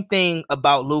same thing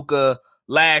about Luka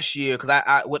last year because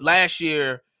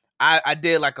I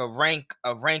did like a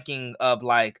ranking of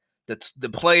like the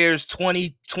players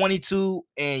 22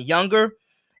 and younger.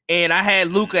 And I had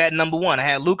Luka at number 1.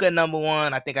 I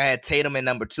think I had Tatum at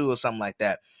number 2 or something like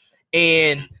that.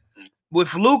 And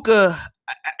with Luka,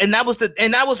 and that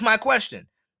was my question.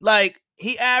 Like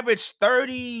he averaged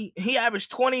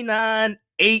 29,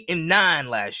 8, and 9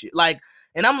 last year. Like,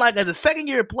 and I'm like, as a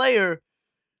second-year player,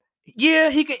 yeah,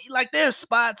 he can, like, there's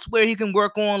spots where he can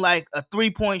work on like a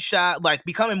 3-point shot, like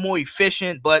becoming more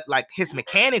efficient, but like his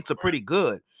mechanics are pretty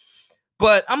good.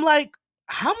 But I'm like,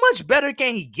 how much better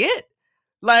can he get?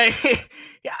 Like,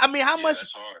 I mean, how much?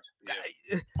 That's hard.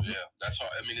 Yeah, that's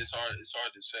hard. I mean, it's hard to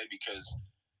say because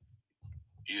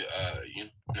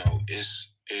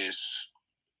it's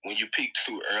when you peak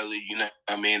too early.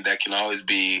 That can always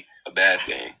be a bad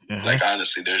thing. Like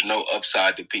honestly, there's no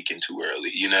upside to peaking too early.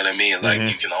 You know what I mean? Like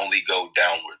you can only go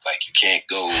downwards. Like you can't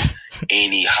go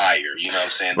any higher. You know what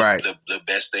I'm saying? Right. The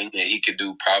best thing that he could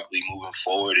do probably moving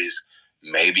forward is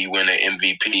maybe win an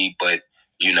MVP, but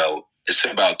it's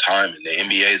about timing. The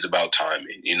NBA is about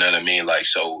timing. You know what I mean? Like,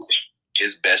 so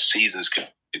his best seasons could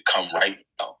come right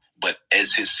now. But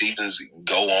as his seasons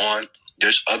go on,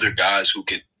 there's other guys who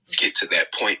could get to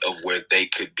that point of where they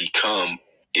could become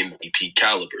MVP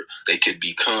caliber. They could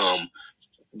become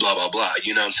blah blah blah.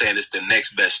 You know what I'm saying? It's the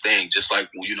next best thing. Just like,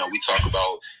 you know, we talk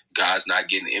about guys not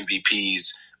getting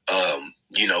MVPs.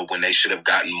 You know, when they should have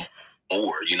gotten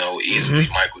more. You know, easily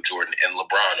Michael Jordan and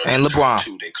LeBron are the top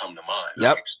two that come to mind.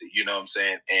 Yep. You know what I'm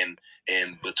saying?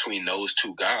 And between those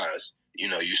two guys, you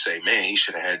know, you say, man, he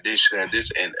should have had this, and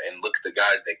look at the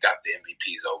guys that got the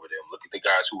MVPs over them. Look at the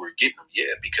guys who were getting them.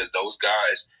 Yeah, because those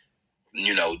guys,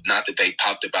 you know, not that they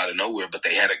popped up out of nowhere, but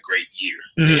they had a great year.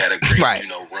 They had a great, you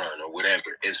know, run or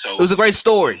whatever. And so it was a great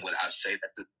story. When I say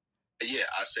that,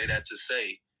 I say that to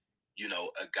say, you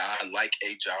know, a guy like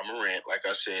a Ja Morant, like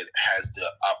I said, has the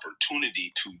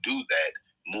opportunity to do that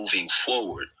moving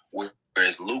forward.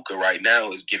 Whereas Luka right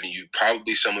now is giving you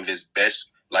probably some of his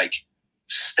best, like,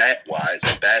 stat-wise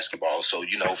in basketball. So,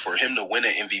 you know, for him to win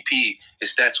an MVP,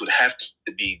 his stats would have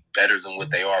to be better than what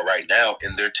they are right now,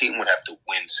 and their team would have to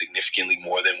win significantly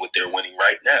more than what they're winning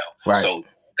right now. Right. So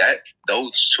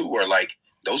those two are like,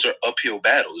 those are uphill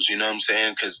battles, you know what I'm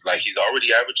saying? Because, like, he's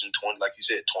already averaging 20, like you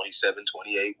said, 27,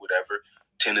 28, whatever,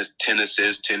 10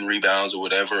 assists, 10 rebounds or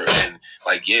whatever. And,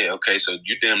 like, yeah, okay, so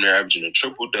you're damn near averaging a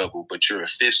triple-double, but you're a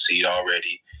fifth seed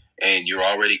already, and you're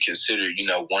already considered, you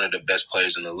know, one of the best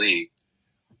players in the league.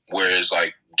 Whereas,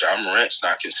 like, Ja Morant's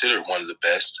not considered one of the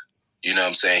best. You know what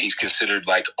I'm saying? He's considered,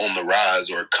 like, on the rise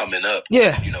or coming up.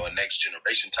 Yeah. You know, a next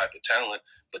generation type of talent.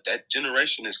 But that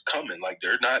generation is coming. Like,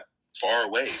 they're not far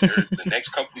away. They're the next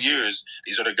couple of years,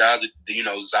 these are the guys that, you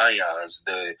know, Zion's,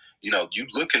 you know, you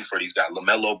looking for these guys,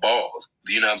 LaMelo Ball.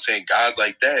 You know what I'm saying? Guys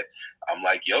like that. I'm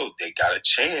like, yo, they got a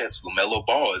chance. LaMelo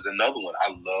Ball is another one. I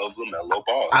love LaMelo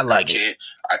Ball.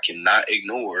 I cannot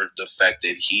ignore the fact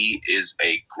that he is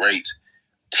a great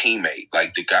teammate.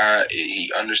 Like, the guy,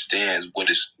 he understands what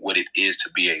it is to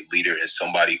be a leader and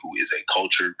somebody who is a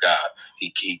culture guy.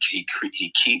 He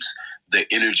keeps the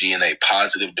energy in a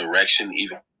positive direction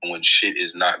even when shit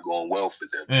is not going well for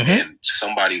them. And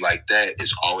somebody like that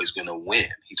is always going to win.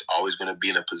 He's always going to be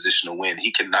in a position to win.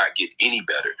 He cannot get any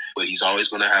better, but he's always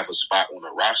going to have a spot on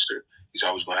a roster. He's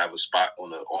always going to have a spot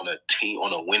on a team,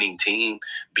 on a winning team,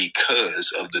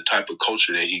 because of the type of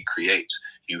culture that he creates.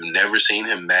 You've never seen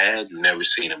him mad. You've never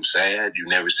seen him sad. You've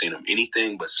never seen him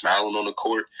anything but smiling on the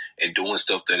court and doing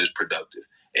stuff that is productive.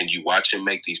 And you watch him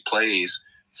make these plays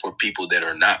for people that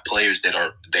are not players, they're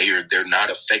not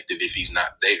effective if he's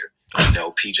not there. You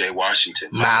know, PJ Washington,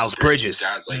 Miles Bridges,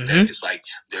 guys like that. It's like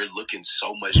they're looking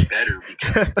so much better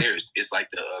because he's there. It's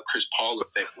like the Chris Paul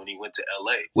effect when he went to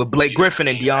LA with Blake Griffin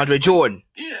and DeAndre Jordan.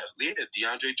 Yeah,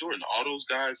 DeAndre Jordan. All those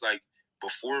guys, like,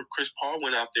 before Chris Paul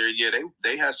went out there,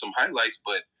 they had some highlights,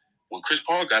 but when Chris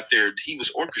Paul got there, he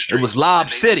was orchestrating. It was Lob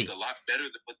City. A lot better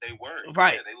than what they were.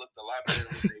 Right. Yeah, they looked a lot better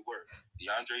than what they were.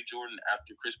 DeAndre Jordan,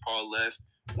 after Chris Paul left,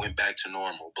 went back to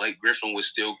normal. Blake Griffin was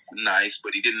still nice,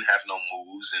 but he didn't have no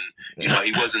moves, and, you know,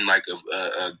 he wasn't like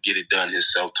a get it done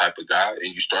himself type of guy,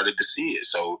 and you started to see it.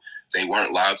 So they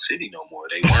weren't Lob City no more.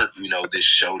 They weren't, you know, this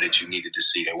show that you needed to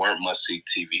see. They weren't must-see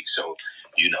TV. So,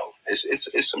 you know,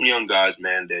 it's some young guys,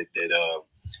 man, that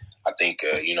I think,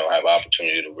 you know, have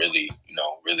opportunity to really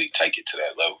take it to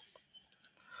that level.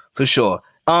 For sure.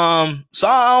 So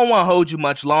I don't want to hold you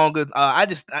much longer. I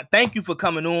thank you for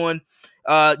coming on.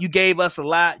 You gave us a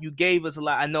lot.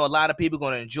 I know a lot of people are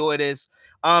going to enjoy this.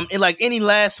 And, like, any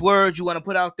last words you want to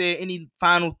put out there? Any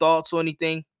final thoughts or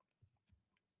anything?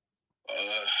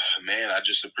 Man, I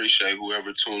just appreciate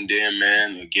whoever tuned in,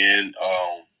 man. Again,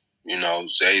 you know,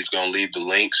 Zay's gonna leave the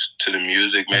links to the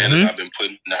music, man, that I've been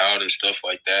putting out and stuff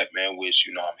like that, man, which,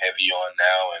 you know, I'm heavy on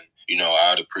now. And, you know,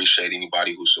 I'd appreciate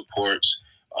anybody who supports.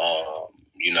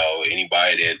 You know,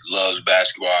 anybody that loves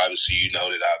basketball. Obviously, you know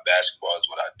that basketball is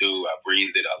what I do. I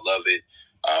breathe it. I love it.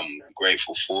 I'm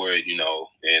grateful for it, you know.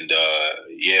 And,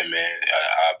 yeah, man,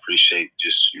 I appreciate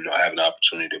just, you know, having the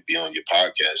opportunity to be on your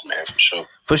podcast, man, for sure.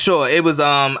 For sure. It was,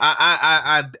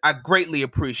 I greatly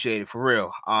appreciate it, for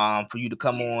real, for you to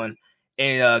come on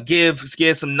and give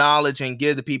some knowledge and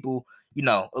give the people, you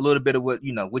know, a little bit of what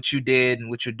you did and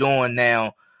what you're doing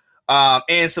now,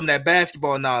 and some of that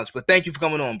basketball knowledge. But thank you for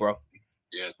coming on, bro.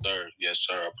 Yes, sir. Yes,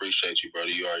 sir. I appreciate you, brother.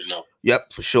 You already know.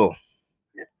 Yep, for sure.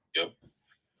 Yep.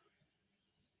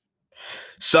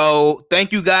 So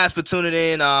thank you guys for tuning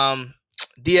in.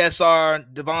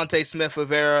 DSR, Devontae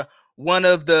Smith-Rivera, one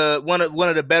of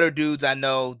the better dudes I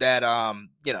know that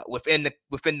you know, within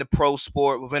the pro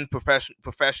sport, within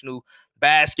professional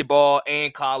basketball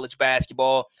and college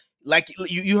basketball. Like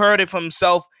you heard it from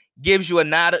himself. Gives you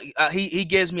he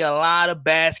gives me a lot of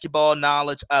basketball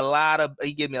knowledge,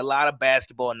 he gives me a lot of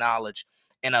basketball knowledge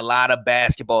and a lot of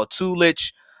basketball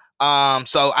toolage.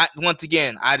 So once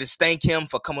again, I just thank him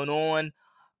for coming on.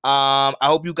 I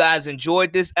hope you guys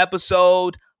enjoyed this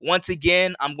episode. Once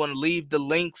again, I'm going to leave the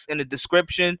links in the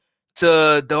description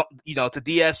to to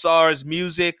DSR's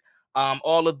music,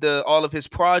 all of his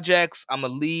projects. I'm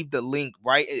gonna leave the link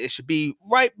right. It should be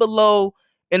right below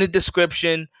in the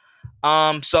description.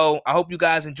 So I hope you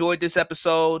guys enjoyed this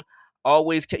episode.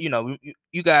 Always,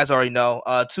 you guys already know.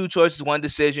 Two choices, one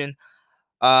decision.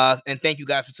 And thank you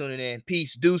guys for tuning in.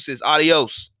 Peace, deuces,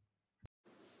 adios.